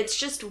 weird. It's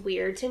just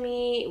weird to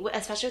me,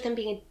 especially with him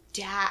being a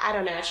dad. I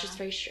don't know. It's just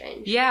very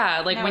strange.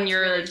 Yeah, like No, when it's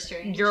your really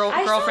strange.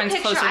 girlfriend's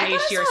closer in age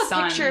to your I saw a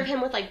son. picture of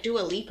him with like Dua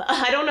Lipa.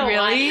 I don't know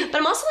Really? why, but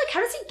I'm also like, how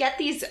does he get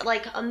these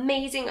like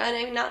amazing? And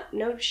I mean,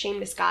 no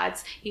shame to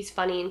Scott. He's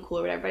funny and cool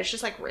or whatever, but it's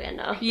just like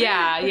random.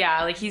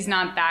 Yeah, like he's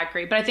not that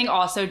great. But I think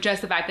also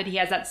just the fact that he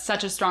has that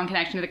such a strong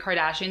connection to the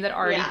Kardashians that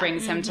already Yeah.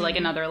 brings him to like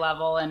another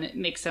level and it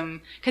makes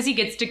him because he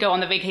gets to go on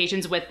the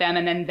vacations with them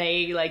and then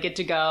they like get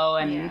to go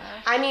and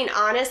I mean,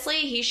 honestly,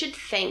 he should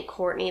thank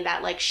Courtney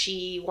that like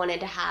she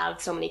wanted to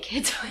have so many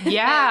kids with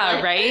yeah,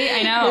 him. right?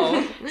 I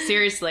know.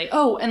 Seriously.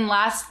 Oh, and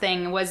last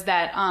thing was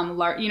that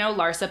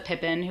Larsa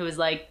Pippen, who was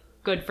like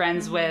good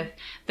friends with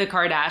the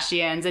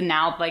Kardashians and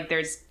now like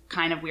there's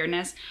kind of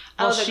weirdness.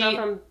 Well, The girl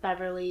from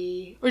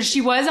Beverly. Or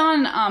she was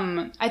on,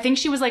 I think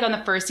she was like on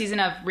the first season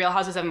of Real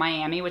Houses of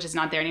Miami, which is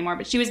not there anymore,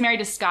 but she was married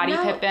to Scottie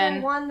Pippen.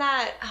 The one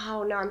that,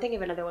 I'm thinking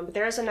of another one, but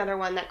there's another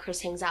one that Chris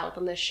hangs out with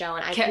on this show,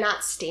 and I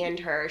cannot stand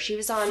her. She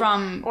was on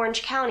From-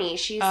 Orange County.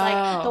 She's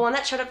like the one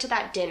that showed up to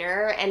that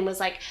dinner and was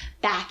like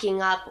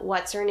backing up,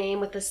 what's her name,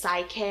 with the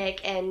sidekick,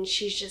 and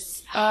she's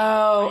just...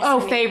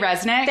 Faye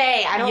Resnick?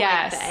 Faye. I don't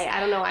Yes. like Faye. I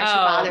don't know why she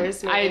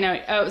bothers me. I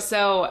know. Oh,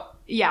 so...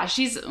 Yeah,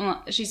 she's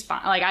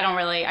fine. Like,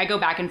 I go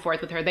back and forth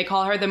with her. They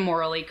call her the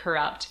morally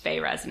corrupt Faye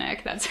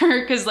Resnick. That's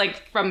her, because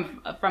like from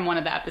one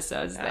of the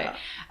episodes,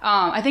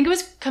 I think it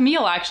was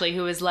Camille actually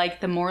who was like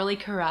the morally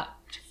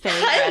corrupt Faye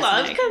Resnick. I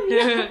love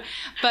Camille.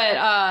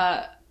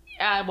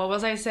 But what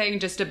was I saying?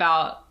 Just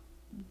about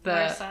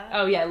Larsa.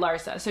 Oh yeah,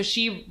 Larsa. So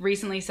she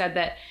recently said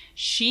that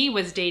she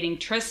was dating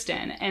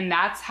Tristan, and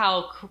that's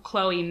how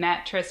Chloe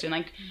met Tristan.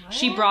 Like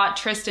she brought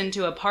Tristan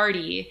to a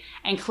party,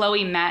 and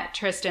Chloe met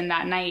Tristan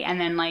that night, and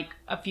then like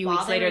a few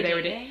weeks later they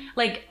were dating?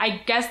 like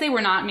I guess they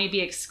were not maybe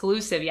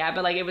exclusive yet,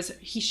 but like it was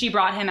she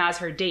brought him as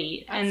her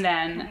date, and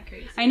then kinda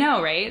crazy. I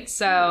know, right?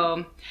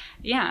 So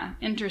yeah,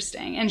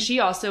 interesting. And she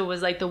also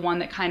was like the one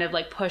that kind of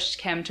like pushed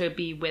Kim to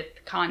be with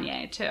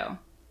Kanye too.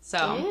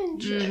 So,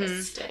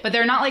 Interesting. but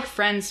they're not like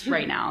friends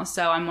right now.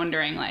 So I'm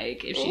wondering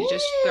like if she's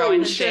just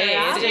throwing shade.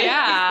 Interesting.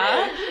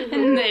 Yeah.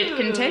 And it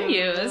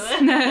continues.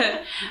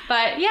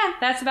 But yeah,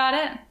 that's about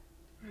it.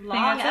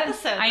 Long That's it.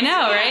 episode. I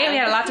know, right? We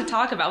had a lot to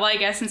talk about. Well, I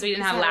guess since we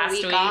didn't have had a last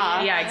week week.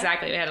 off. Yeah,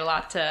 exactly. We had a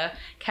lot to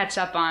catch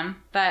up on.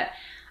 But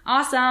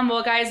awesome.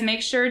 Well, guys,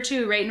 make sure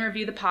to rate and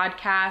review the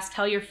podcast.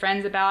 Tell your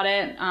friends about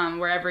it.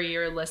 Wherever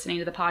you're listening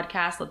to the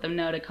podcast, let them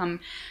know to come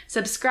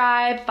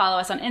subscribe. Follow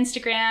us on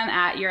Instagram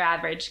at Your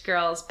Average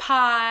Girls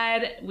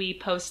Pod. We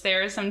post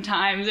there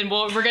sometimes, and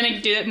we're going to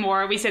do it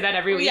more. We say that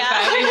every week,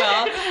 but we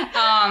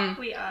will.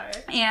 We are.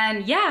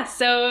 And yeah,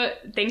 so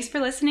thanks for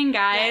listening,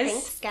 guys.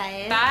 Thanks,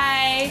 guys.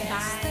 Bye.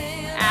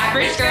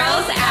 Average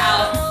Girls out.